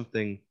that's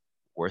something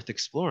worth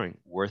exploring,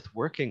 worth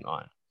working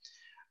on.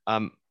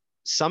 um,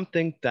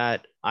 Something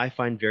that I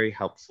find very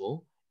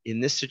helpful in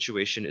this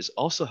situation is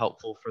also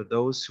helpful for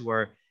those who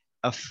are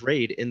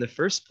afraid in the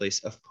first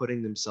place of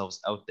putting themselves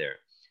out there.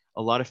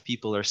 A lot of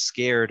people are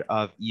scared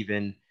of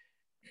even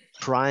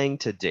trying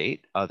to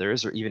date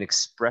others or even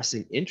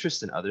expressing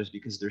interest in others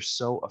because they're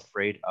so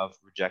afraid of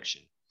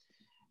rejection.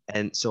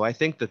 And so I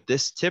think that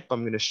this tip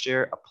I'm going to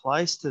share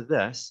applies to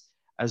this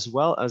as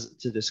well as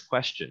to this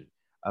question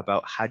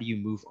about how do you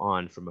move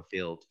on from a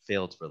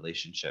failed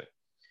relationship.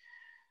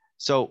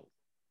 So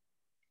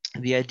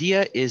the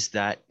idea is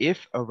that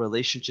if a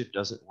relationship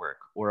doesn't work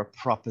or a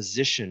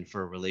proposition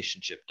for a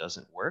relationship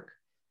doesn't work,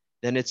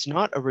 then it's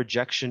not a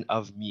rejection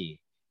of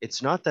me.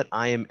 It's not that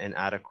I am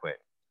inadequate,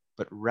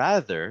 but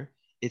rather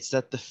it's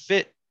that the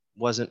fit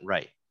wasn't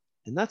right.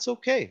 And that's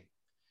okay.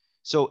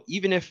 So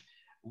even if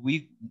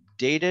we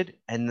dated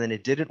and then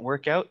it didn't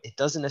work out, it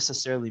doesn't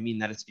necessarily mean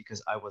that it's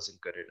because I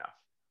wasn't good enough.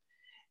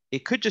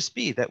 It could just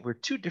be that we're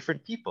two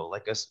different people,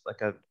 like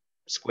a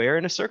square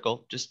and a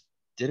circle just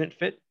didn't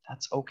fit.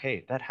 That's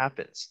okay. That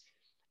happens.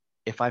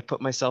 If I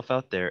put myself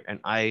out there and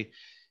I,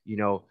 you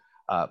know,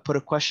 put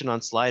a question on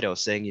Slido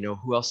saying,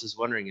 who else is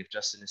wondering if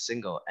Justin is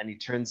single, and he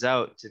turns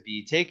out to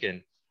be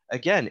taken,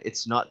 again,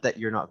 it's not that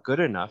you're not good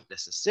enough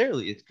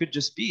necessarily. It could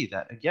just be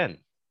that, again,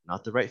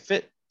 not the right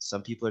fit.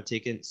 Some people are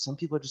taken, some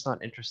people are just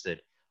not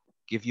interested.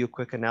 Give you a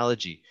quick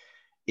analogy.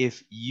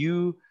 If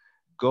you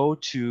go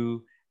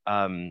to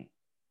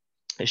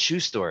a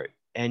shoe store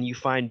and you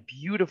find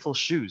beautiful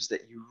shoes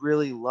that you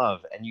really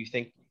love and you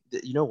think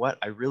that, you know what,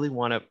 I really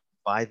want to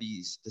buy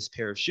this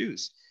pair of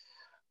shoes.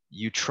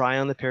 You try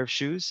on the pair of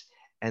shoes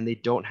and they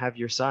don't have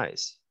your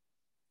size,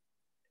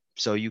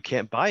 so you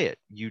can't buy it.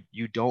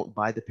 You don't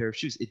buy the pair of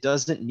shoes. It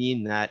doesn't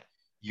mean that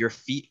your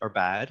feet are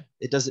bad.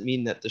 It doesn't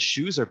mean that the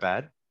shoes are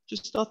bad,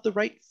 just not the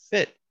right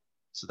fit.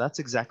 So that's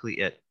exactly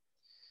it.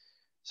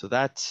 So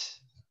that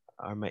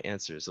are my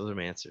answers. Those are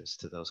my answers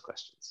to those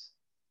questions.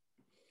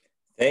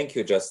 Thank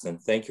you, Justin.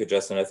 Thank you,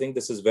 Justin. I think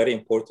this is very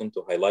important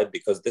to highlight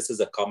because this is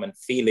a common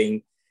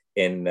feeling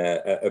in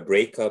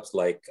breakups,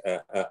 like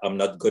I'm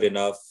not good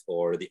enough,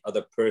 or the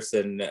other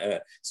person.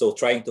 So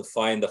trying to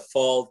find the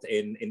fault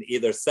in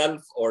either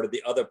self or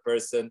the other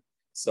person.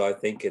 So I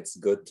think it's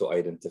good to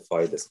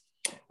identify this.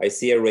 I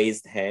see a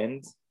raised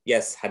hand.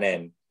 Yes,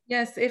 Hanan.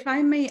 Yes, if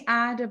I may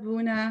add,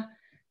 Abuna,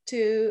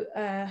 to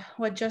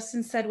what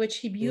Justin said, which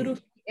he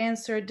beautifully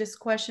answered this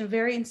question,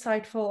 very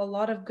insightful, a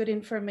lot of good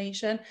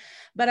information.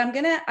 But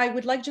I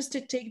would like just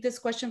to take this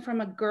question from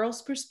a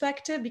girl's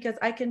perspective, because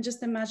I can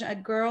just imagine a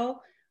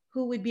girl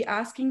who would be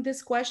asking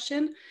this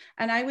question.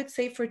 And I would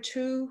say for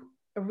two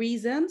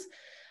reasons.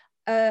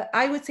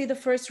 I would say the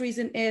first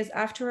reason is,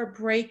 after a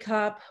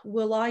breakup,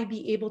 will I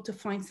be able to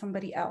find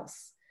somebody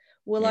else?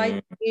 Will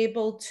I be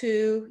able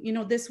to,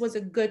 this was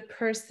a good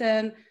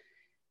person,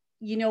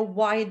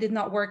 why it did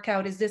not work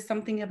out? Is this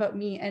something about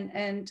me?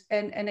 And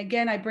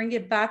again, I bring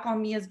it back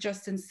on me, as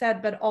Justin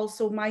said, but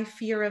also my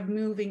fear of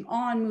moving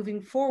on, moving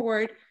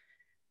forward,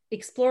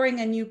 exploring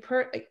a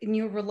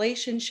new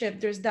relationship.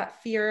 There's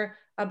that fear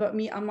about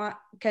me.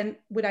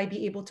 Would I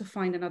be able to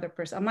find another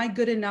person? Am I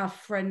good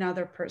enough for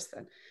another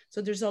person?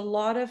 So there's a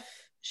lot of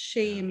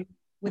shame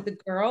with the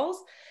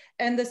girls.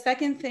 And the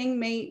second thing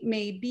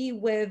may be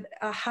with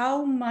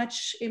how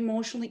much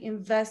emotionally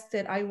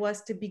invested I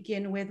was to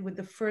begin with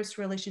the first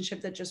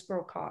relationship that just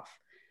broke off,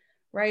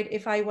 right?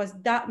 If I was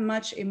that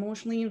much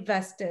emotionally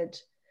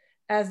invested,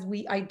 as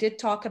I did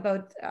talk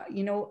about,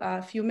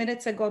 a few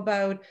minutes ago,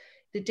 about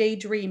the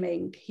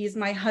daydreaming, he's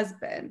my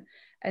husband,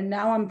 and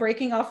now I'm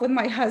breaking off with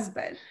my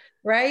husband,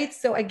 right?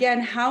 So again,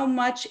 how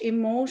much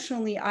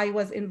emotionally I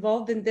was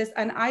involved in this.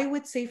 And I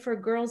would say for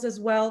girls as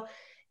well,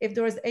 if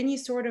there was any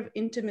sort of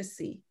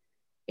intimacy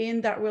in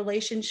that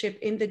relationship,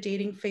 in the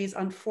dating phase,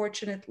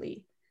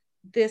 unfortunately,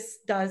 this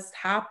does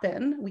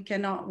happen. We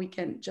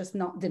can just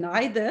not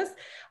deny this.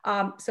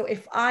 So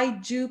if I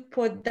do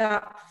put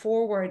that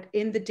forward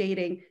in the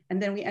dating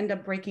and then we end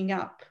up breaking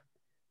up,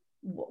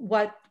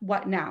 what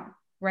now,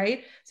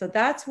 right? So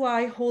that's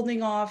why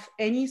holding off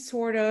any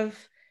sort of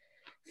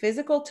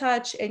physical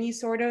touch, any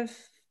sort of,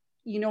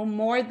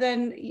 more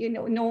than,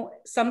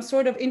 some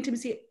sort of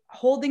intimacy,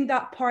 holding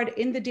that part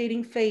in the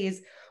dating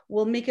phase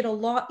will make it a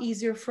lot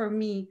easier for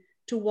me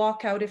to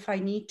walk out if I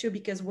need to,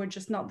 because we're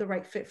just not the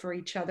right fit for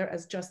each other,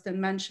 as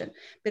Justin mentioned.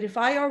 But if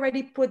I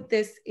already put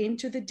this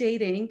into the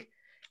dating,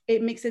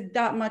 it makes it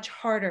that much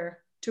harder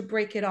to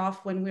break it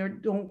off when we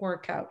don't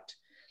work out.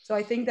 So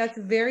I think that's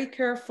very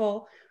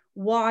careful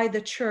why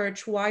the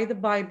church, why the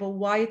Bible,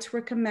 why it's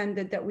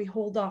recommended that we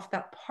hold off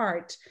that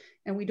part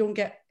and we don't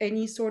get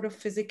any sort of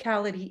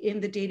physicality in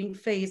the dating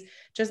phase,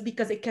 just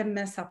because it can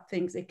mess up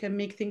things. It can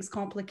make things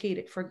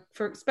complicated for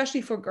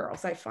especially for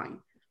girls, I find.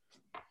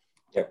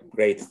 Yeah,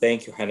 great.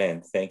 Thank you,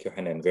 Hanan. Thank you,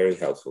 Hanan. Very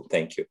helpful.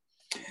 Thank you.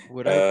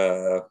 Would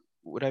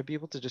I be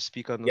able to just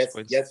speak on those Yes,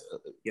 points yes,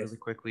 really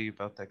quickly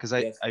about that? Because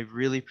yes. I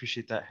really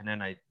appreciate that,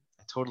 Hanan. I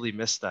totally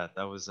missed that.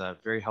 That was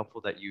very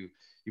helpful that you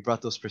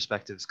brought those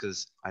perspectives,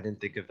 because I didn't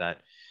think of that.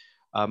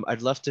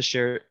 I'd love to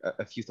share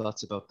a few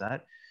thoughts about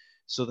that.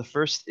 So the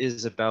first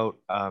is about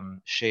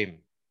shame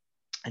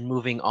and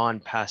moving on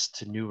past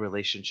to new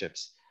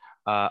relationships.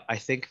 I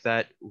think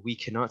that we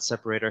cannot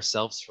separate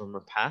ourselves from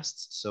our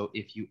past. So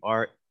if you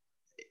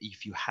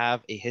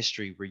have a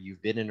history where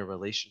you've been in a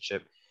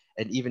relationship,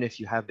 and even if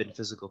you have been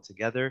physical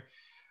together,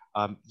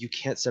 you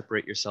can't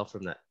separate yourself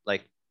from that.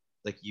 Like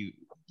you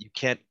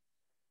can't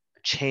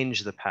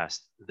change the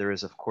past. There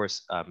is, of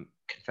course,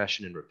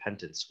 confession and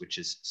repentance, which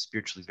is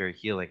spiritually very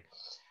healing,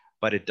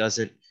 but it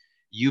doesn't.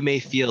 You may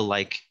feel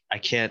like I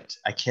can't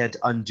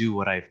undo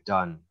what I've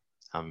done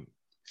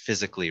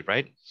physically,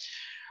 right?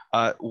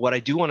 What I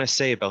do want to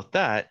say about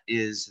that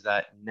is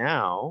that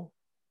now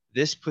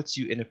this puts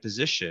you in a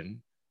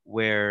position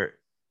where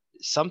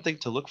something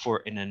to look for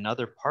in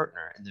another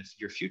partner, and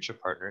your future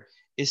partner,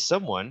 is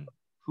someone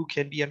who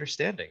can be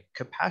understanding,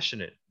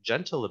 compassionate,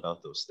 gentle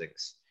about those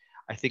things.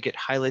 I think it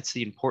highlights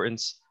the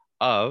importance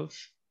of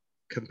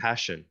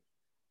compassion,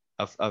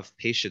 of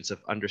patience,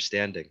 of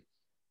understanding.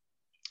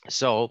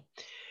 So,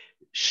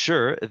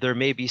 sure, there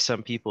may be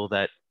some people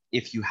that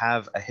if you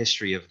have a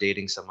history of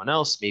dating someone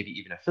else, maybe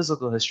even a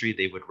physical history,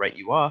 they would write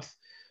you off.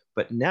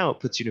 But now it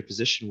puts you in a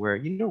position where,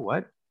 you know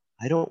what?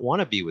 I don't want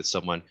to be with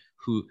someone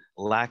who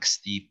lacks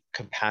the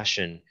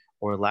compassion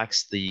or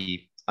lacks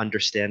the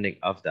understanding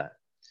of that.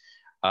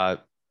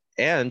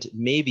 And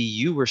maybe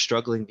you were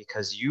struggling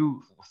because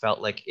you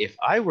felt like, if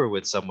I were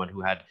with someone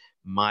who had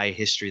my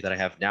history that I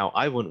have now,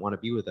 I wouldn't want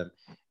to be with them.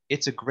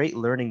 It's a great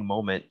learning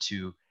moment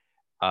to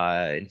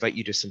invite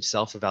you to some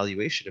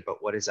self-evaluation about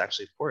what is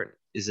actually important.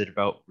 Is it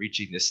about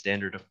reaching the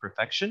standard of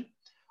perfection,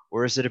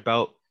 or is it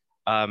about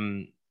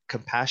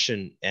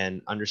compassion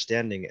and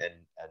understanding and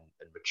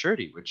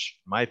maturity, which,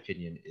 in my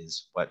opinion,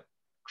 is what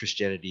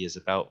Christianity is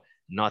about,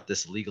 not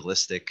this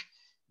legalistic,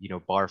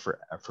 bar for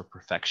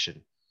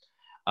perfection,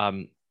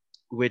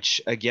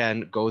 which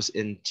again goes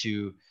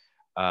into.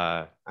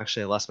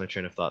 Actually, I lost my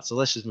train of thought, so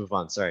let's just move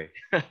on. Sorry.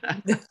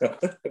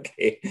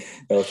 Okay.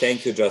 No,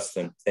 thank you,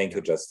 Justin. Thank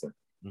you, Justin.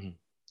 Mm-hmm.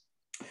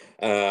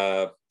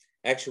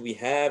 Actually, we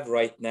have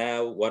right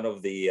now one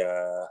of the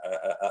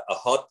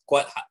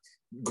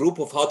group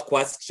of hot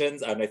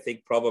questions, and I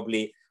think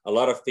probably a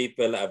lot of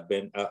people have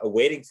been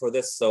waiting for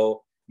this.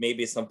 So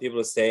maybe some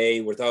people say,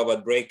 we're talking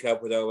about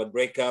breakup, we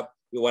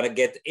want to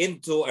get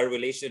into a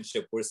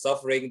relationship. We're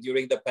suffering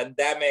during the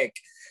pandemic,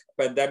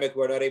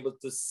 we're not able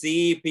to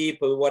see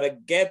people, we want to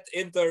get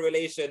into a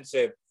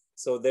relationship.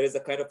 So there is a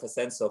kind of a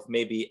sense of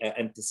maybe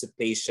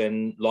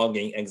anticipation,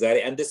 longing,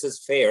 anxiety, and this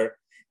is fair.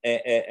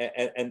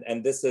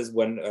 And this is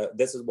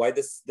why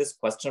this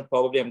question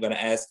probably I'm going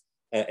to ask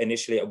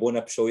initially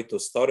Abuna Pshoy to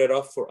start it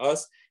off for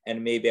us,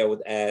 and maybe I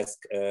would ask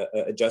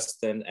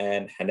Justin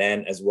and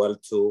Hanan as well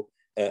to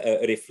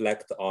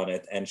reflect on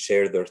it and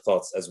share their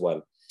thoughts as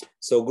well.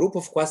 So, group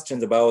of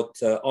questions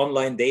about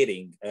online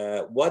dating.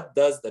 What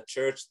does the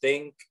church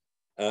think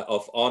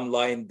of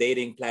online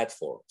dating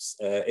platforms?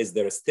 Is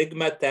there a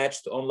stigma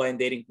attached to online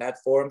dating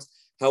platforms?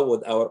 How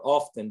would our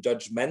often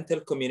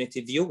judgmental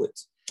community view it?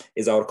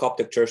 Is our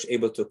Coptic Church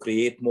able to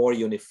create more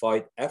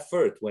unified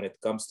effort when it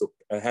comes to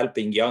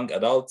helping young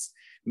adults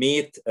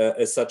meet,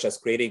 such as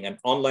creating an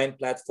online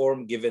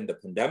platform given the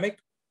pandemic?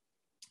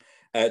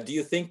 Do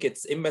you think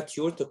it's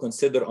immature to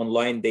consider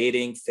online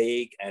dating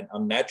fake and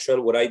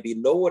unnatural? Would I be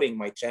lowering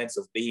my chance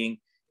of being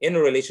in a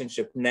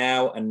relationship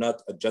now and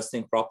not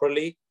adjusting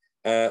properly?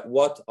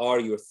 What are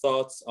your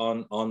thoughts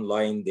on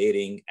online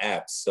dating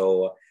apps?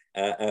 So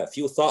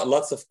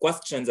lots of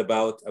questions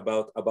about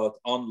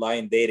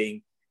online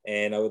dating.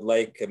 And I would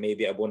like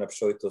maybe Abuna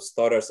Pshoy to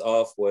start us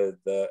off with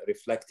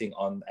reflecting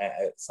on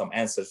some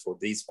answers for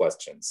these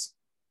questions.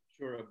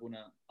 Sure,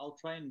 Abuna. I'll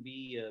try and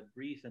be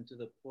brief and to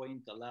the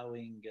point,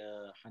 allowing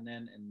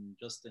Hanan and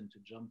Justin to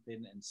jump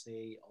in and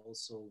say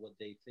also what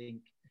they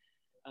think.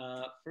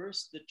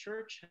 First, the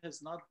church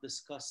has not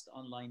discussed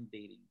online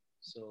dating.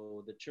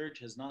 So the church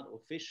has not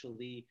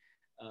officially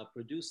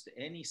produced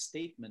any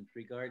statement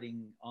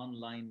regarding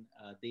online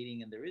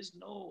dating, and there is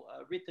no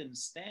written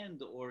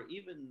stand or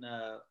even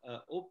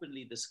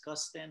openly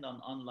discussed stand on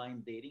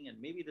online dating. And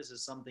maybe this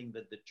is something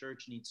that the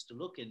church needs to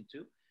look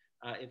into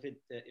if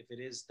it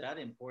is that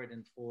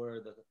important for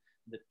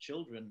the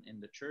children in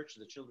the church,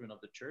 the children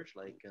of the church,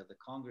 like the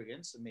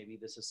congregants, and maybe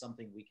this is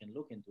something we can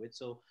look into it.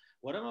 So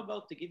what I'm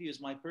about to give you is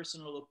my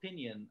personal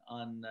opinion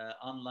on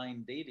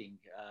online dating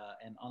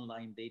and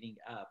online dating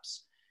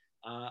apps.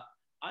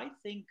 I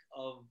think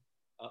of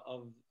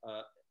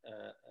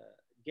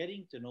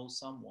getting to know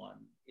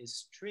someone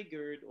is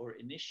triggered or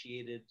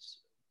initiated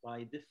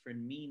by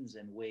different means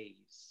and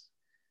ways.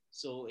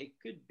 So it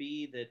could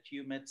be that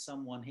you met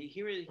someone. Hey,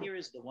 here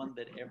is the one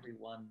that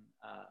everyone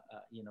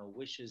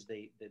wishes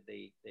they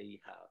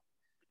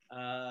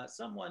have.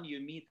 Someone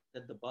you meet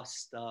at the bus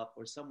stop,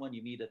 or someone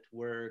you meet at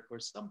work, or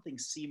something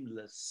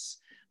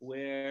seamless,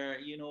 where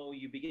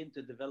you begin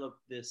to develop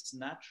this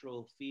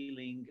natural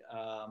feeling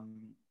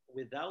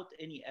without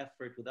any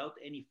effort, without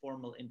any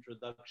formal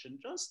introduction,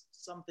 just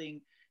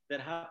something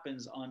that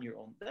happens on your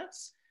own.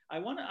 I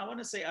want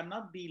to say I'm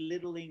not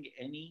belittling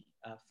any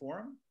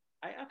form.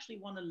 I actually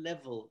want to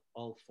level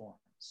all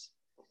forms.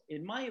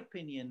 In my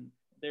opinion,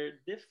 there are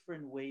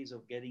different ways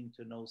of getting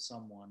to know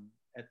someone,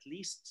 at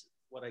least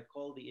what I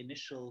call the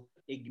initial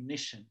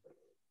ignition,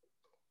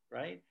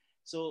 right?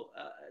 So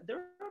there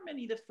are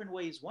many different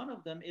ways. One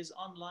of them is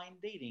online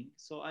dating.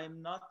 So I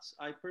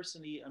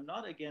personally am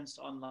not against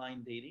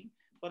online dating,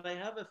 but I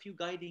have a few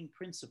guiding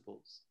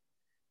principles.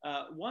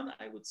 One,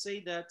 I would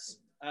say that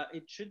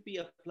it should be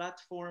a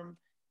platform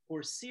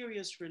for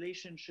serious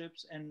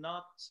relationships and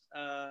not,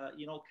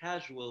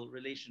 casual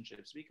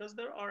relationships, because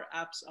there are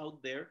apps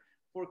out there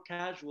for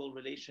casual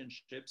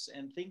relationships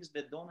and things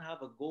that don't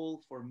have a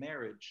goal for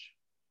marriage.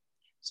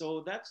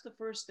 So that's the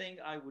first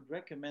thing I would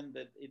recommend,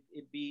 that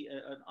it be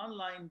an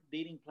online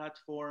dating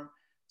platform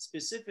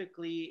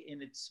specifically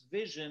in its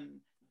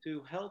vision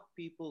to help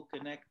people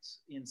connect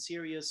in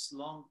serious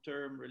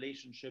long-term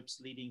relationships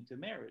leading to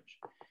marriage.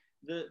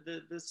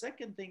 The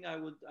second thing I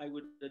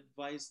would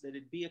advise that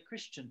it be a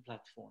Christian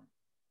platform.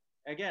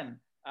 Again,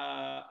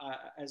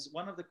 as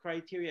one of the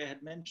criteria I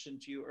had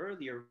mentioned to you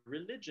earlier,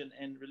 religion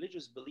and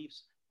religious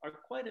beliefs are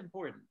quite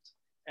important.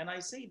 And I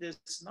say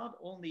this not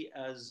only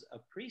as a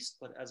priest,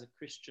 but as a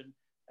Christian,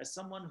 as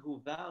someone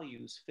who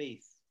values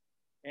faith.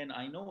 And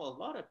I know a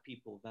lot of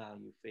people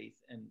value faith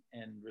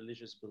and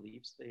religious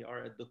beliefs. They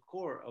are at the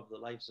core of the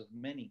lives of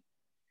many.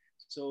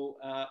 So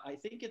I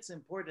think it's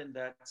important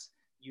that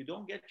you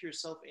don't get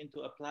yourself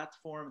into a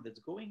platform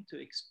that's going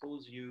to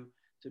expose you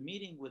to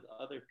meeting with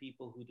other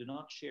people who do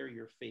not share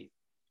your faith.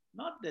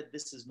 Not that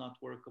this is not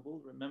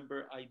workable.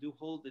 Remember, I do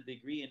hold a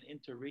degree in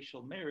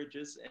interracial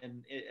marriages,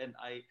 and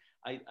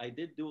I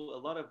did do a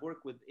lot of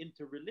work with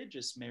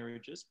interreligious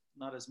marriages,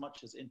 not as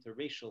much as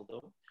interracial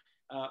though.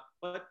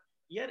 But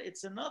yet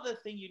it's another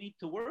thing you need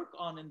to work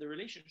on in the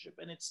relationship,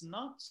 and it's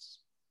not,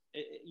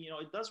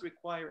 it does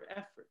require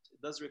effort.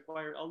 It does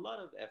require a lot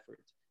of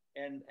effort,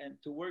 and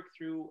to work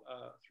through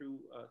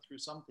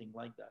something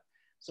like that.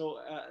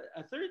 So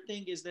a third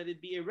thing is that it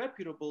be a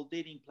reputable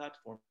dating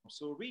platform.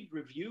 So read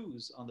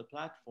reviews on the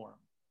platform,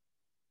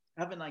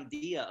 have an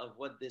idea of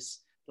what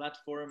this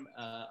platform,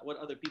 what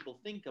other people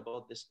think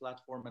about this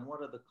platform, and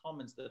what are the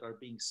comments that are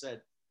being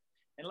said.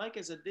 And like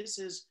I said, this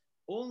is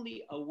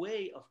only a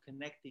way of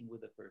connecting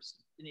with a person,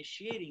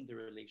 initiating the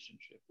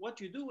relationship. What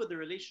you do with the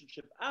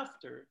relationship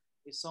after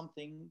is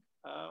something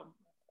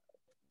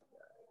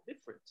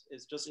different.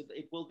 It's just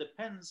it will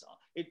depends.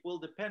 It will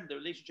depend. The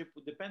relationship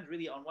will depend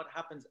really on what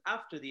happens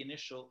after the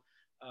initial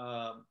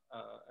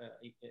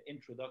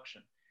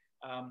introduction.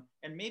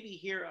 And maybe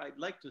here I'd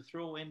like to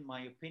throw in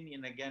my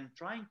opinion again,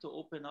 trying to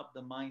open up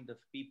the mind of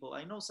people.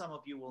 I know some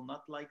of you will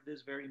not like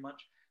this very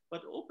much,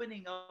 but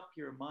opening up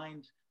your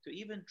mind to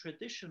even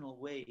traditional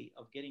way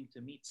of getting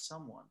to meet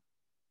someone.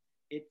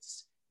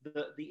 It's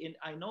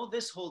I know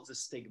this holds a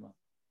stigma.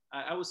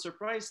 I was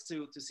surprised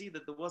to see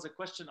that there was a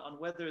question on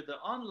whether the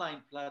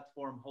online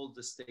platform holds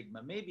a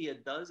stigma. Maybe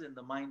it does in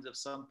the minds of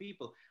some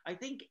people. I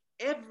think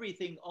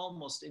everything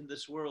almost in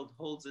this world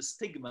holds a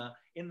stigma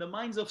in the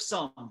minds of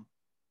some.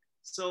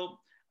 So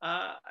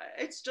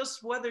it's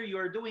just whether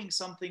you're doing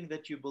something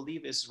that you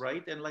believe is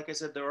right. And like I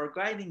said, there are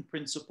guiding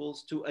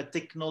principles to a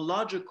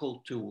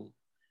technological tool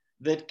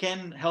that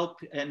can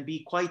help and be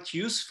quite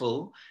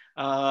useful,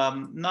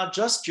 not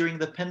just during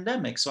the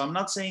pandemic. So I'm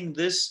not saying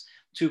this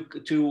to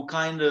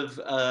kind of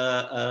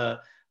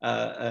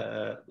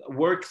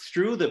work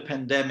through the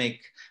pandemic.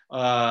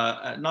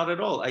 Not at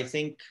all. I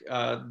think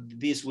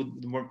these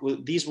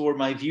were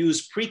my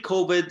views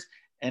pre-COVID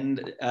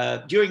and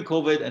during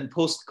COVID and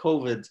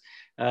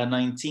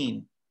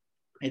post-COVID-19.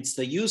 It's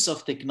the use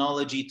of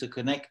technology to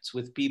connect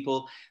with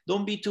people.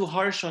 Don't be too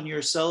harsh on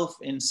yourself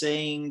in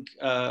saying,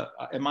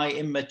 am I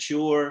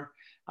immature?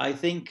 I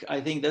think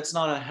that's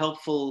not a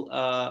helpful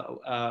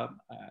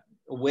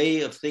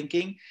way of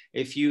thinking.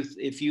 If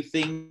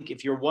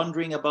you're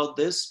wondering about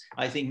this,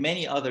 I think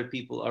many other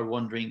people are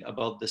wondering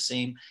about the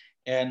same.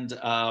 And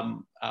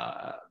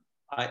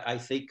I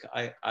think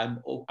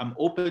I'm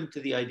open to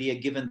the idea,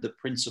 given the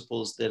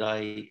principles that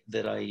I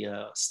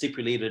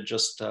stipulated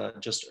just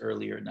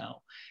earlier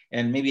now.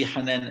 And maybe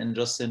Hanan and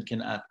Justin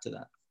can add to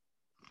that.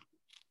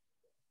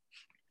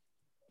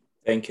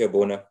 Thank you,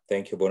 Bona.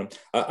 Thank you, Bona.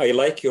 I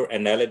like your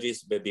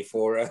analogies, but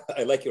before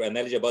I like your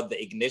analogy about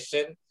the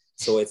ignition.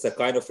 So it's a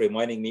kind of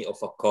reminding me of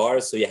a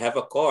car. So you have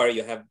a car,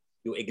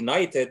 you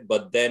ignite it,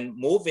 but then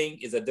moving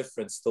is a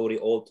different story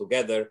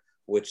altogether,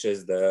 which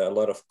is a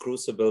lot of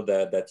crucible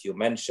that you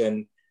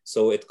mentioned.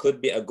 So it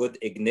could be a good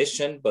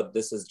ignition, but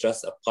this is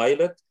just a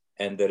pilot,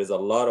 and there is a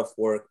lot of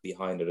work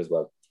behind it as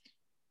well.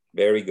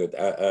 Very good.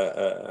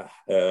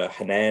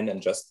 Hanan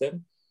and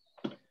Justin.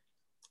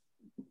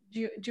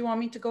 Do you want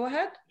me to go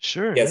ahead?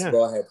 Sure. Yes, yeah.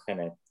 go ahead,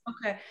 Hanan.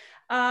 Okay.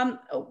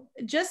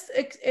 Just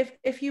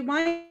if you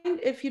mind,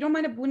 if you don't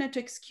mind, Abuna, to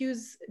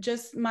excuse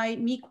just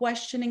me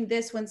questioning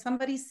this. When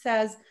somebody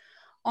says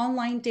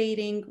online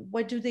dating,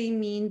 what do they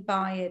mean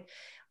by it?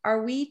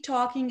 Are we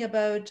talking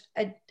about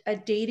a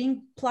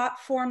dating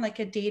platform, like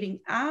a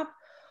dating app?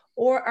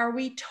 Or are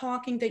we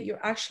talking that you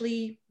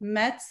actually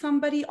met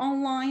somebody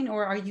online,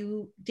 or are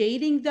you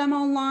dating them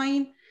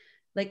online?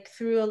 Like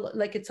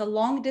like it's a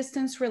long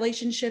distance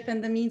relationship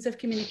and the means of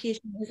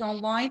communication is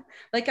online.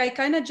 Like I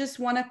kind of just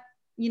want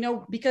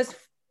to, because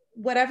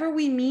whatever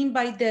we mean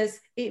by this,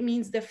 it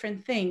means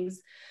different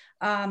things.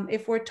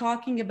 If we're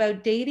talking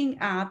about dating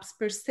apps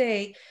per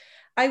se,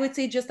 I would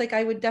say, just like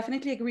I would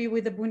definitely agree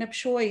with the Bunab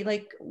Shoy,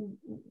 like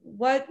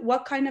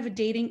what kind of a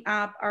dating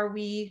app are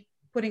we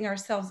putting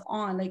ourselves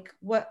on? Like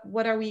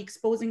what are we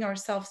exposing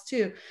ourselves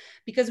to?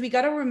 Because we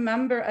got to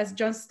remember, as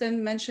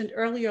Justin mentioned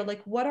earlier,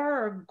 like what are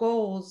our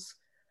goals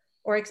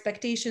or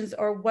expectations,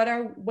 or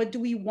what do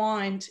we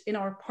want in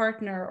our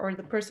partner or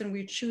the person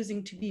we're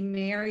choosing to be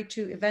married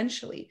to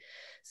eventually?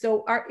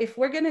 So if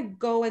we're going to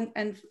go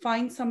and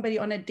find somebody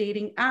on a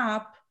dating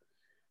app,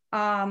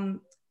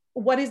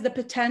 what is the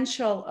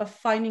potential of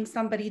finding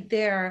somebody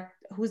there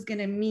who's going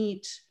to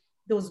meet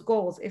those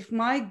goals? If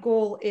my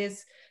goal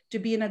is to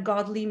be in a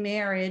godly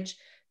marriage,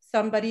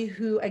 somebody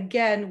who,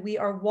 again, we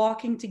are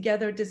walking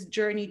together this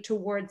journey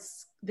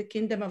towards the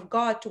kingdom of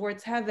God,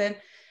 towards heaven,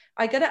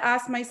 I got to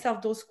ask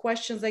myself those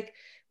questions, like,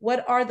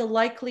 what are the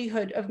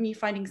likelihood of me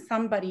finding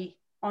somebody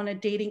on a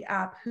dating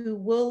app who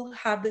will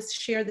have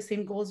share the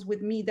same goals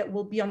with me, that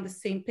will be on the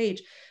same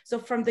page? So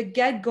from the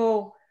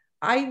get-go,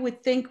 I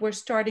would think we're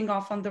starting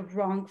off on the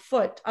wrong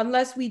foot,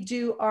 unless we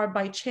do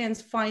by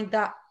chance find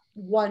that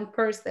one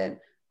person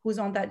who's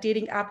on that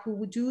dating app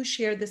who do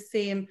share the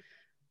same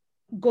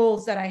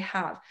goals that I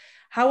have.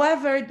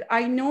 However,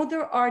 I know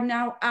there are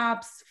now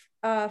apps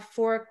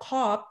for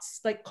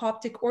Copts, like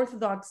Coptic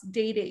Orthodox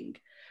dating,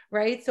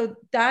 right? So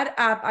that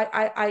app,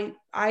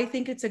 I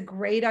think it's a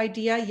great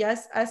idea.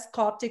 Yes, as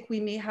Coptic, we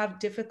may have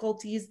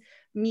difficulties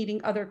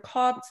meeting other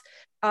Copts.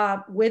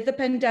 With the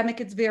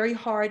pandemic, it's very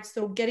hard.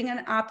 So getting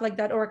an app like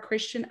that, or a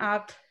Christian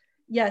app,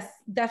 yes,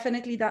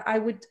 definitely, that I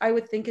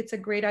would think it's a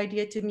great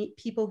idea to meet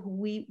people who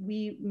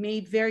we may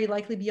very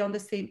likely be on the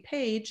same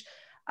page.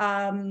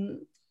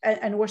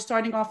 And we're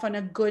starting off on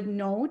a good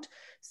note.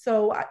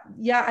 So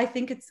yeah, I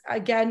think it's,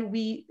 again,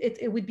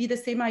 it would be the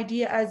same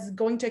idea as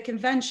going to a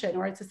convention,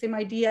 or it's the same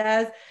idea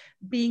as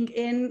being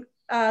in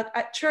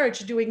at church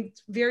doing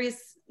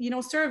various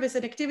service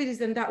and activities,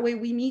 and that way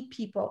we meet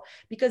people.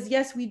 Because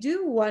yes, we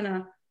do want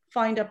to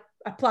find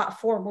a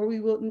platform where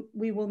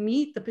we will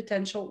meet the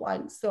potential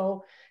one.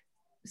 So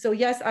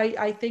yes,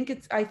 I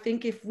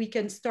think if we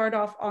can start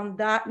off on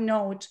that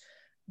note,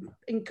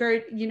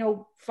 encourage,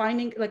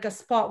 finding like a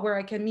spot where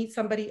I can meet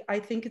somebody, I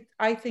think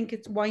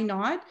it's why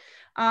not?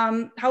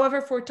 However,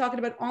 if we're talking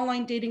about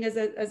online dating,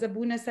 as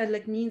Abuna said,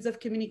 like means of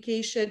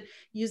communication,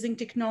 using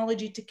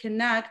technology to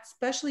connect,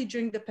 especially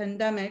during the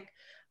pandemic,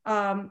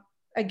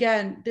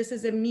 again, this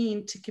is a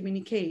mean to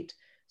communicate.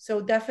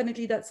 So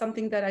definitely that's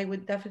something that I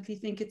would definitely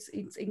think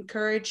it's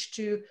encouraged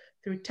through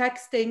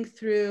texting,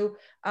 through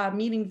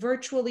meeting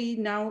virtually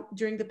now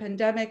during the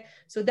pandemic.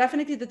 So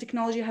definitely the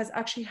technology has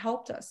actually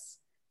helped us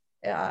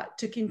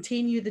to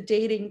continue the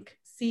dating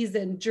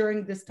season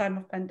during this time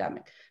of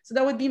pandemic. So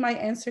that would be my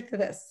answer to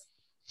this.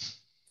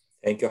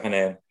 Thank you,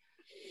 Hanan.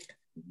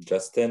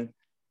 Justin?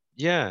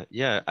 Yeah,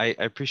 I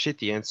appreciate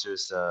the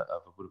answers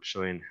of Abu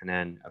Shoy and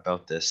Hanan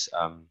about this.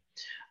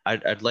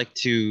 I'd like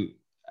to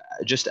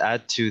just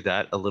add to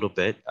that a little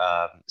bit.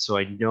 So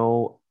I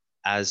know,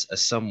 as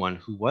someone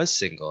who was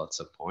single at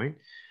some point,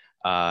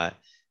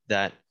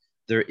 that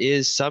there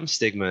is some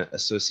stigma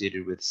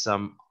associated with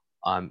some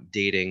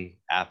dating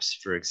apps,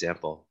 for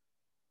example.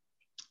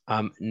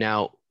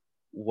 Now,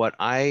 what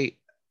I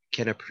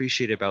can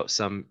appreciate about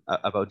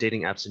about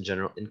dating apps in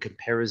general, in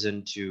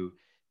comparison to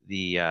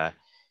the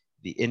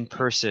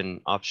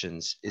in-person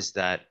options, is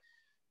that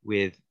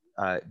with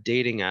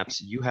dating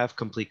apps, you have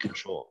complete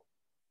control.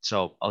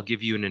 So I'll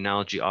give you an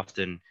analogy.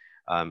 Often,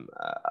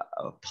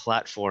 a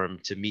platform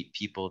to meet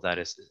people that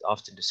is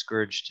often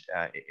discouraged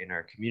in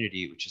our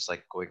community, which is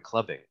like going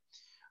clubbing.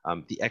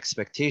 The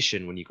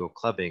expectation when you go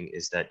clubbing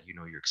is that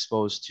you're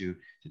exposed to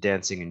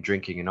dancing and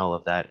drinking and all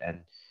of that,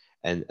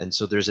 and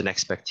so there's an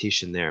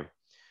expectation there.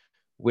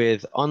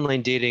 With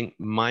online dating,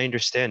 my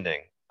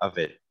understanding of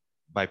it,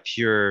 by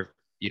pure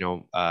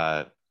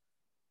the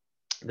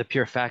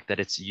pure fact that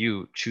it's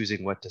you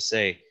choosing what to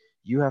say,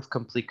 you have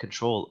complete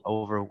control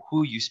over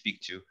who you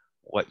speak to,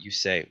 what you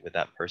say with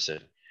that person.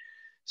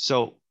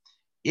 So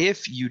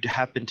if you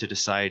happen to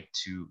decide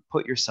to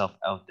put yourself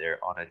out there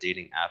on a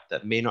dating app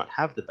that may not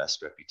have the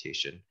best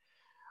reputation,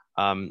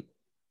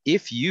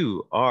 if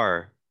you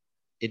are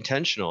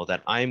intentional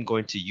that I'm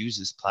going to use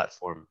this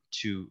platform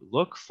to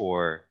look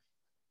for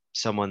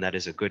someone that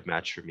is a good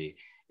match for me,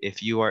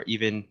 if you are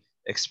even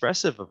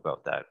expressive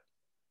about that,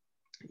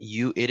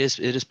 it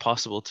is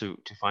possible to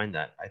find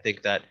that. I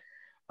think that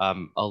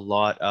a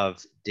lot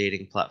of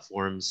dating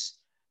platforms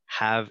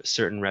have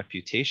certain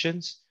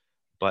reputations,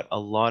 but a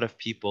lot of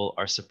people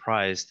are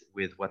surprised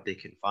with what they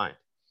can find.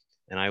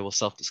 And I will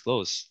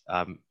self-disclose.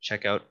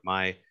 Check out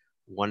my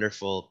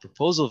wonderful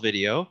proposal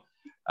video,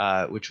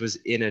 which was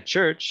in a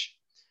church.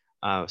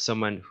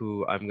 Someone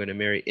who I'm going to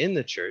marry in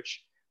the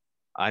church,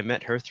 I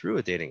met her through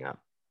a dating app.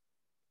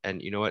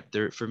 And you know what?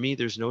 For me,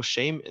 there's no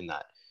shame in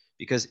that,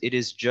 because it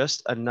is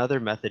just another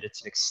method.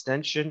 It's an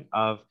extension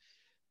of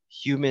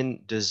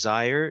human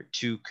desire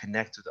to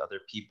connect with other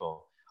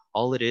people.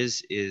 All it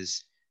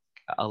is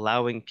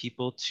allowing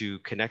people to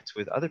connect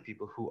with other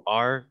people who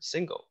are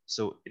single.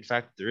 So in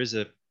fact, there is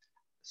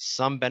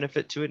some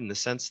benefit to it in the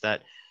sense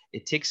that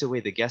it takes away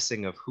the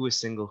guessing of who is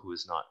single, who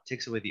is not. It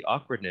takes away the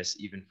awkwardness,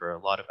 even for a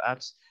lot of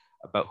apps,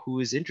 about who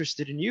is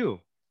interested in you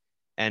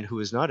and who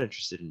is not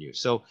interested in you.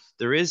 So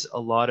there is a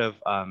lot of,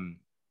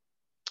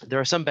 there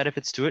are some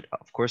benefits to it.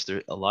 Of course, there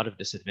are a lot of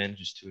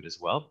disadvantages to it as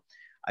well.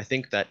 I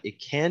think that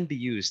it can be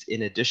used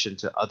in addition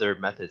to other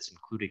methods,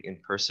 including in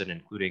person,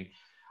 including,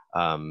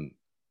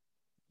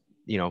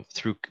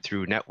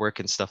 through network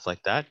and stuff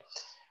like that.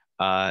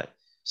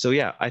 So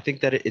yeah, I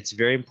think that it's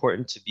very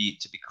important to be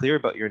clear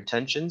about your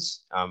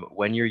intentions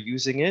when you're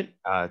using it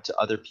to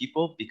other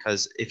people,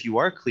 because if you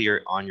are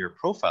clear on your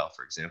profile,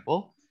 for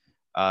example,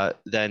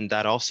 then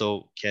that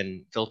also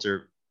can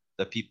filter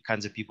the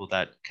kinds of people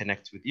that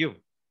connect with you.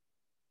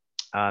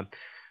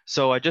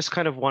 So I just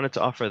kind of wanted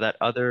to offer that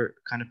other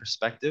kind of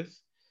perspective.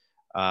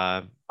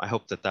 I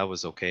hope that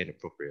was okay and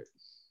appropriate.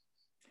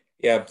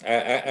 Yeah,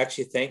 I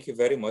actually thank you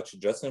very much,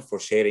 Justin, for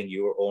sharing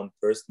your own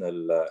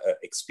personal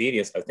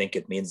experience. I think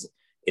it means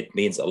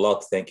a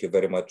lot. Thank you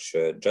very much,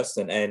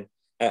 Justin. And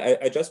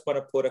I just want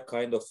to put a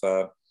kind of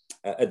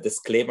a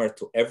disclaimer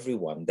to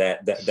everyone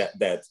that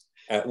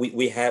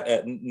we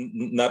have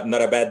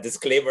not a bad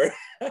disclaimer.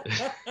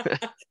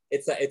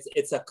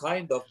 It's a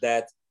kind of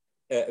that.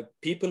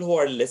 People who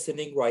are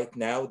listening right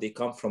now, they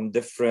come from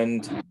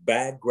different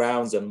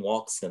backgrounds and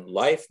walks in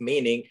life,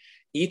 meaning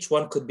each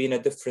one could be in a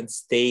different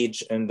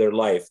stage in their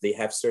life. They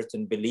have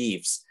certain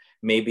beliefs.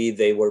 Maybe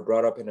they were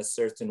brought up in a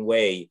certain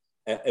way.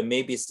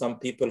 Maybe some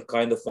people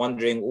kind of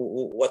wondering,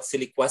 what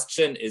silly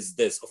question is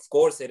this? Of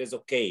course, it is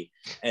okay.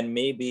 And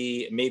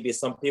maybe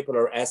some people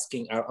are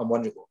asking, I'm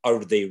wondering,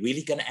 are they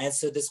really going to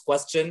answer this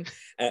question?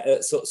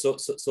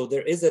 So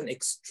there is an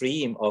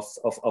extreme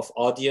of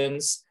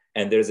audience.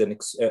 And there's a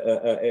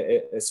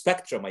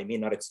spectrum,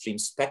 not extreme,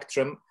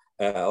 spectrum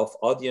of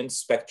audience,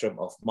 spectrum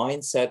of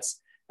mindsets.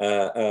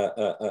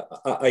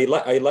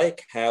 I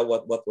like how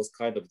what was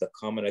kind of the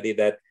commonality,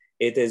 that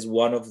it is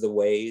one of the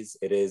ways.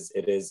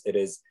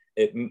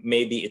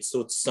 Maybe it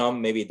suits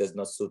some, maybe it does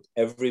not suit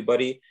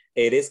everybody.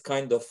 It is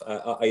kind of,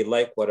 I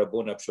like what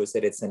Abu Nabsho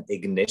said, it's an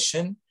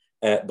ignition,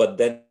 but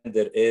then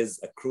there is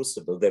a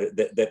crucible,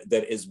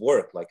 there is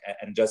work,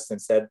 and Justin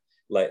said,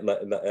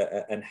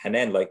 and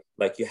Hanan,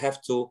 like you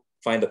have to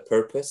find a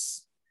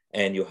purpose,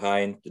 and you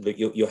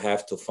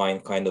have to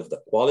find kind of the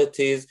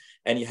qualities,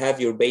 and you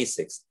have your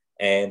basics.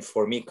 And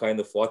for me, kind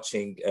of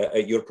watching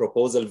your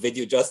proposal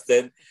video,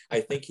 Justin,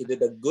 I think you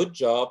did a good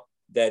job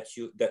that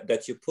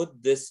you put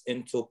this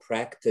into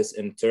practice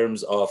in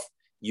terms of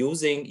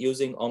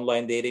using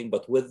online dating.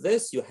 But with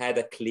this, you had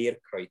a clear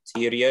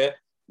criteria.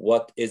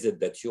 What is it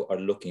that you are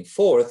looking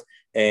for?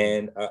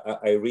 And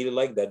I really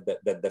like that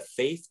the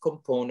faith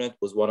component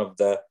was one of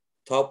the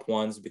top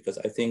ones, because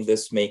I think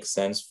this makes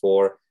sense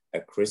for a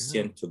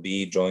Christian to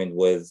be joined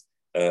with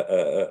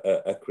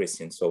a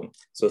Christian. So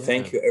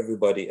thank you,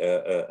 everybody,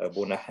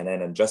 Abuna,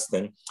 Hanan, and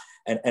Justin.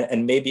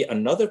 And maybe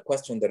another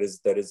question that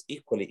is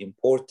equally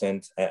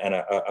important, and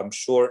I'm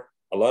sure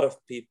a lot of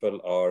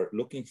people are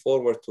looking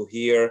forward to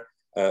hear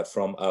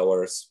from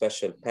our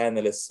special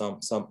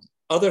panelists some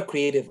other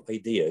creative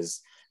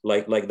ideas.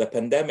 Like the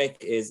pandemic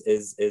is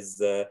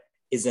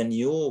a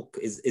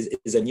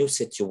new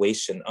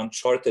situation,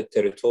 uncharted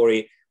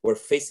territory. We're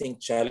facing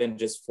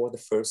challenges for the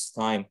first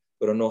time.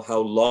 We don't know how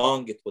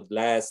long it would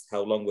last,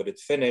 how long would it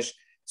finish.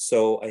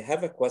 So I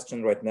have a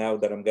question right now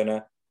that I'm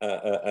gonna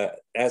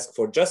ask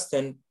for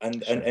Justin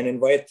and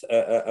invite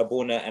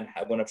Abuna and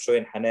Abuna Pshoy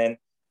and Hanan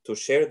to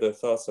share their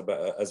thoughts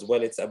about as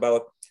well. It's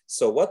about,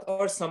 so what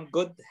are some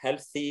good,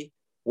 healthy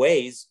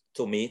ways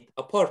to meet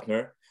a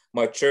partner?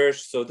 My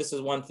church, so this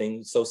is one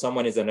thing. So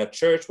someone is in a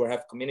church, we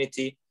have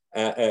community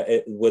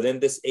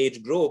within this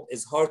age group.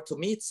 It's hard to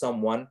meet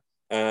someone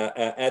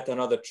at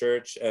another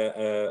church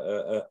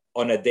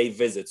on a day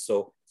visit.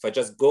 So if I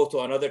just go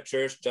to another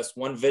church, just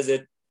one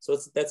visit, so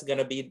that's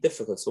gonna be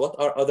difficult. So what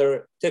are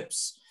other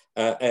tips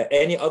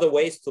Any other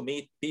ways to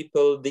meet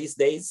people these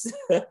days?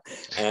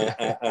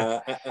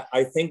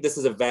 I think this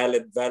is a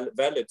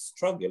valid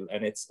struggle,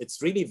 and it's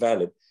really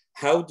valid.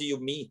 How do you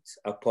meet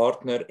a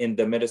partner in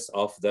the midst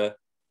of the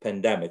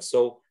pandemic?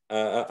 So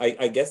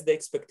I guess the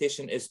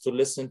expectation is to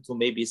listen to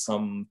maybe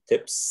some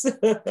tips,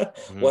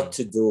 what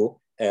to do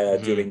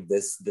during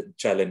the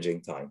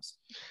challenging times.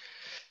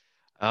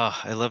 Oh,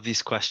 I love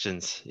these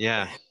questions.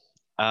 Yeah.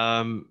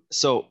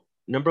 So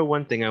number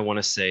one thing I want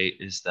to say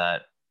is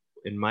that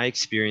in my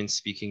experience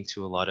speaking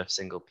to a lot of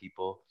single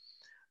people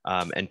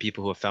and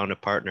people who have found a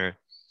partner,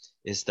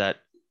 is that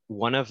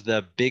one of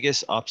the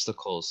biggest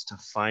obstacles to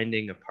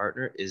finding a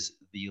partner is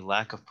the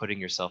lack of putting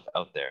yourself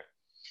out there.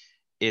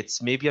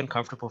 It's maybe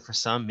uncomfortable for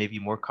some, maybe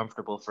more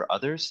comfortable for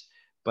others,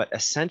 but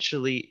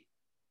essentially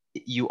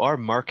you are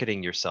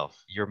marketing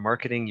yourself. You're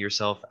marketing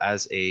yourself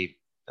as a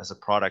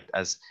product,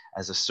 as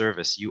a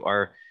service. You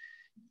are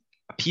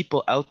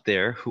people out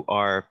there who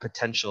are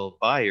potential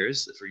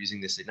buyers, if we're using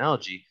this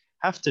analogy,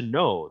 have to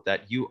know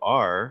that you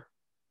are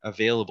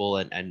available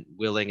and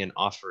willing and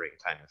offering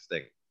kind of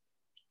thing.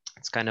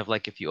 It's kind of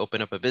like if you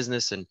open up a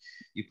business and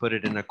you put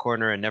it in a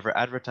corner and never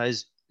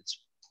advertise, it's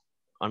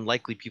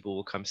unlikely people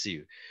will come see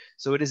you.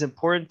 So it is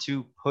important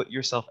to put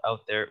yourself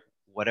out there.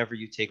 Whatever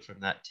you take from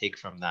that, take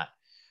from that.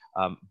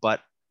 But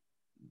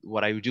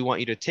what I do want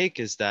you to take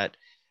is that,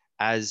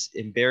 as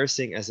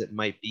embarrassing as it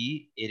might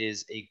be, it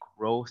is a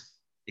growth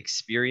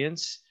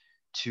experience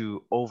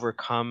to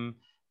overcome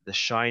the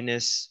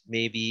shyness,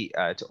 maybe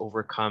to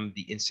overcome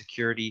the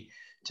insecurity,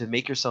 to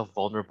make yourself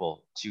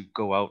vulnerable, to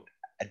go out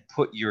and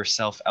put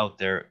yourself out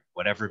there,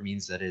 whatever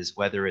means that is,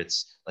 whether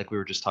it's like we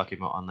were just talking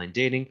about online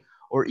dating,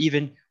 or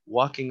even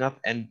walking up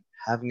and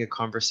having a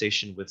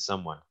conversation with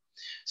someone.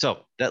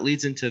 So that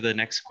leads into the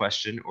next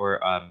question, or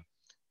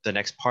the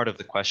next part of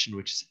the question,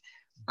 which is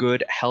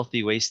good,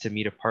 healthy ways to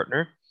meet a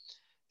partner.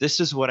 This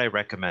is what I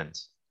recommend.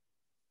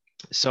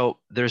 So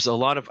there's a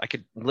lot of, I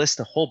could list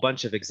a whole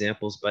bunch of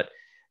examples, but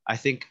I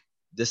think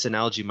this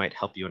analogy might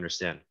help you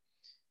understand.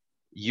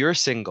 You're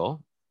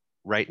single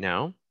right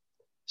now.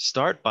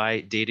 Start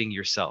by dating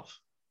yourself.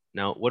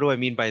 Now, what do I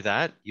mean by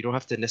that? You don't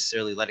have to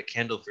necessarily light a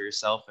candle for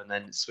yourself and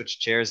then switch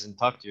chairs and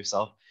talk to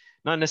yourself.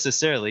 Not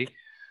necessarily,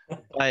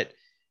 but,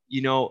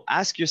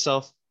 ask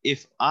yourself,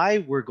 if I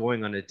were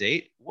going on a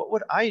date, what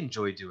would I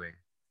enjoy doing?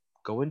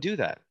 Go and do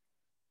that.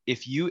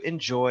 If you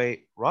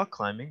enjoy rock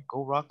climbing,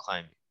 go rock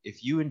climbing.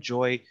 If you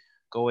enjoy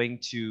going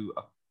to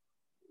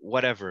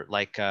whatever,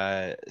 like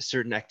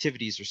certain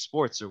activities or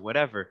sports or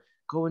whatever,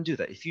 go and do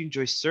that. If you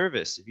enjoy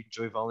service, if you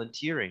enjoy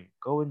volunteering,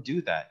 go and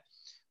do that.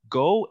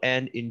 Go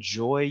and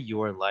enjoy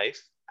your life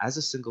as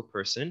a single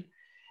person,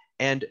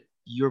 and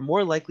you're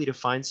more likely to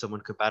find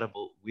someone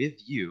compatible with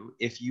you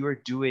if you are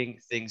doing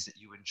things that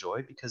you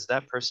enjoy, because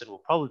that person will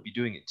probably be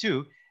doing it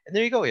too. And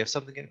there you go, you have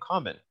something in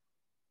common.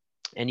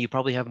 And you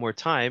probably have more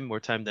time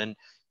than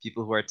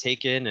people who are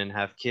taken and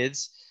have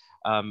kids.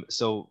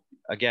 So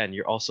again,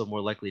 you're also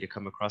more likely to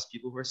come across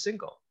people who are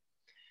single.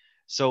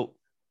 So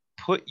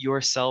put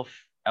yourself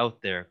out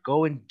there,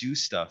 go and do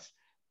stuff.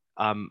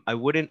 I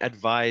wouldn't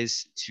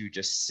advise to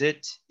just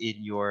sit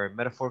in your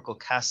metaphorical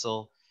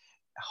castle,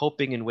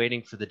 hoping and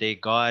waiting for the day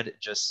God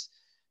just,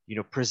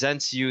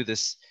 presents you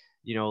this,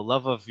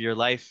 love of your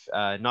life,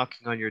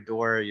 knocking on your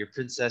door, your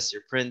princess,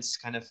 your prince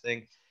kind of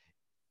thing.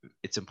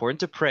 It's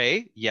important to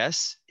pray.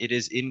 Yes, it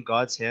is in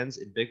God's hands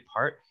in big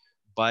part,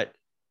 but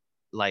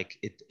like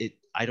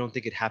I don't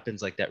think it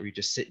happens like that, where you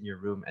just sit in your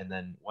room and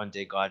then one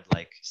day God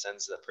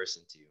sends that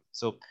person to you.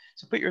 So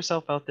put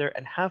yourself out there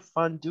and have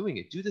fun doing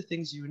it. Do the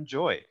things you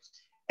enjoy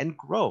and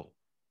grow.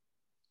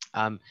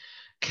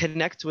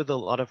 Connect with a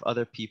lot of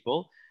other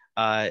people.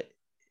 Right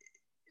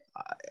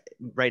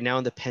now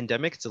in the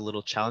pandemic, it's a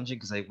little challenging,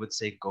 because I would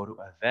say go to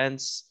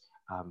events,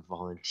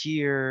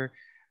 volunteer,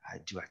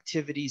 do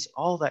activities,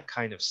 all that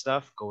kind of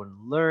stuff. Go and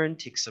learn,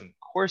 take some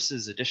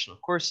courses, additional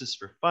courses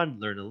for fun,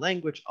 learn a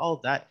language, all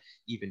that,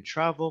 even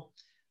travel.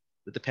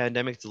 With the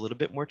pandemic, it's a little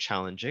bit more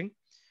challenging.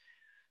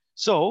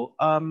 So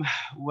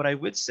what I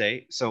would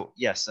say, so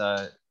yes,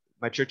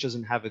 my church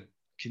doesn't have a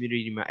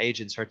community my age,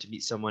 and it's hard to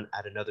meet someone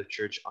at another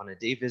church on a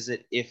day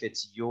visit. If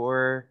it's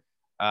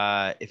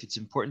if it's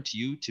important to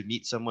you to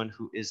meet someone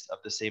who is of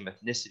the same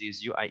ethnicity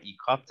as you, i.e.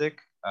 Coptic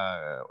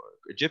or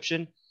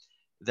Egyptian,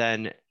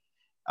 then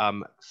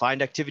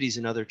find activities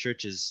in other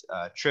churches,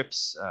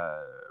 trips,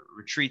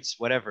 retreats,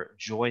 whatever,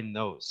 join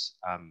those.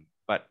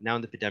 But now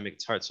in the pandemic,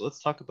 it's hard. So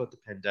let's talk about the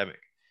pandemic.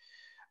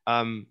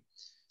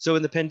 So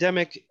in the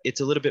pandemic,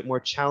 it's a little bit more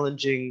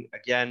challenging.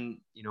 Again,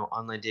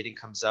 online dating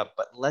comes up,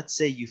 but let's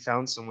say you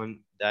found someone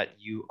that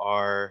you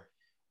are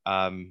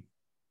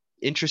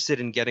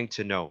interested in getting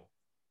to know.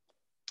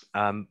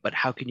 But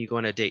how can you go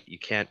on a date? You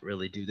can't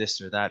really do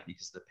this or that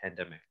because of the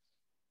pandemic.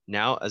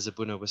 Now, as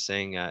Abuna was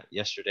saying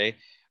yesterday,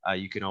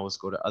 you can always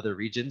go to other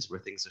regions where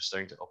things are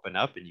starting to open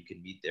up and you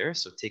can meet there.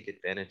 So take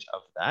advantage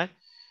of that.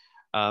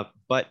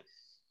 But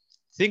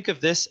think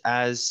of this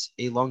as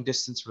a long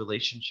distance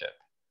relationship.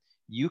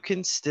 You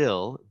can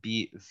still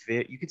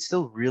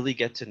really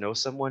get to know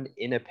someone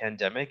in a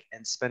pandemic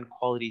and spend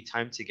quality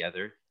time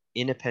together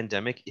in a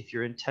pandemic if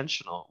you're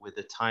intentional with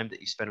the time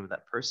that you spend with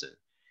that person.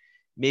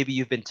 Maybe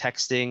you've been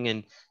texting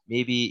and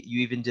maybe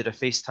you even did a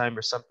FaceTime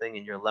or something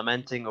and you're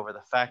lamenting over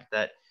the fact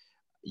that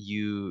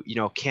you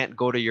know can't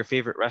go to your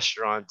favorite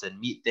restaurant and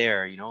meet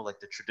there, you know, like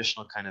the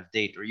traditional kind of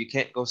date, or you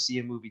can't go see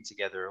a movie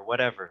together or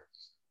whatever.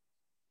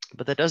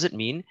 But that doesn't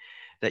mean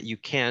that you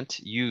can't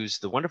use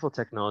the wonderful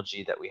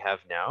technology that we have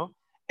now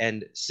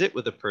and sit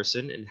with a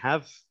person and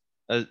have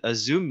a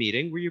Zoom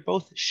meeting where you're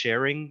both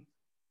sharing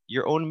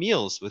your own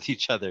meals with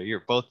each other.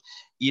 You're both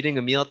eating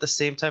a meal at the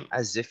same time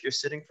as if you're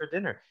sitting for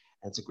dinner.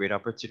 And it's a great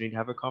opportunity to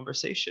have a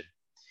conversation.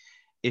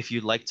 If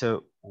you'd like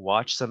to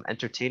watch some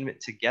entertainment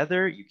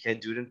together, you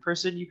can't do it in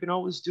person. You can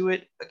always do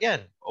it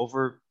again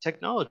over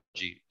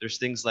technology. There's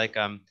things like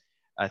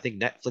I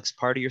think Netflix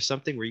Party or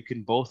something where you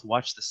can both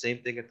watch the same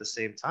thing at the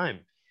same time,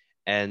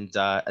 and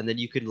then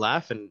you can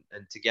laugh and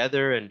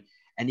together and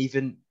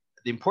even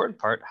the important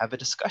part, have a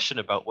discussion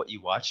about what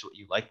you watched, what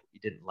you liked, what you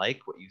didn't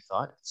like, what you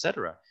thought,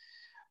 etc.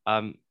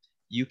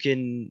 You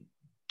can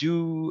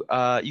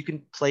you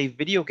can play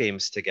video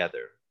games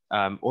together,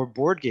 or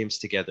board games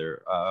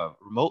together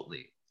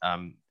remotely.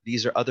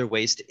 These are other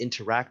ways to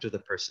interact with a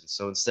person.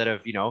 So instead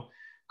of, you know,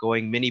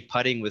 going mini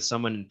putting with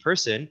someone in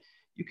person,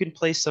 you can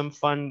play some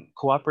fun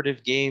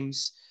cooperative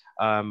games,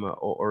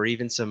 or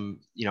even some,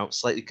 you know,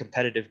 slightly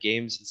competitive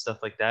games and stuff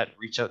like that.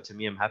 Reach out to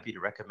me. I'm happy to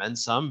recommend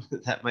some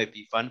that might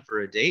be fun for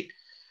a date.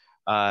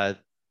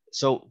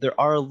 So there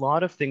are a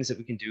lot of things that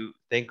we can do.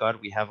 Thank God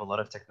we have a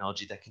lot of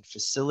technology that can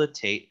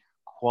facilitate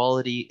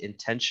quality,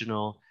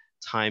 intentional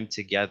time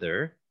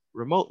together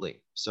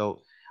remotely.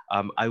 So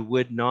I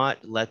would not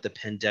let the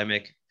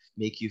pandemic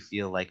make you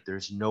feel like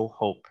there's no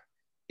hope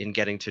in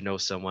getting to know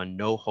someone,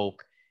 no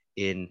hope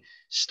in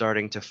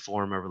starting to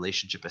form a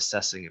relationship,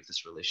 assessing if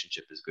this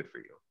relationship is good for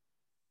you.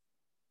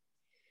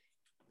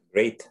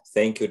 Great.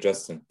 Thank you,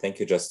 Justin. Thank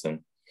you,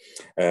 Justin.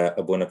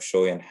 Abuna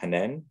Bishoy and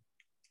Hanan,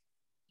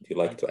 would you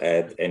like to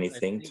add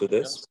anything to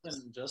this?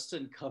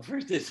 Justin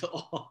covered it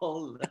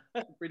all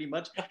pretty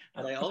much.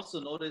 But I also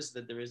noticed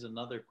that there is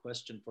another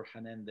question for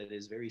Hanan that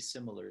is very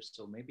similar.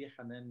 So maybe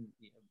Hanan,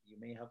 you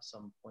may have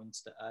some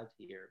points to add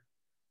here.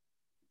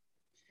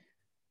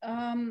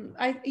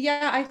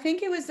 I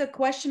think it was a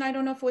question. I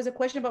don't know if it was a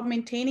question about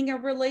maintaining a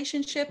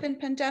relationship in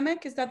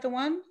pandemic. Is that the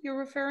one you're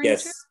referring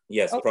to?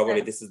 Yes, okay.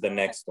 Probably this is the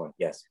next one.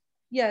 Yes.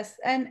 Yes,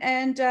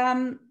 and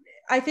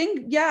I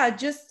think, yeah,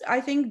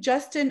 I think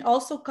Justin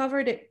also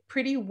covered it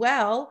pretty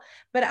well,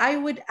 but I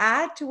would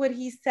add to what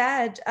he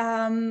said,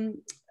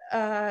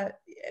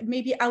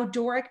 maybe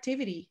outdoor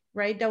activity,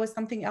 right? That was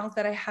something else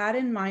that I had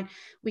in mind.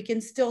 We can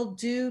still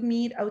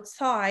meet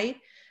outside,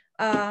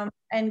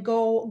 and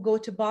go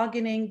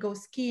tobogganing, go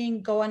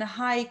skiing, go on a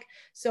hike.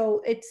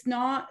 So it's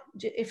not,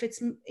 if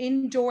it's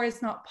indoor,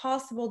 it's not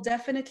possible,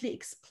 definitely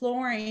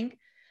exploring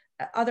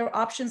other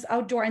options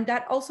outdoor. And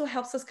that also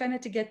helps us kind of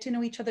to get to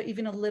know each other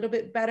even a little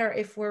bit better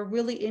if we're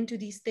really into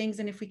these things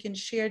and if we can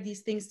share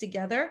these things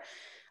together.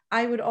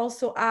 I would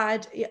also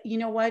add, you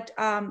know what,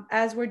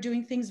 as we're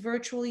doing things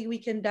virtually, we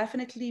can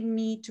definitely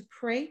meet to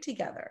pray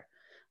together,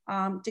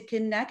 to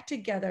connect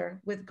together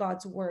with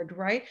God's word,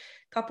 right?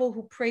 Couple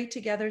who pray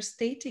together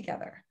stay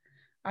together.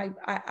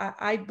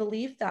 I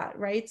believe that,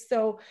 right?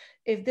 So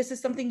if this is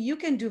something you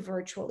can do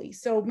virtually,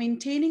 so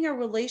maintaining a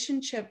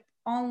relationship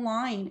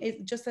online,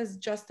 it, just as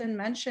Justin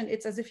mentioned,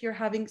 it's as if you're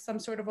having some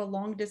sort of a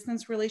long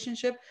distance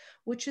relationship,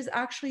 which is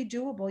actually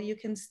doable. You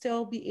can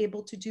still be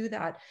able to do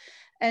that.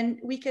 And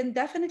we can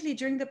definitely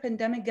during the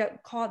pandemic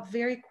get caught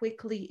very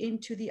quickly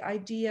into the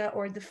idea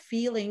or the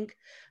feeling,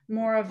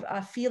 more of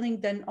a feeling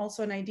than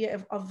also an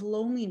idea of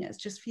loneliness,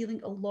 just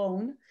feeling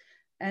alone.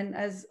 And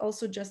as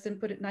also Justin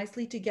put it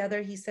nicely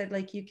together, he said,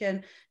 like, you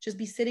can just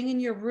be sitting in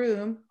your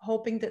room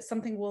hoping that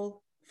something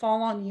will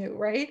fall on you,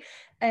 right?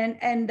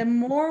 And the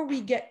more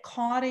we get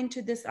caught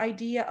into this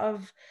idea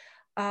of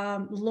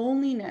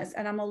loneliness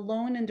and I'm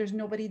alone and there's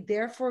nobody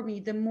there for me,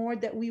 the more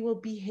that we will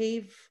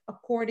behave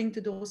according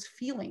to those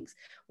feelings,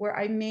 where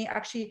I may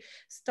actually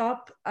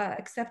stop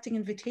accepting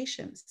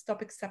invitations,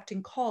 stop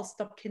accepting calls,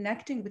 stop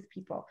connecting with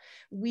people.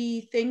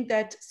 We think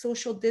that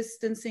social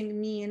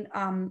distancing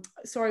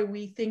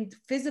we think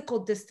physical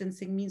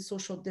distancing means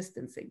social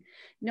distancing.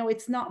 No,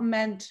 it's not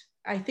meant.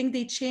 I think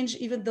they changed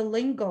even the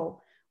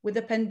lingo with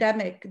the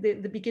pandemic.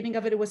 The beginning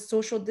of it was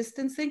social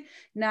distancing.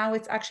 Now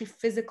it's actually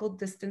physical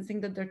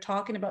distancing that they're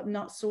talking about,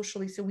 not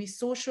socially. So we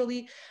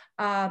socially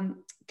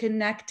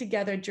connect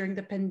together during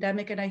the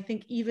pandemic. And I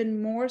think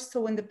even more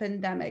so in the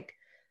pandemic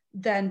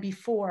than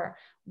before,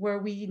 where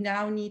we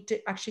now need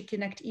to actually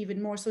connect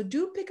even more. So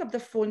do pick up the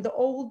phone, the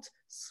old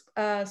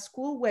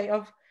school way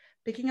of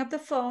picking up the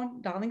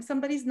phone, dialing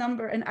somebody's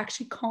number and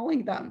actually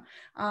calling them.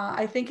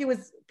 I think it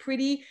was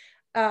pretty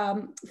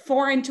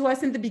foreign to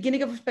us in the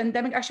beginning of the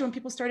pandemic, actually, when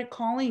people started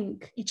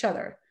calling each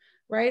other,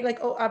 right? Like,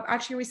 oh, I'm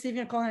actually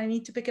receiving a call and I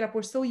need to pick it up.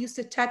 We're so used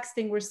to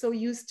texting. We're so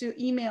used to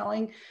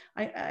emailing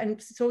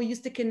and so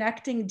used to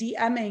connecting,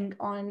 DMing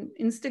on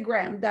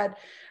Instagram, that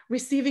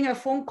receiving a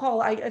phone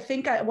call, I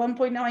think at one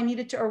point now I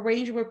needed to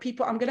arrange where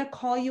people, I'm going to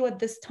call you at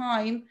this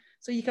time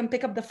so you can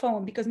pick up the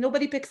phone, because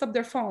nobody picks up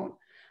their phone.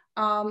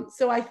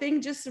 So I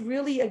think just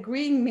really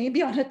agreeing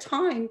maybe on a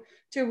time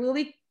to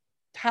really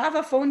have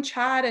a phone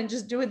chat and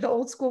just do it the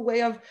old school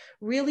way of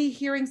really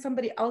hearing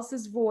somebody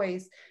else's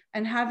voice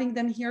and having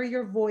them hear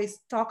your voice,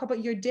 talk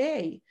about your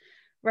day,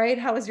 right?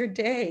 How was your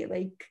day?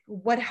 Like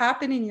what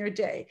happened in your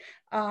day?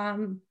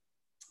 And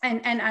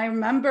I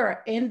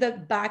remember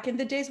back in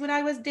the days when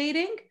I was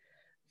dating,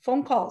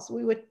 phone calls.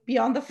 We would be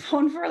on the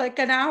phone for like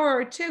an hour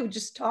or two,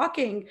 just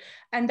talking,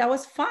 and that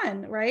was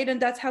fun, right?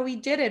 And that's how we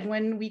did it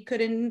when we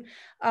couldn't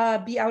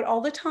be out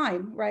all the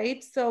time,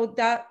 right? So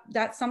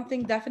that's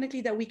something definitely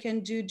that we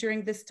can do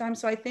during this time.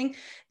 So I think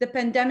the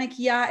pandemic,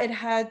 yeah, it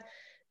had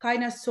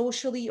kind of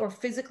socially or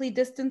physically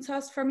distance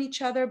us from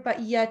each other, but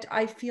yet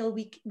I feel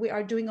we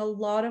are doing a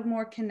lot of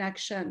more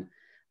connection.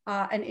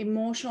 An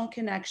emotional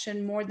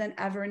connection more than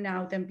ever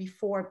now than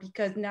before,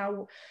 because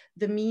now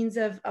the means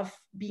of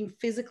being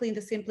physically in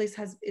the same place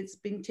it's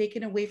been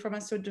taken away from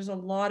us. So there's a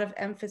lot of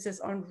emphasis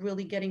on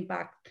really getting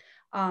back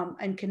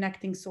and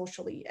connecting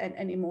socially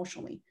and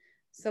emotionally.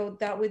 So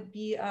that would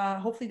be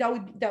hopefully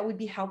that would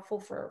be helpful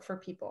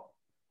for people.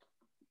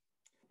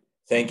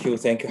 Thank you,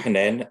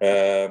 Hanan.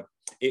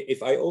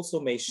 If I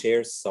also may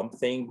share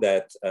something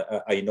that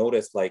I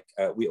noticed, like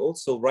we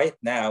also right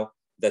now,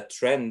 the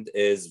trend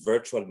is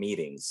virtual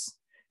meetings.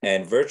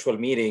 And virtual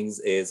meetings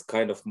is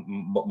kind of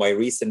my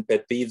recent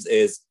pet peeves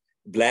is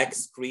black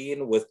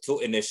screen with two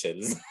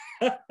initials.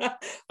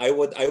 I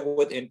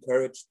would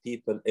encourage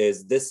people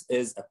is this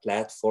is a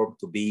platform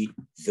to be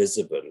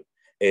visible,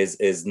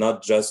 is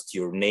not just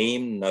your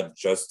name, not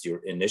just your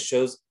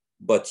initials,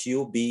 but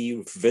you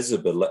be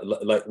visible.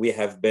 Like we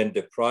have been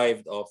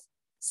deprived of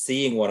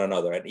seeing one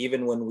another. And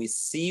even when we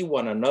see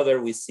one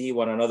another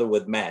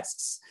with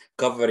masks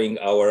covering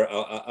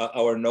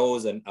our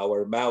nose and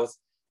our mouth.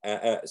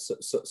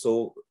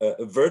 So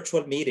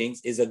virtual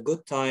meetings is a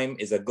good time,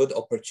 is a good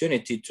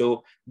opportunity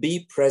to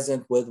be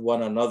present with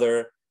one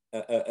another.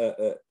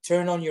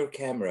 Turn on your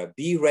camera,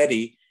 be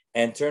ready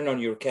and turn on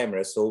your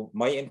camera. So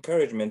my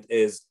encouragement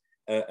is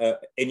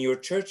in your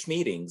church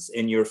meetings,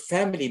 in your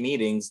family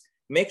meetings,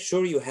 make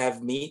sure you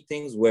have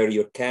meetings where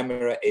your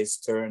camera is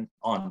turned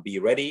on. Be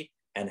ready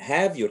and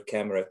have your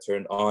camera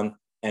turned on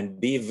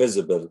and be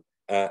visible.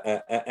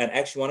 And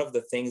actually, one of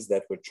the things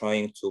that we're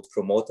trying to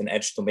promote in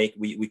Edge to make,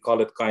 we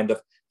call it kind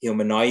of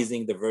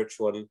humanizing the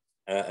virtual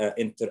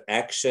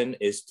interaction,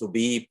 is to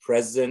be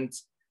present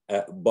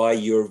by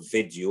your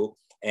video.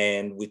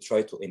 And we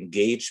try to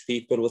engage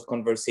people with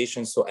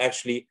conversations. So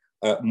actually,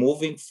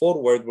 moving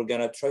forward, we're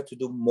going to try to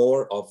do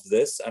more of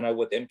this. And I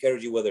would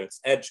encourage you, whether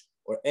it's Edge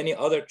or any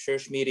other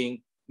church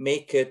meeting,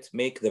 make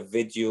the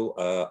video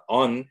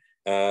on.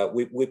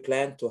 We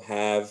plan to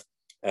have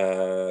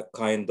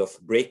kind of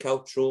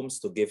breakout rooms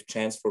to give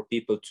chance for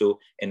people to,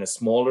 in a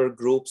smaller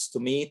groups, to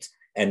meet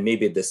and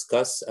maybe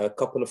discuss a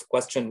couple of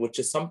questions, which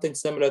is something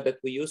similar that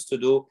we used to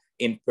do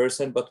in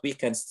person, but we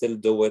can still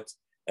do it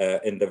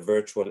in the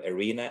virtual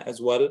arena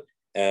as well.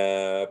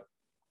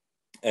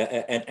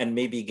 And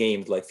maybe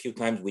games, like a few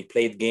times we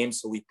played games,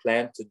 so we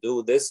plan to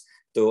do this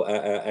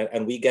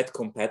and we get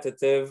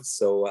competitive,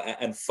 so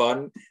and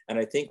fun, and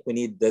I think we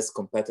need this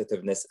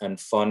competitiveness and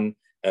fun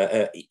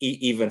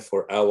even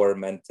for our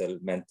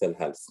mental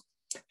health.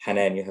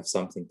 Hanan, you have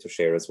something to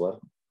share as well?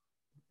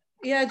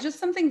 Yeah, just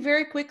something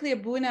very quickly,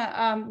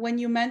 Abuna. When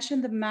you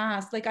mentioned the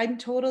mask, like I'm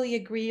totally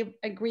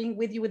agreeing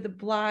with you with the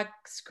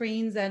black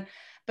screens,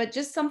 but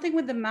just something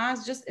with the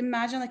mask. Just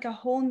imagine like a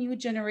whole new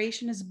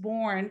generation is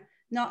born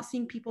not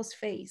seeing people's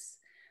face,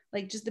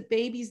 like just the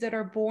babies that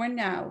are born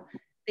now.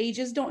 They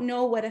just don't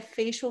know what a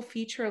facial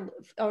feature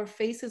or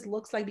faces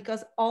looks like,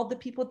 because all the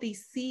people they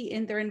see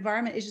in their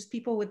environment is just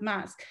people with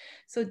masks.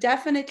 So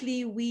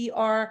definitely we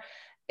are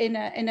in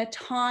a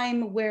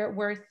time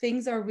where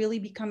things are really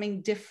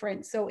becoming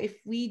different. So if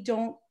we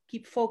don't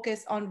keep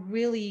focused on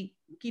really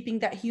keeping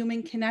that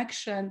human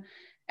connection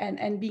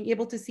and being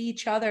able to see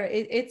each other,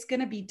 it's going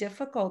to be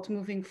difficult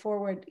moving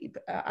forward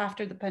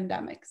after the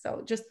pandemic.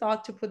 So just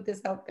thought to put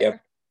this out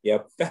there.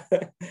 Yep.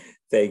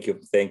 Thank you,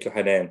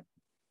 Hanan.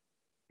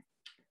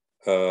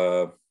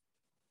 For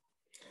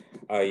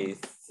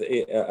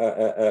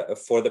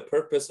the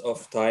purpose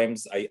of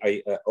times,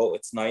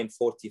 it's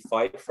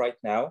 9:45 right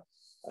now.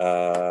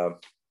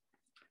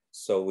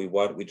 So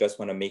we just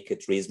want to make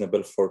it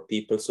reasonable for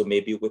people. So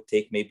maybe we'll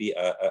take maybe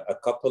a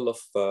couple of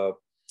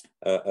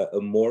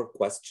more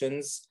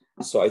questions.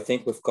 So I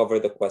think we've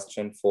covered the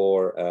question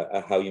for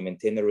how you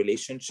maintain a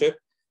relationship.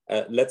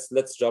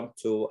 Let's jump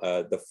to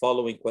the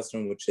following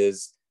question, which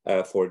is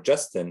for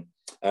Justin.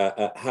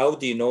 How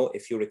do you know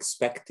if you're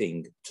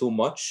expecting too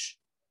much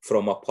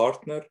from a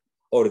partner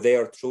or they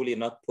are truly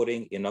not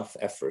putting enough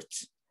effort?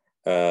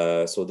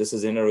 So this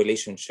is in a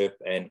relationship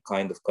and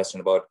kind of question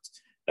about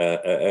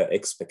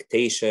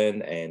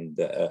expectation and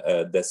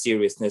the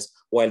seriousness.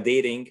 While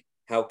dating,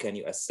 how can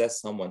you assess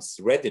someone's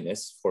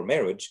readiness for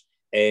marriage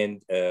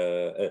and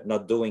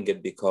not doing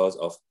it because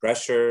of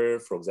pressure,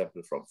 for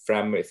example, from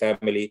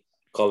family,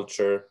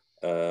 culture,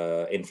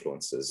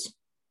 influences?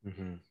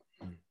 Mm-hmm.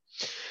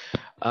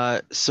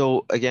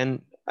 So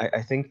again,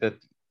 I think that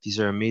these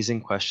are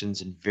amazing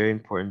questions and very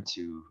important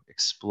to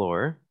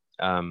explore.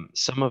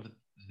 Some of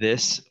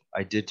this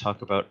I did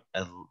talk about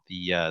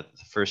the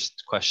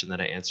first question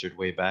that I answered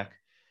way back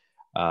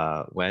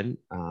when,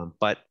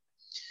 but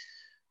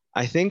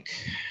I think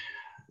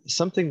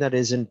something that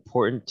is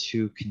important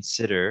to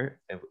consider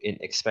in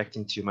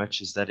expecting too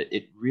much is that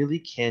it really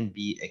can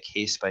be a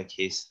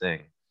case-by-case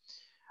thing.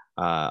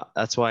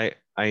 That's why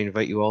I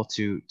invite you all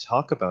to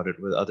talk about it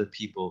with other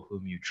people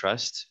whom you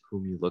trust,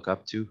 whom you look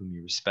up to, whom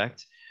you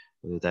respect,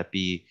 whether that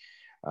be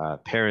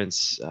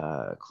parents,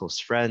 close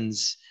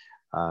friends,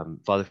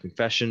 father of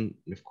confession,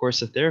 and of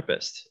course a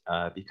therapist.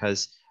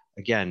 Because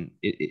again,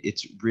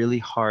 it's really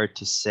hard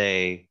to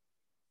say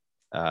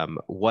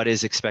what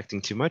is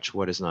expecting too much,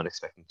 what is not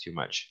expecting too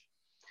much.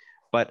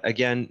 But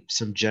again,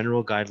 some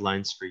general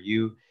guidelines for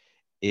you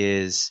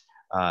is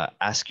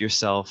ask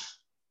yourself,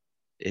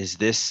 is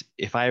this,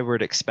 if I were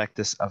to expect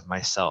this of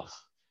myself,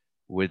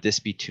 would this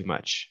be too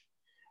much?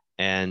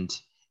 And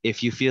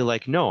if you feel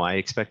like, no, I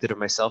expect it of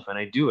myself and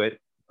I do it,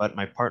 but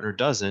my partner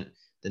doesn't,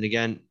 then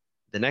again,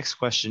 the next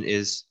question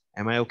is,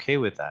 am I okay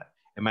with that?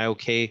 Am I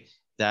okay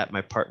that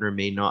my partner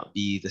may not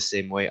be the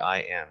same way I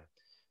am?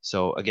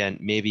 So again,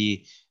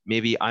 maybe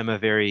I'm a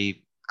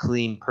very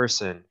clean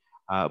person,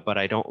 but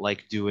I don't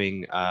like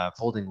doing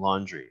folding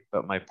laundry,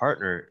 but my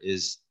partner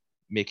is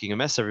making a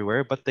mess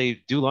everywhere, but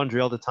they do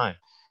laundry all the time.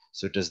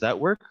 So does that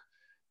work?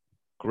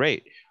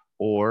 Great.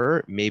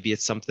 Or maybe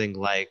it's something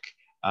like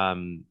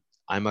I'm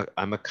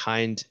a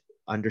kind,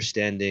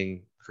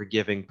 understanding,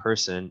 forgiving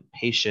person,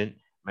 patient.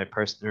 My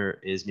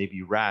partner is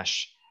maybe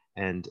rash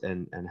and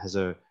has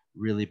a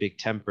really big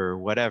temper,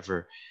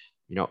 whatever.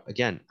 You know,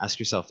 again, ask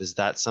yourself, is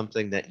that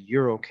something that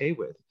you're okay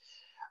with?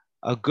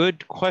 A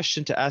good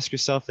question to ask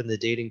yourself in the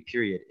dating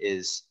period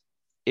is,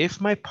 if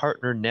my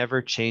partner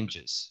never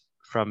changes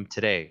from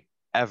today,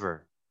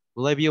 ever,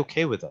 will I be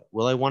okay with it?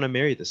 Will I want to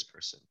marry this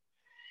person?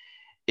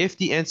 If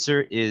the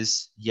answer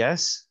is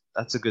yes,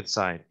 that's a good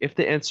sign. If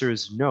the answer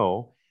is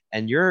no,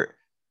 and you're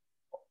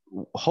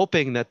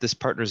hoping that this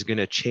partner is going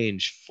to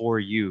change for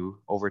you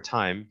over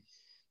time,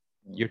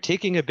 you're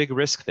taking a big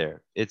risk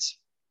there. It's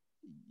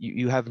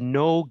you have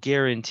no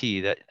guarantee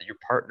that your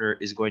partner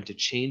is going to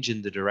change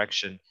in the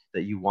direction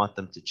that you want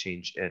them to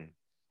change in.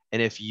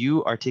 And if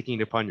you are taking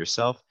it upon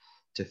yourself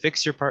to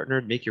fix your partner,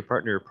 make your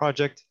partner a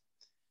project,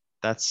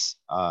 that's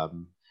a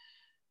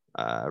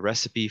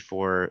recipe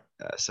for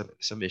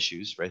some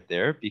issues right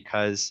there,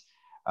 because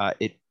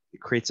it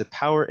creates a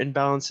power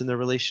imbalance in the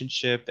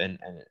relationship, and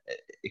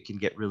it can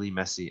get really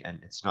messy, and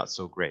it's not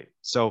so great.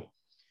 So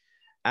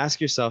ask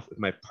yourself, if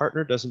my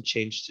partner doesn't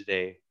change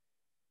today,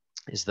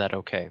 is that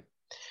okay?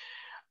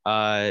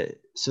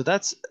 So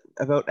that's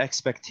about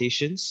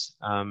expectations.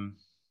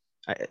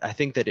 I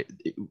think that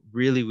it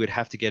really would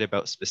have to get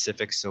about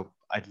specifics. So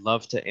I'd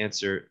love to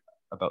answer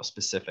about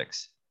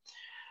specifics.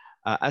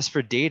 As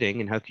for dating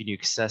and how can you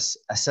assess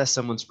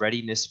someone's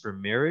readiness for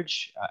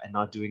marriage and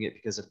not doing it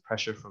because of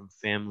pressure from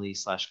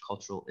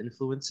family/cultural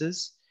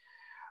influences,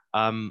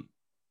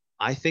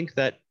 I think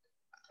that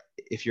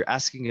if you're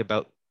asking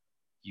about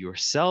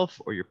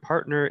yourself or your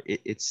partner,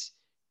 it's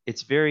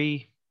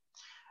very,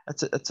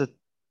 that's a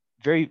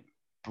very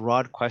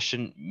broad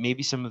question.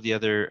 Maybe some of the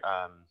other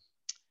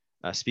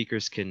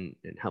speakers can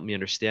help me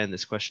understand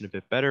this question a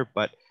bit better.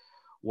 But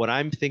what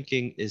I'm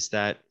thinking is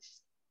that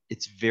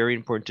it's very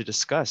important to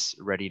discuss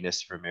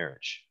readiness for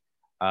marriage.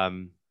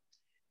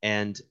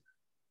 And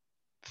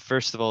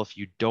first of all, if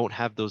you don't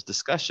have those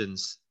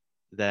discussions,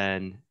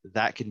 then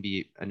that can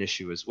be an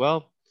issue as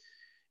well.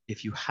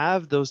 If you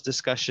have those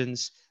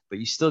discussions, but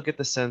you still get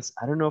the sense,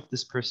 I don't know if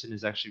this person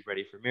is actually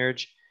ready for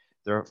marriage,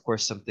 there are, of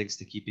course, some things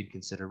to keep in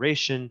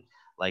consideration.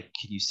 Like,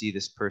 can you see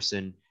this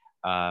person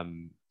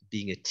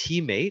being a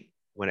teammate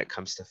when it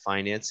comes to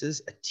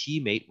finances, a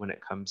teammate when it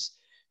comes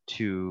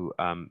to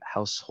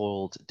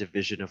household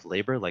division of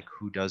labor, like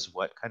who does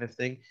what kind of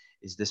thing?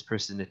 Is this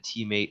person a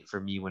teammate for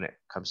me when it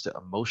comes to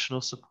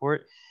emotional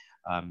support?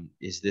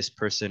 Is this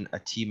person a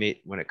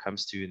teammate when it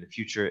comes to, in the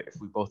future, if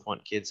we both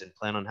want kids and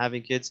plan on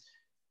having kids,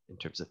 in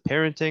terms of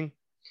parenting?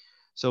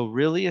 So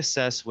really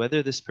assess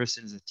whether this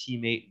person is a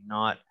teammate,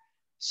 not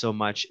so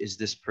much is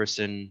this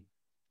person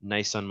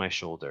nice on my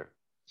shoulder,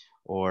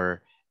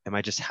 or am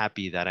I just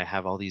happy that I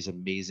have all these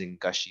amazing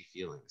gushy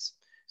feelings?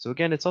 So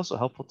again, it's also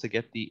helpful to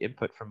get the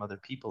input from other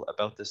people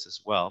about this as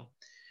well.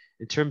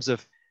 In terms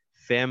of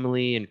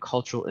family and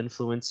cultural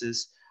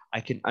influences, I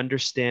can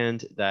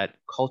understand that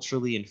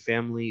culturally and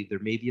family, there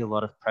may be a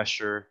lot of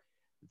pressure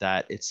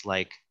that it's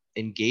like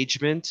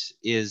engagement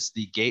is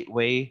the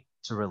gateway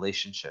to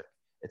relationship.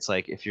 It's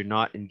like, if you're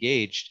not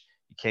engaged,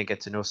 you can't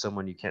get to know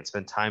someone, you can't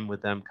spend time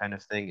with them, kind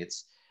of thing.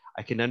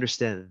 I can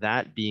understand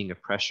that being a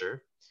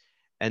pressure.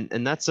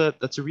 And that's a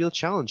real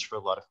challenge for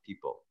a lot of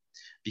people,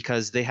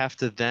 because they have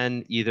to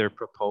then either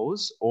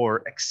propose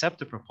or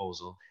accept a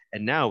proposal.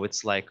 And now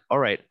it's like, all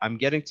right, I'm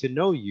getting to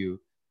know you,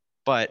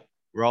 but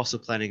we're also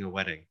planning a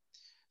wedding.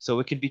 So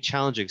it can be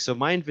challenging. So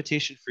my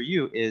invitation for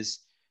you is,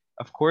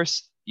 of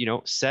course,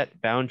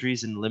 set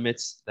boundaries and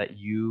limits that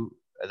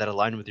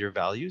align with your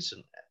values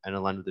and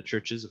align with the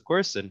churches, of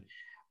course.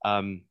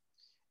 But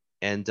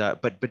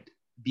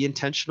be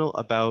intentional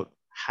about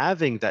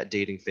having that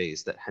dating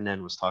phase that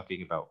Hanan was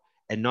talking about,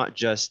 and not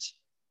just,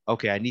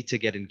 okay, I need to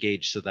get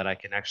engaged so that I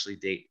can actually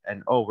date,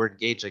 and oh, we're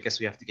engaged, I guess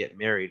we have to get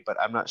married, but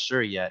I'm not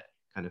sure yet,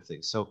 kind of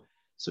thing. So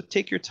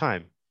take your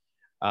time.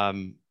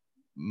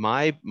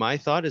 My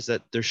thought is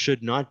that there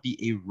should not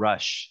be a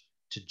rush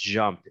to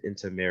jump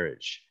into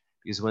marriage,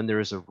 because when there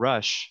is a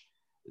rush,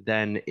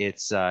 then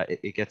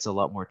it gets a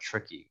lot more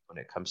tricky when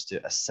it comes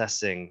to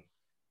assessing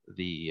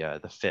the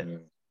fit.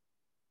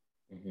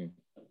 Mm-hmm.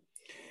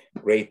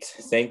 Great,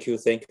 thank you,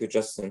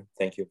 Justin.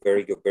 Thank you,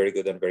 very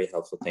good, and very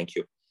helpful. Thank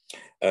you.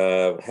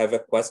 Have a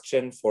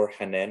question for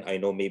Hanan. I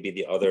know maybe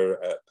the other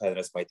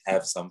panelists might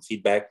have some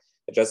feedback.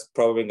 Just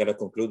probably going to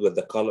conclude with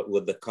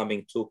the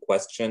coming two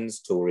questions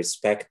to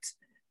respect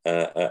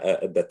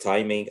the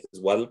timing as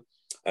well,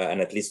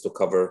 and at least to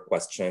cover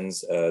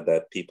questions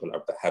that people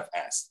have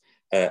asked.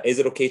 Is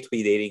it okay to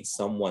be dating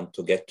someone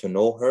to get to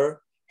know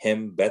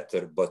him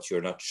better, but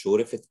you're not sure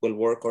if it will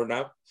work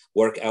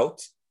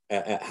out?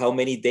 How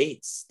many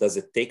dates does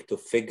it take to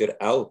figure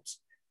out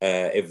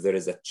if there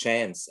is a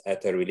chance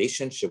at a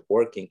relationship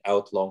working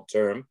out long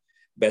term?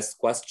 Best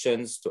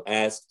questions to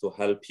ask to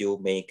help you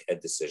make a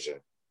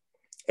decision.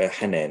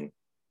 Hanan.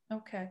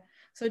 Okay,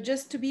 so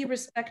just to be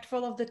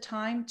respectful of the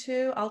time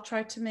too, I'll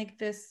try to make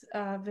this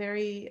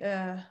very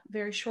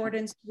short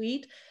and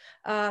sweet.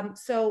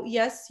 So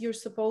yes, you're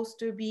supposed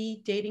to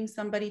be dating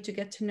somebody to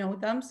get to know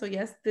them. So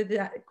yes,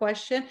 that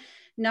question.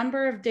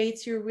 Number of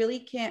dates, you really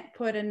can't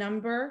put a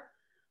number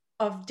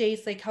of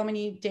dates, like how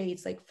many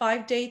dates, like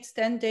 5 dates,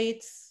 10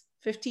 dates,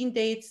 15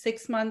 dates,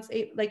 6 months,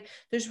 8, like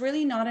there's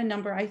really not a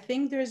number. I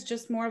think there's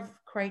just more of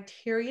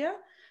criteria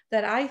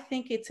that I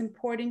think it's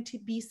important to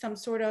be some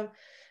sort of,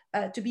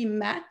 to be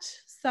met,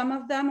 some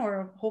of them,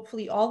 or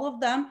hopefully all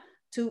of them,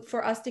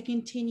 for us to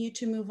continue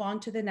to move on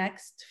to the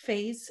next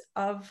phase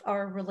of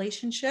our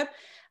relationship.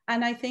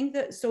 And I think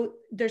that, so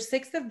there's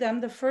 6 of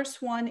them. The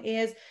first one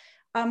is,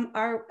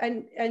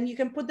 and you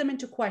can put them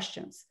into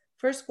questions.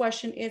 First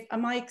question is,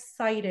 am I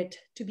excited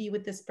to be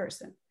with this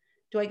person?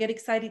 Do I get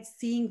excited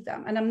seeing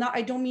them? And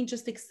I don't mean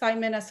just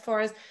excitement as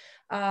far as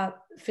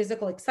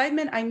physical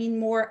excitement. I mean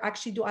more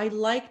actually, do I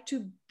like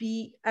to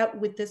be out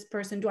with this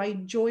person? Do I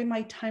enjoy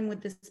my time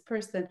with this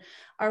person?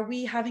 Are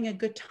we having a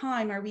good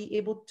time? Are we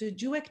able to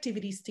do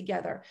activities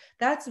together?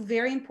 That's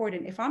very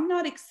important. If I'm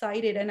not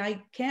excited and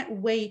I can't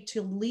wait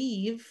to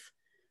leave,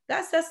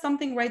 that says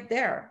something right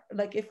there.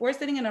 Like if we're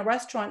sitting in a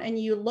restaurant and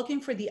you're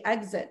looking for the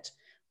exit,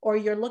 or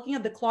you're looking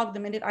at the clock the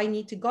minute I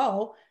need to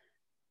go,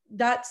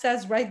 that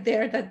says right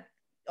there that,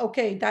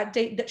 okay, that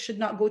date that should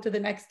not go to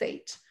the next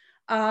date.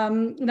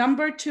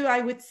 Number 2,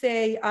 I would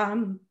say,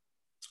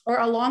 or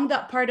along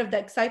that part of the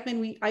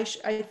excitement, I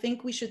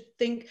think we should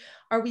think,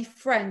 are we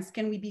friends?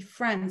 Can we be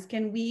friends?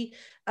 Can we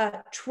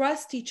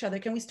trust each other?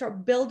 Can we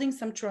start building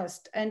some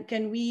trust? And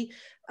can we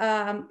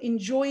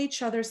enjoy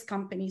each other's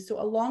company? So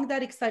along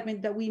that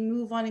excitement, that we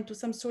move on into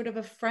some sort of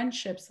a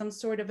friendship, some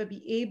sort of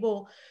be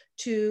able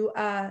to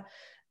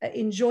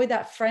enjoy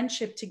that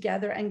friendship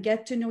together and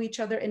get to know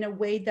each other in a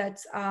way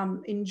that's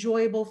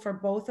enjoyable for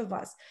both of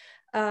us.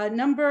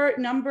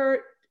 Number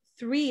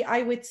 3,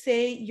 I would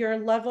say your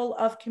level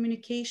of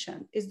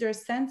communication. Is there a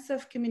sense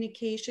of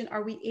communication?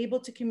 Are we able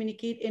to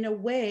communicate in a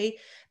way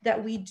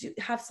that we do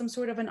have some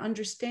sort of an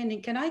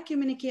understanding? Can I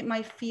communicate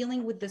my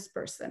feeling with this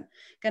person?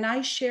 Can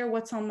I share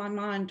what's on my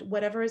mind?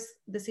 Whatever is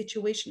the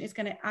situation is,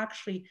 going to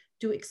actually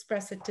do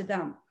express it to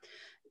them?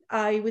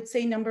 I would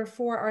say number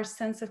 4, our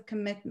sense of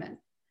commitment.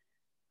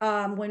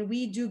 When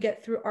we do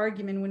get through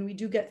argument, when we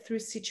do get through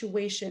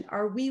situation,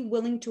 are we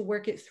willing to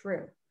work it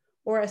through?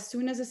 Or as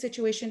soon as a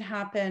situation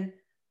happens,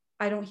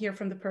 I don't hear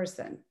from the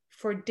person.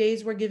 For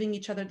days, we're giving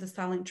each other the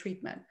silent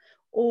treatment.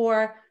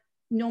 Or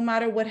no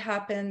matter what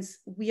happens,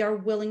 we are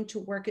willing to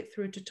work it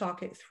through, to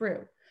talk it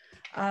through.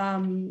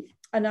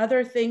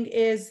 Another thing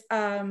is,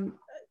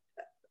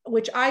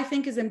 which I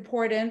think is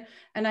important,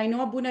 and I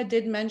know Abuna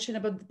did mention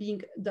about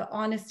being the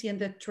honesty and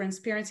the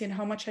transparency and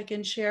how much I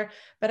can share,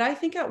 but I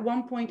think at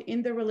one point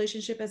in the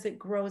relationship as it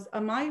grows,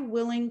 am I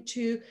willing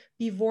to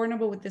be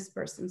vulnerable with this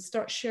person,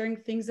 start sharing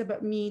things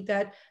about me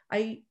that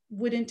I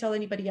wouldn't tell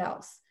anybody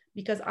else?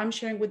 Because I'm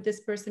sharing with this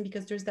person,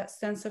 because there's that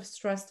sense of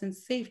trust and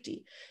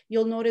safety.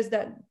 You'll notice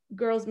that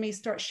girls may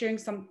start sharing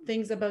some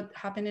things about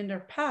happened in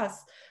their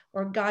past,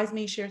 or guys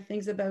may share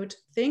things about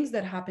things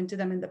that happened to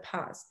them in the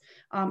past,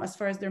 as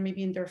far as they're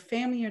maybe in their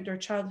family or their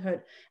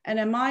childhood. And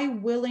am I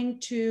willing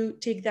to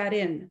take that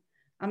in?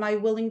 Am I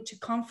willing to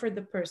comfort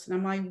the person?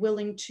 Am I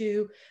willing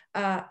to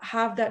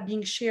have that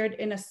being shared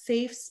in a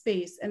safe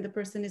space, and the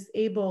person is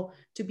able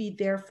to be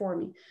there for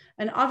me?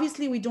 And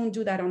obviously we don't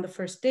do that on the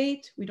first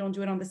date. We don't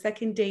do it on the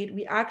second date.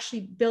 We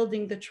actually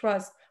building the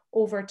trust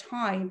over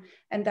time.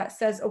 And that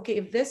says, okay,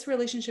 if this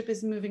relationship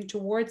is moving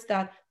towards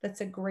that, that's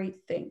a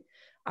great thing.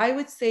 I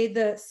would say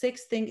the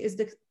 6th thing is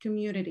the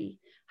community.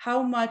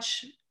 How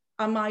much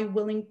am I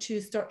willing to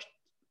start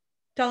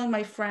telling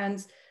my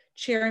friends,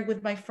 sharing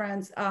with my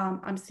friends,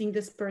 I'm seeing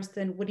this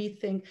person, what do you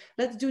think?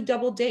 Let's do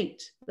double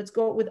date. Let's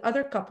go with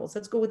other couples.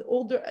 Let's go with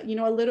older, a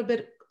little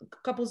bit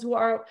couples who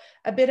are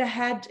a bit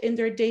ahead in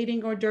their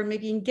dating, or they're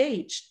maybe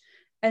engaged,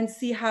 and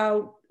see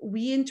how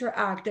we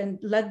interact, and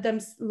let them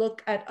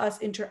look at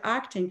us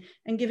interacting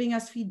and giving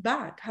us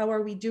feedback. How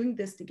are we doing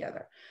this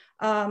together?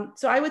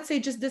 So I would say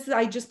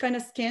I just kind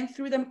of scan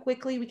through them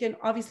quickly. We can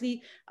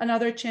obviously,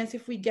 another chance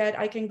if we get,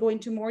 I can go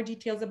into more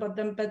details about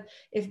them. But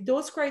if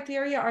those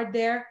criteria are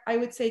there, I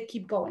would say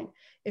keep going.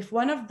 If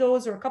one of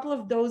those or a couple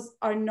of those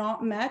are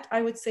not met,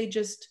 I would say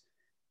just,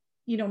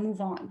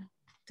 move on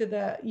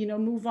to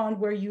move on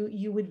where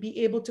you would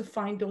be able to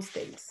find those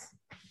things.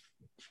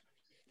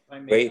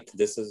 Great.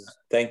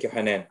 Thank you,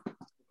 Hanan. If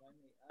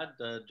I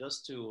may add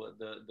just to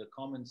the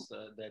comments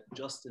that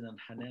Justin and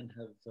Hanan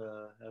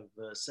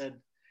have said,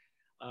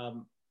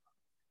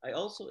 I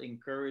also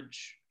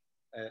encourage,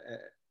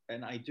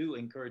 and I do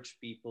encourage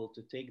people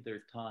to take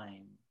their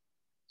time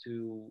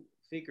to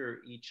figure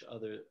each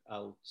other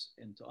out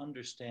and to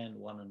understand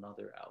one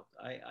another out.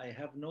 I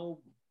have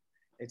no,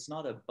 it's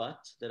not a but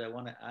that I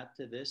want to add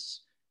to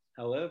this.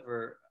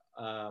 However,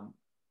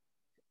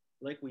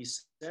 like we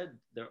said,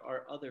 there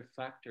are other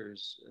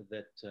factors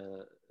that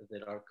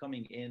are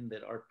coming in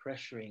that are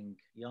pressuring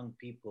young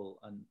people,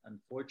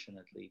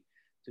 unfortunately,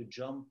 to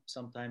jump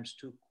sometimes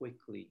too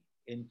quickly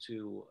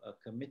into a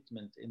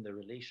commitment in the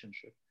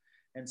relationship.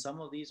 And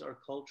some of these are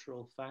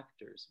cultural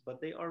factors, but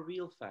they are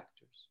real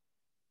factors.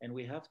 And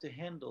we have to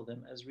handle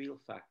them as real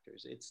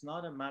factors. It's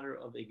not a matter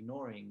of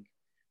ignoring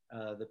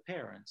the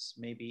parents.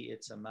 Maybe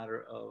it's a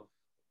matter of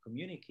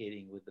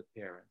communicating with the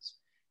parents,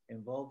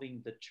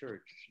 involving the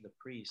church, the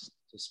priest,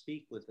 to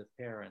speak with the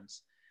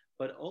parents,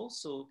 but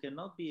also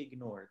cannot be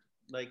ignored.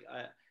 Like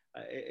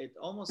it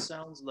almost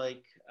sounds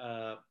like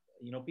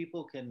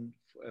people can,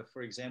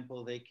 for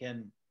example, they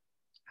can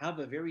have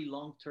a very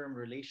long-term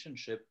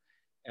relationship,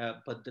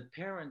 but the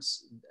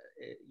parents,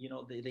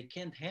 they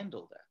can't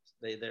handle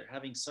that. They're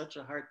having such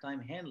a hard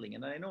time handling,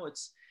 and I know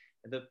it's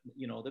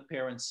the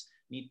parents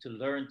need to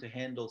learn to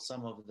handle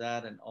some of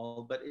that and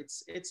all, but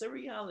it's a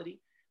reality.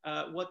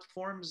 What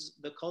forms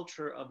the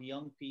culture of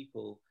young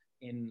people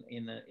in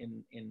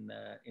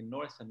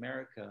North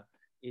America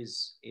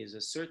is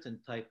a certain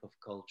type of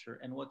culture,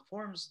 and what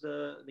forms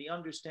the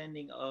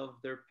understanding of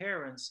their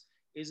parents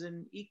is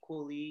an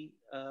equally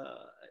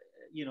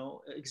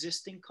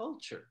existing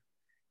culture.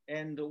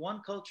 And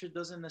one culture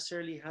doesn't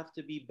necessarily have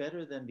to be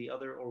better than the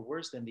other or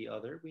worse than the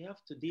other. We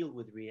have to deal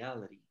with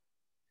reality,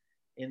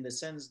 in the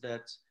sense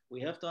that we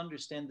have to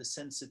understand the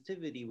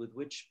sensitivity with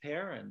which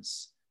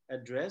parents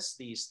address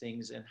these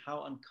things, and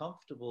how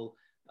uncomfortable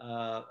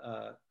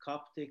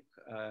Coptic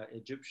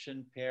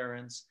Egyptian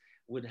parents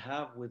would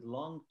have with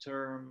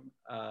long-term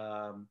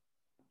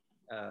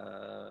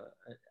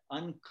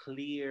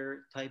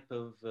unclear type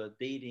of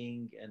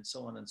dating, and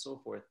so on and so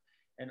forth.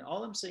 And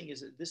all I'm saying is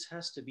that this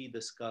has to be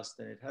discussed,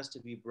 and it has to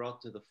be brought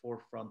to the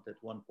forefront at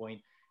one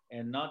point,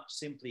 and not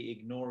simply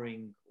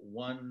ignoring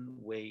one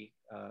way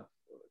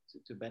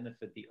to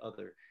benefit the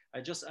other.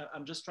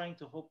 I'm just trying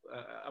to hope,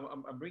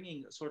 I'm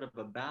bringing sort of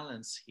a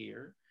balance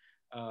here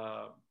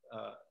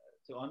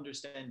to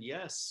understand,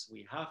 yes,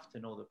 we have to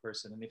know the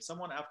person. And if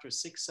someone after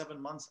 6,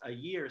 7 months, a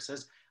year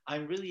says,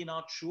 I'm really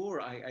not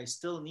sure, I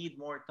still need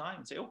more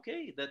time, say,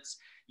 okay, that's,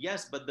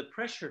 yes, but the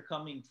pressure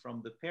coming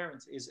from the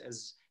parents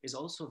is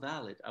also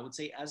valid. I would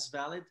say as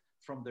valid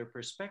from their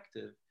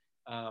perspective.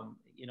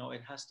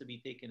 It has to be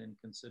taken in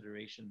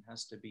consideration,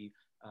 has to be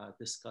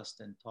discussed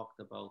and talked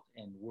about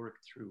and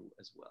worked through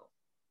as well.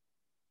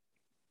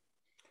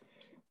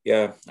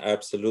 Yeah,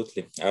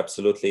 absolutely.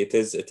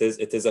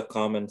 It is a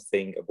common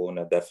thing,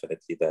 Abuna,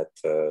 definitely,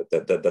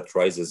 that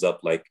rises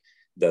up, like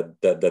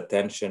the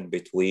tension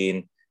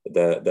between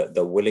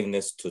the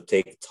willingness to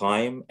take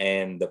time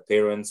and the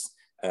parents.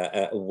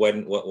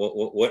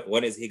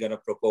 When is he gonna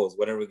propose?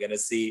 When are we gonna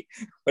see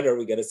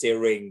a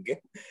ring?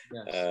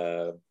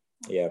 Yes.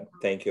 Yeah,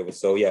 thank you.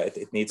 So yeah,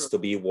 it needs to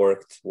be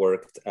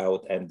worked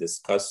out and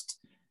discussed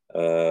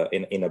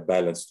in a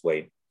balanced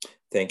way.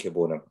 Thank you,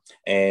 Bona.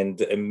 And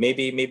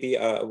maybe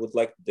I would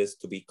like this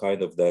to be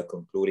kind of the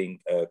concluding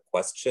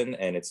question,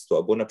 and it's to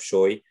Abuna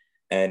Pshoy,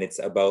 and it's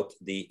about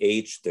the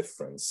age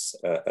difference.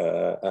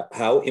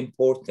 How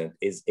important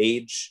is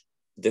age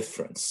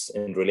difference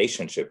in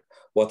relationship?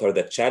 What are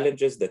the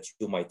challenges that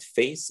you might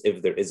face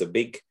if there is a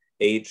big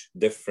age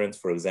difference,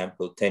 for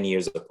example, 10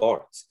 years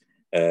apart?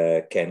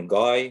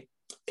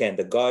 Can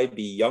the guy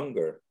be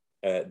younger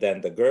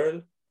than the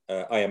girl?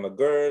 I am a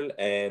girl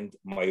and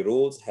my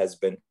rules has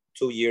been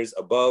 2 years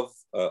above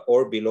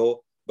or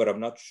below, but I'm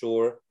not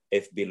sure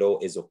if below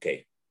is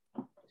okay.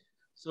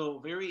 So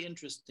very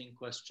interesting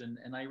question.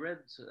 And I read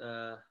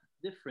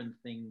different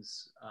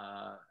things,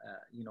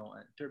 in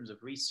terms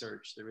of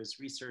research. There is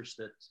research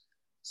that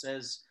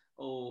says,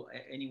 oh,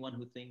 anyone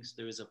who thinks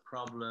there is a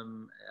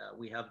problem,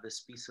 we have this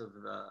piece of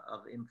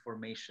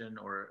information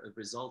or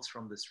results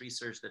from this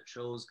research that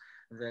shows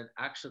that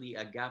actually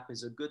a gap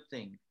is a good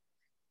thing.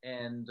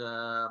 And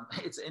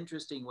it's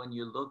interesting when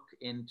you look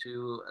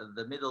into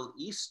the Middle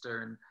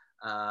Eastern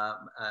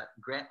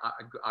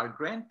our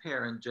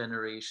grandparent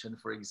generation,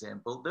 for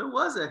example, there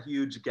was a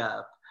huge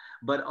gap,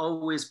 but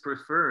always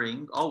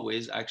preferring,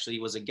 always actually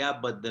was a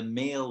gap, but the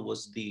male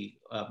was the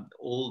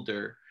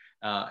older,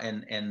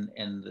 and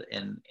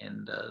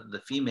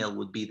the female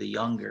would be the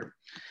younger.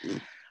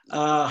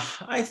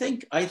 I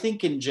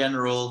think in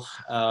general,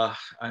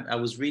 I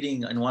was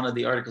reading in one of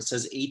the articles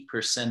says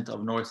 8%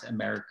 of North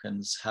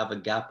Americans have a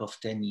gap of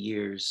 10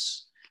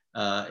 years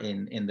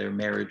in their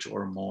marriage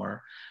or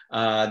more.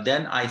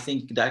 Then I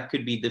think that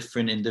could be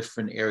different in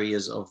different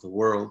areas of the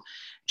world.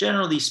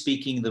 Generally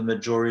speaking, the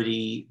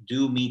majority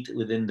do meet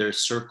within their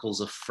circles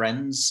of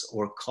friends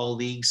or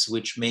colleagues,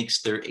 which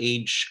makes their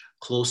age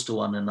close to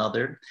one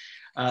another.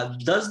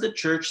 Does the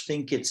church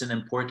think it's an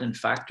important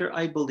factor?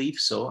 I believe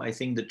so. I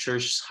think the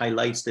church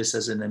highlights this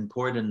as an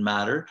important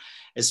matter,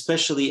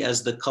 especially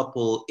as the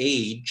couple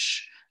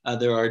age.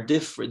 There are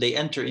they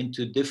enter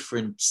into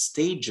different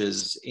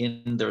stages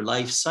in their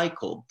life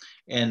cycle.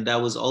 And that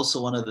was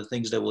also one of the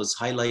things that was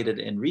highlighted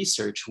in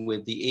research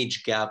with the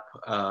age gap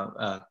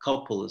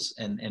couples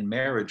and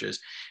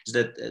marriages, is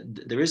that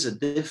there is a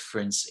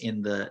difference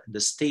in the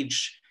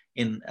stage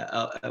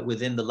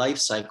within the life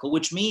cycle,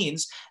 which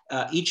means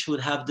each would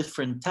have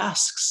different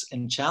tasks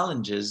and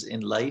challenges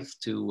in life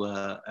to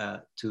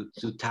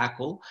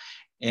tackle,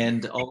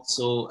 and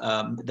also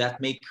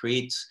that may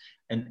create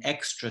an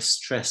extra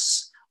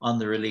stress on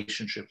the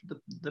relationship.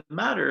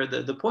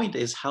 The point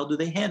is, how do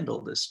they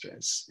handle the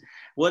stress?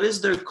 What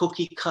is their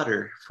cookie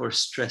cutter for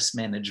stress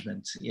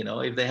management? You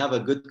know, if they have a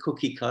good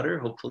cookie cutter,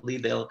 hopefully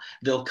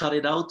they'll cut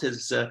it out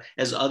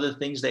as other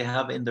things they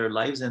have in their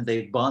lives, and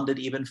they bond it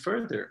even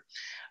further.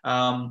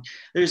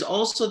 There's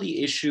also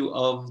the issue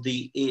of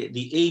the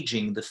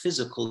aging, the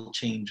physical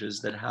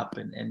changes that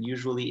happen. And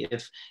usually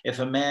if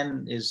a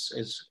man is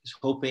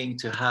hoping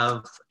to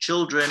have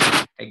children,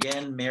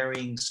 again,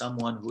 marrying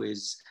someone who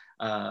is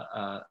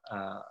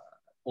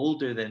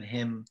older than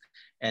him,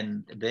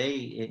 and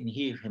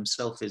he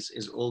himself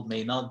is old,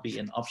 may not be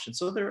an option.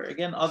 So there are,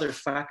 again, other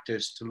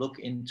factors to look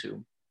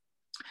into.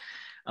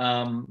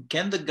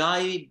 Can the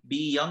guy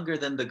be younger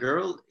than the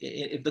girl?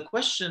 If the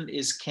question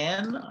is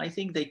can, I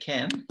think they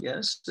can.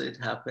 Yes, it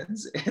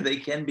happens. They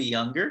can be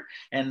younger.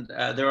 And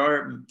there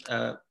are,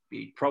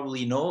 you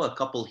probably know, a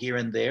couple here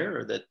and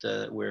there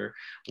that where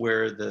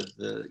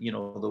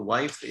the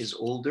wife is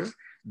older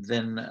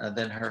than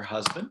her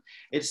husband.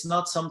 It's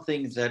not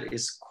something that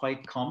is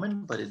quite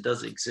common, but it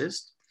does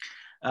exist.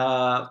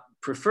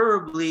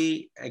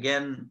 Preferably,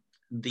 again,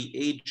 the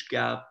age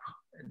gap,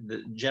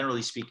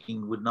 generally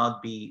speaking, would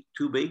not be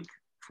too big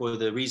for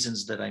the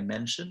reasons that I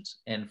mentioned,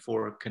 and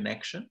for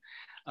connection,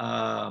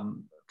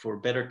 for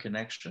better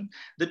connection.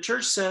 The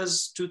church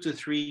says 2 to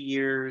 3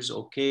 years,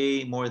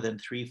 okay. More than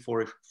 3,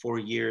 4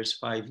 years,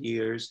 5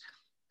 years,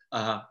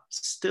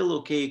 still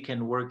okay,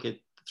 can work it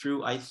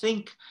through. I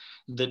think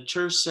the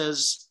church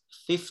says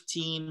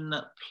 15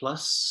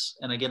 plus,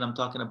 and again, I'm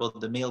talking about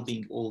the male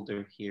being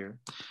older here.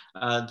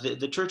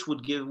 The church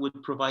would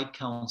provide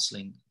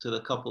counseling to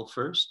the couple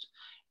first,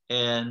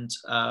 and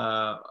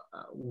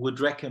would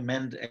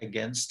recommend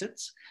against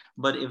it.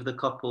 But if the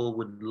couple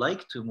would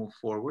like to move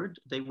forward,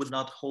 they would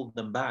not hold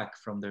them back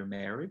from their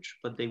marriage,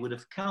 but they would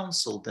have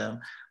counseled them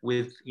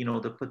with,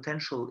 the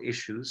potential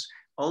issues,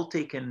 all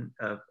taken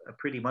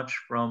pretty much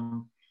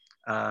from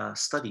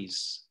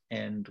studies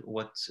and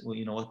what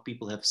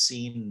people have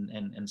seen,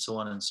 and so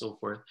on and so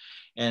forth.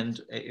 And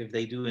if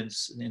they do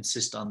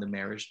insist on the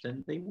marriage,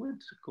 then they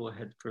would go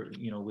ahead for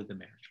with the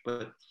marriage.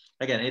 But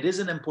again, it is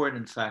an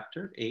important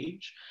factor,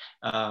 age,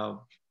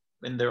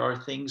 and there are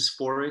things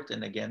for it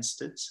and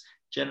against it.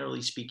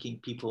 Generally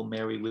speaking, people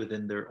marry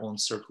within their own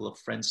circle of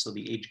friends, so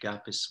the age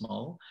gap is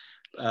small.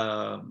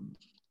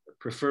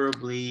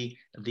 Preferably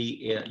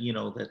due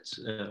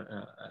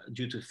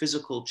to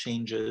physical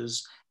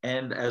changes,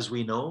 and as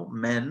we know,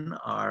 men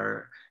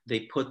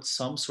they put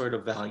some sort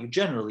of value,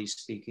 generally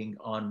speaking,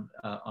 on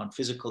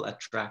physical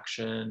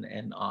attraction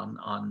and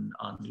on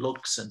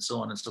looks and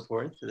so on and so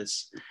forth.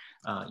 This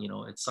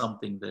it's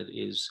something that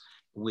is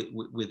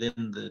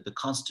within the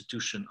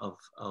constitution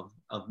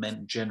of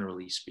men,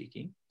 generally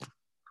speaking.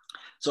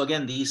 So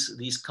again,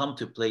 these come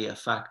to play a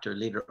factor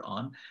later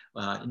on,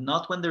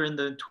 not when they're in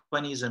their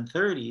 20s and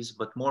 30s,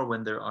 but more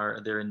when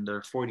they're in their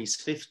 40s,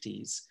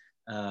 50s,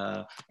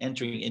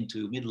 entering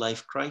into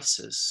midlife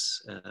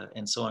crisis,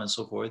 and so on and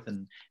so forth.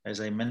 And as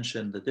I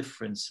mentioned, the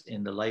difference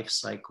in the life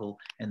cycle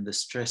and the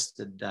stress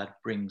that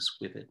brings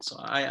with it. So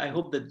I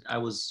hope that I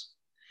was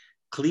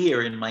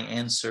clear in my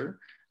answer,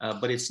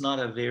 but it's not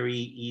a very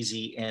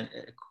easy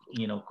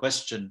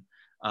question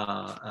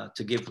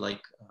to give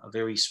like a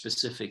very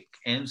specific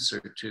answer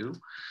to.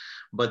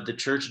 But the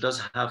church does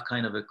have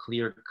kind of a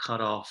clear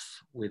cutoff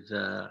with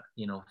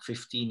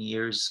 15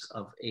 years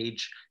of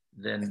age,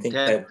 then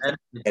 10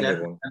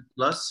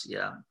 plus,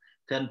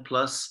 10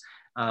 plus.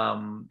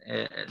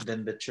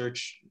 Then the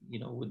church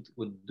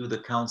would do the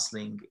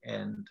counseling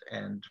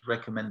and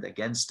recommend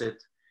against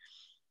it,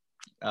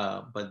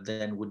 but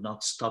then would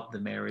not stop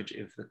the marriage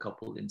if the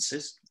couple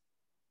insists.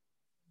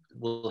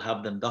 We'll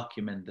have them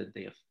document that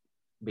they have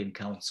been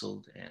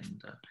counseled,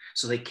 and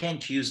so they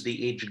can't use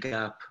the age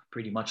gap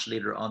pretty much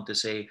later on to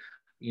say,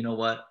 you know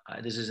what,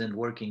 this isn't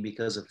working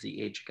because of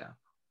the age gap.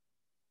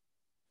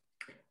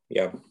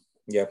 Yeah,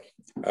 yeah,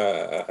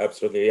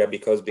 absolutely. Yeah,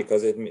 because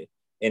it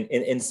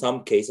in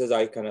some cases,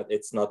 I cannot.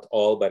 It's not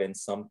all, but in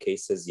some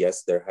cases,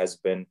 yes, there has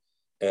been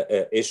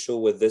a issue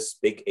with this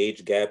big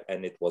age gap,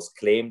 and it was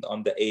claimed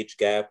on the age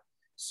gap.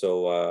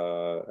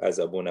 So as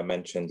Abuna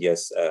mentioned,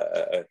 yes,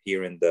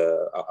 here in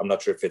the, I'm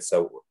not sure if it's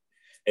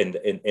in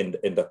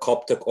the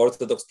Coptic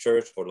Orthodox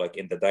Church, or like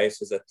in the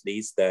diocese at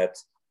least, that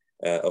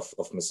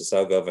of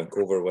Mississauga,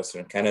 Vancouver,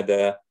 Western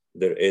Canada,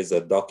 there is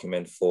a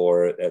document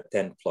for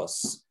 10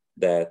 plus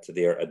that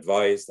they are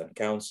advised and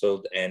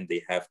counseled, and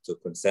they have to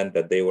consent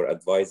that they were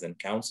advised and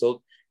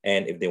counseled.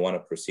 And if they want to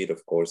proceed,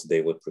 of course,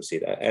 they would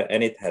proceed.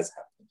 And it has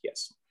happened,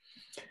 yes.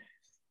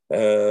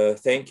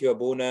 Thank you,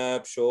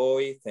 Abuna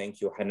Pshoy.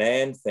 Thank you,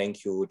 Hanan.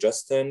 Thank you,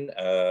 Justin.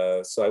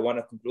 So I want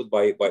to conclude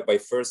by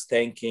first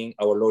thanking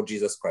our Lord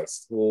Jesus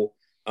Christ, who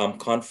I'm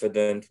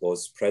confident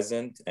was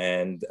present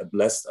and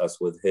blessed us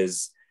with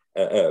his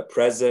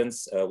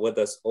presence with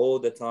us all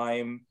the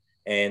time.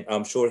 And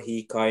I'm sure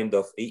he kind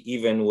of,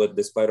 even with,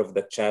 despite of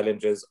the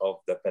challenges of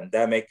the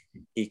pandemic,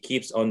 he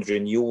keeps on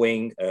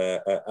renewing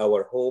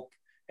our hope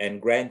and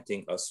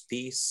granting us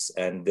peace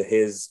and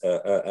his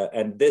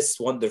and this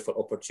wonderful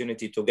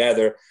opportunity to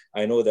gather.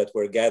 I know that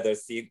we're gathered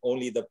seeing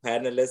only the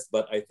panelists,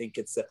 but I think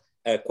it's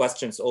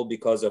questions all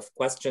because of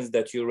questions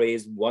that you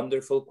raised,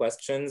 wonderful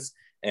questions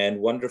and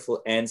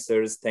wonderful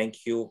answers.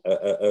 Thank you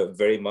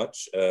very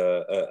much,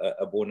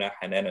 Abuna,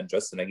 Hanan, and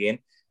Justin again.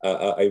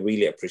 I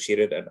really appreciate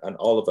it, and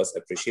all of us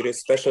appreciate it.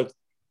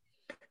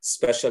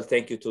 Special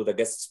thank you to the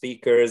guest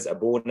speakers,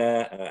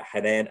 Abuna,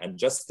 Hanan, and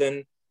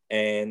Justin.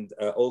 And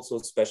also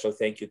special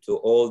thank you to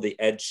all the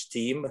Edge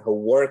team who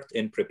worked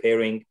in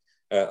preparing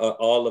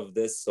all of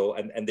this. So,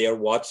 and they are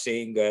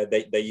watching the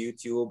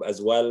YouTube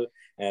as well.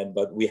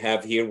 But we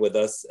have here with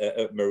us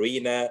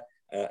Marina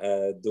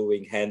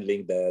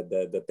handling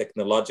the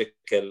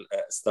technological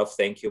stuff.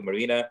 Thank you,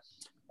 Marina.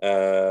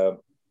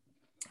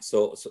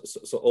 So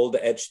all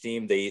the Edge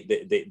team,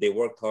 they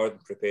worked hard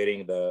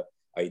preparing the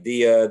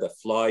idea, the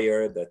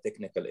flyer, the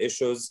technical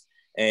issues.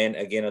 And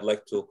again, I'd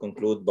like to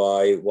conclude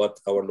by what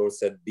our Lord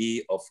said,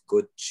 be of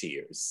good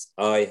cheers.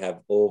 I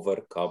have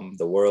overcome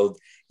the world.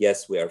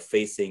 Yes, we are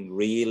facing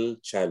real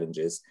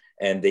challenges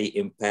and they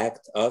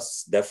impact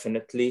us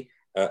definitely,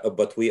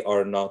 but we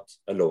are not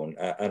alone.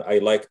 And I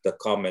like the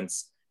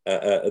comments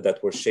that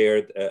were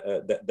shared,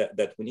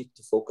 that we need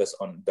to focus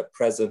on the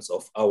presence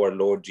of our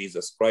Lord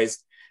Jesus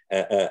Christ.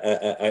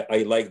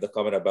 I like the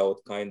comment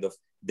about kind of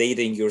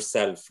dating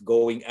yourself,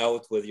 going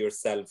out with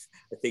yourself.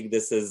 I think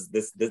this is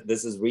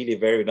really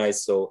very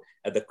nice. So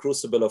at the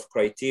crucible of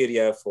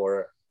criteria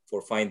for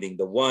finding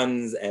the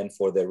ones and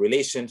for the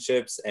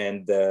relationships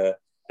and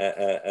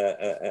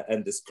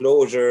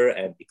disclosure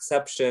and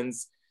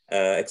exceptions,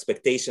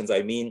 expectations,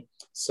 I mean.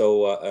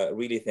 So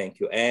really thank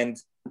you. And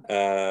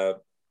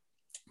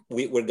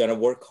we're gonna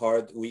work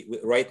hard.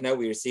 Right now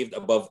we received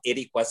above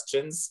 80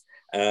 questions.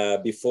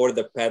 Before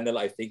the panel,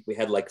 I think we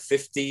had like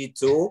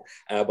 52,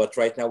 but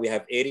right now we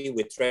have 80.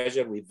 We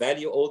treasure, we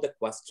value all the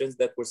questions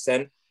that were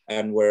sent,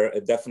 and we're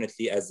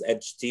definitely, as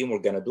Edge team, we're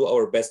gonna do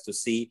our best to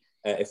see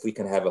if we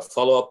can have a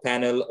follow-up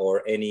panel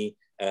or any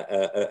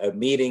a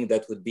meeting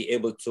that would be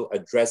able to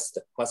address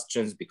the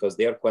questions, because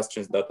they are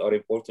questions that are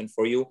important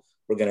for you.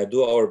 We're gonna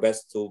do our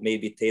best to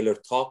maybe tailor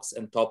talks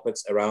and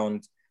topics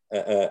around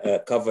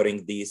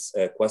covering these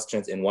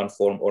questions in one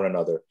form or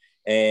another.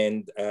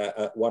 And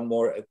a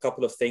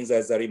couple of things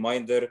as a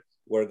reminder,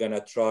 we're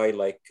gonna try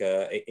like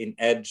in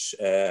Edge,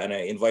 and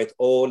I invite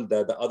all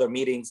the other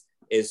meetings,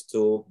 is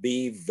to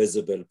be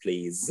visible,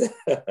 please,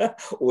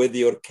 with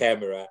your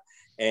camera.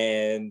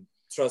 And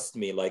trust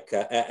me, like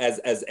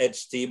as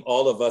Edge team,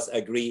 all of us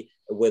agree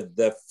with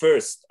the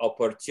first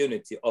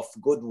opportunity of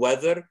good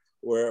weather,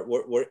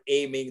 we're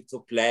aiming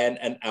to plan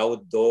an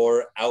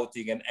outdoor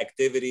outing and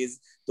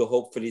activities to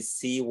hopefully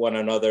see one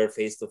another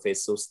face to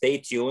face. So stay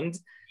tuned.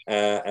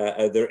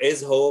 There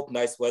is hope.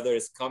 Nice weather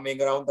is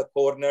coming around the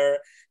corner.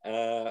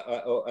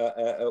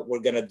 We're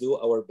gonna do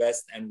our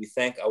best, and we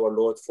thank our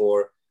Lord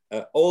for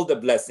all the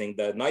blessing.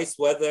 The nice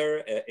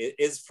weather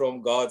is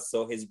from God,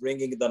 so He's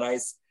bringing the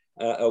nice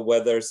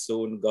weather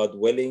soon, God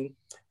willing.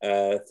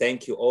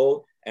 Thank you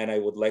all, and I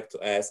would like to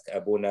ask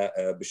Abuna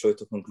Bishoy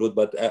to conclude.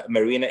 But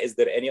Marina, is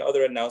there any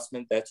other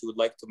announcement that you would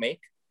like to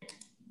make?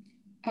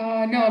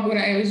 No,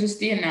 Abuna, it was just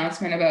the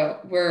announcement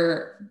about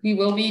we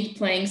will be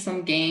playing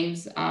some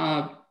games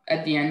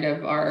at the end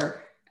of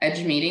our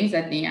Edge meetings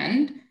at the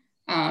end.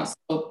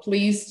 So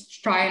please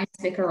try and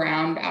stick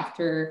around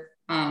after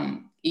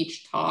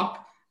each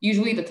talk.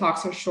 Usually the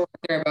talks are short,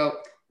 they're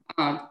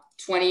about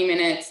 20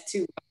 minutes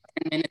to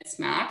 10 minutes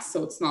max.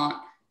 So it's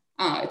not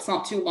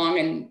too long,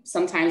 and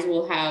sometimes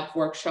we'll have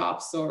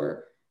workshops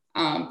or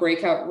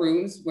breakout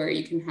rooms where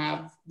you can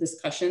have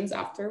discussions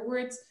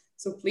afterwards.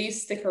 So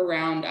please stick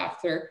around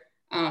after,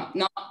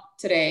 not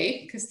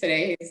today, because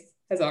today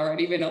has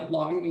already been a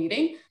long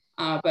meeting,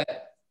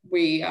 but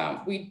we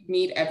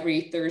meet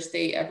every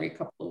Thursday, every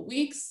couple of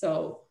weeks.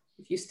 So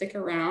if you stick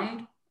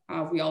around,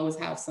 we always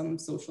have some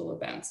social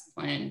events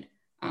planned,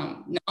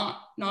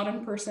 not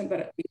in person, but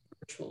at least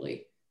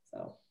virtually.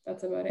 So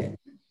that's about it.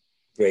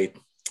 Great.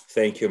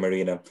 Thank you,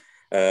 Marina.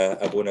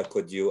 Abuna,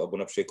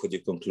 Abuna Bashir, could you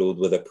conclude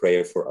with a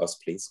prayer for us,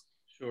 please?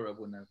 Sure,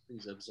 Abuna,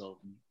 please absolve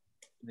me.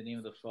 In the name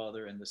of the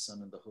Father, and the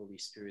Son, and the Holy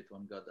Spirit,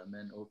 one God,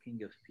 amen. O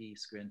King of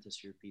peace, grant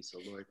us your peace, O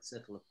Lord.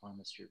 Settle upon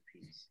us your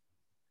peace.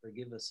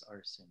 Forgive us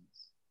our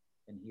sins.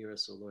 And hear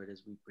us, O Lord,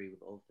 as we pray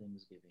with all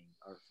thanksgiving.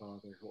 Our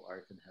Father, who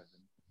art in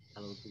heaven,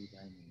 hallowed be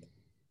thy name.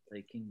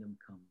 Thy kingdom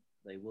come,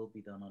 thy will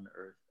be done on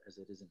earth as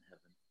it is in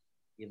heaven.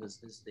 Give us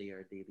this day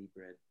our daily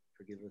bread.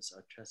 Forgive us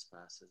our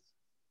trespasses,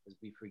 as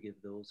we forgive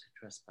those who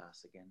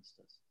trespass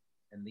against us.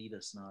 And lead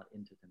us not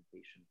into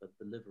temptation, but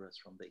deliver us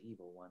from the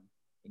evil one.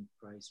 In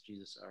Christ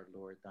Jesus our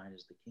Lord, thine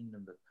is the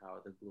kingdom, the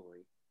power, the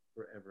glory,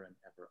 forever and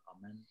ever.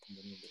 Amen. In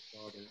the name of the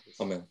Father, the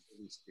Son, and the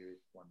Holy Spirit,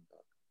 one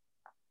God.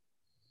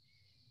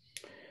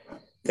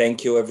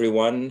 Thank you,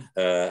 everyone.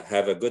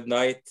 Have a good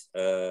night.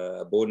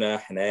 Abuna,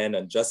 Hanan,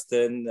 and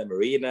Justin,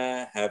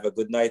 Marina, have a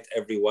good night,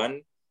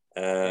 everyone.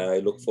 I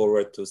look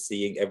forward to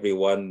seeing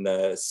everyone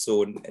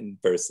soon in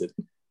person.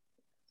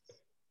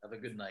 Have a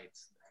good night.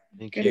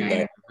 Thank Good you. night.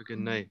 Have a good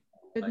night.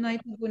 Good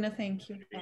night, Abuna. Thank you.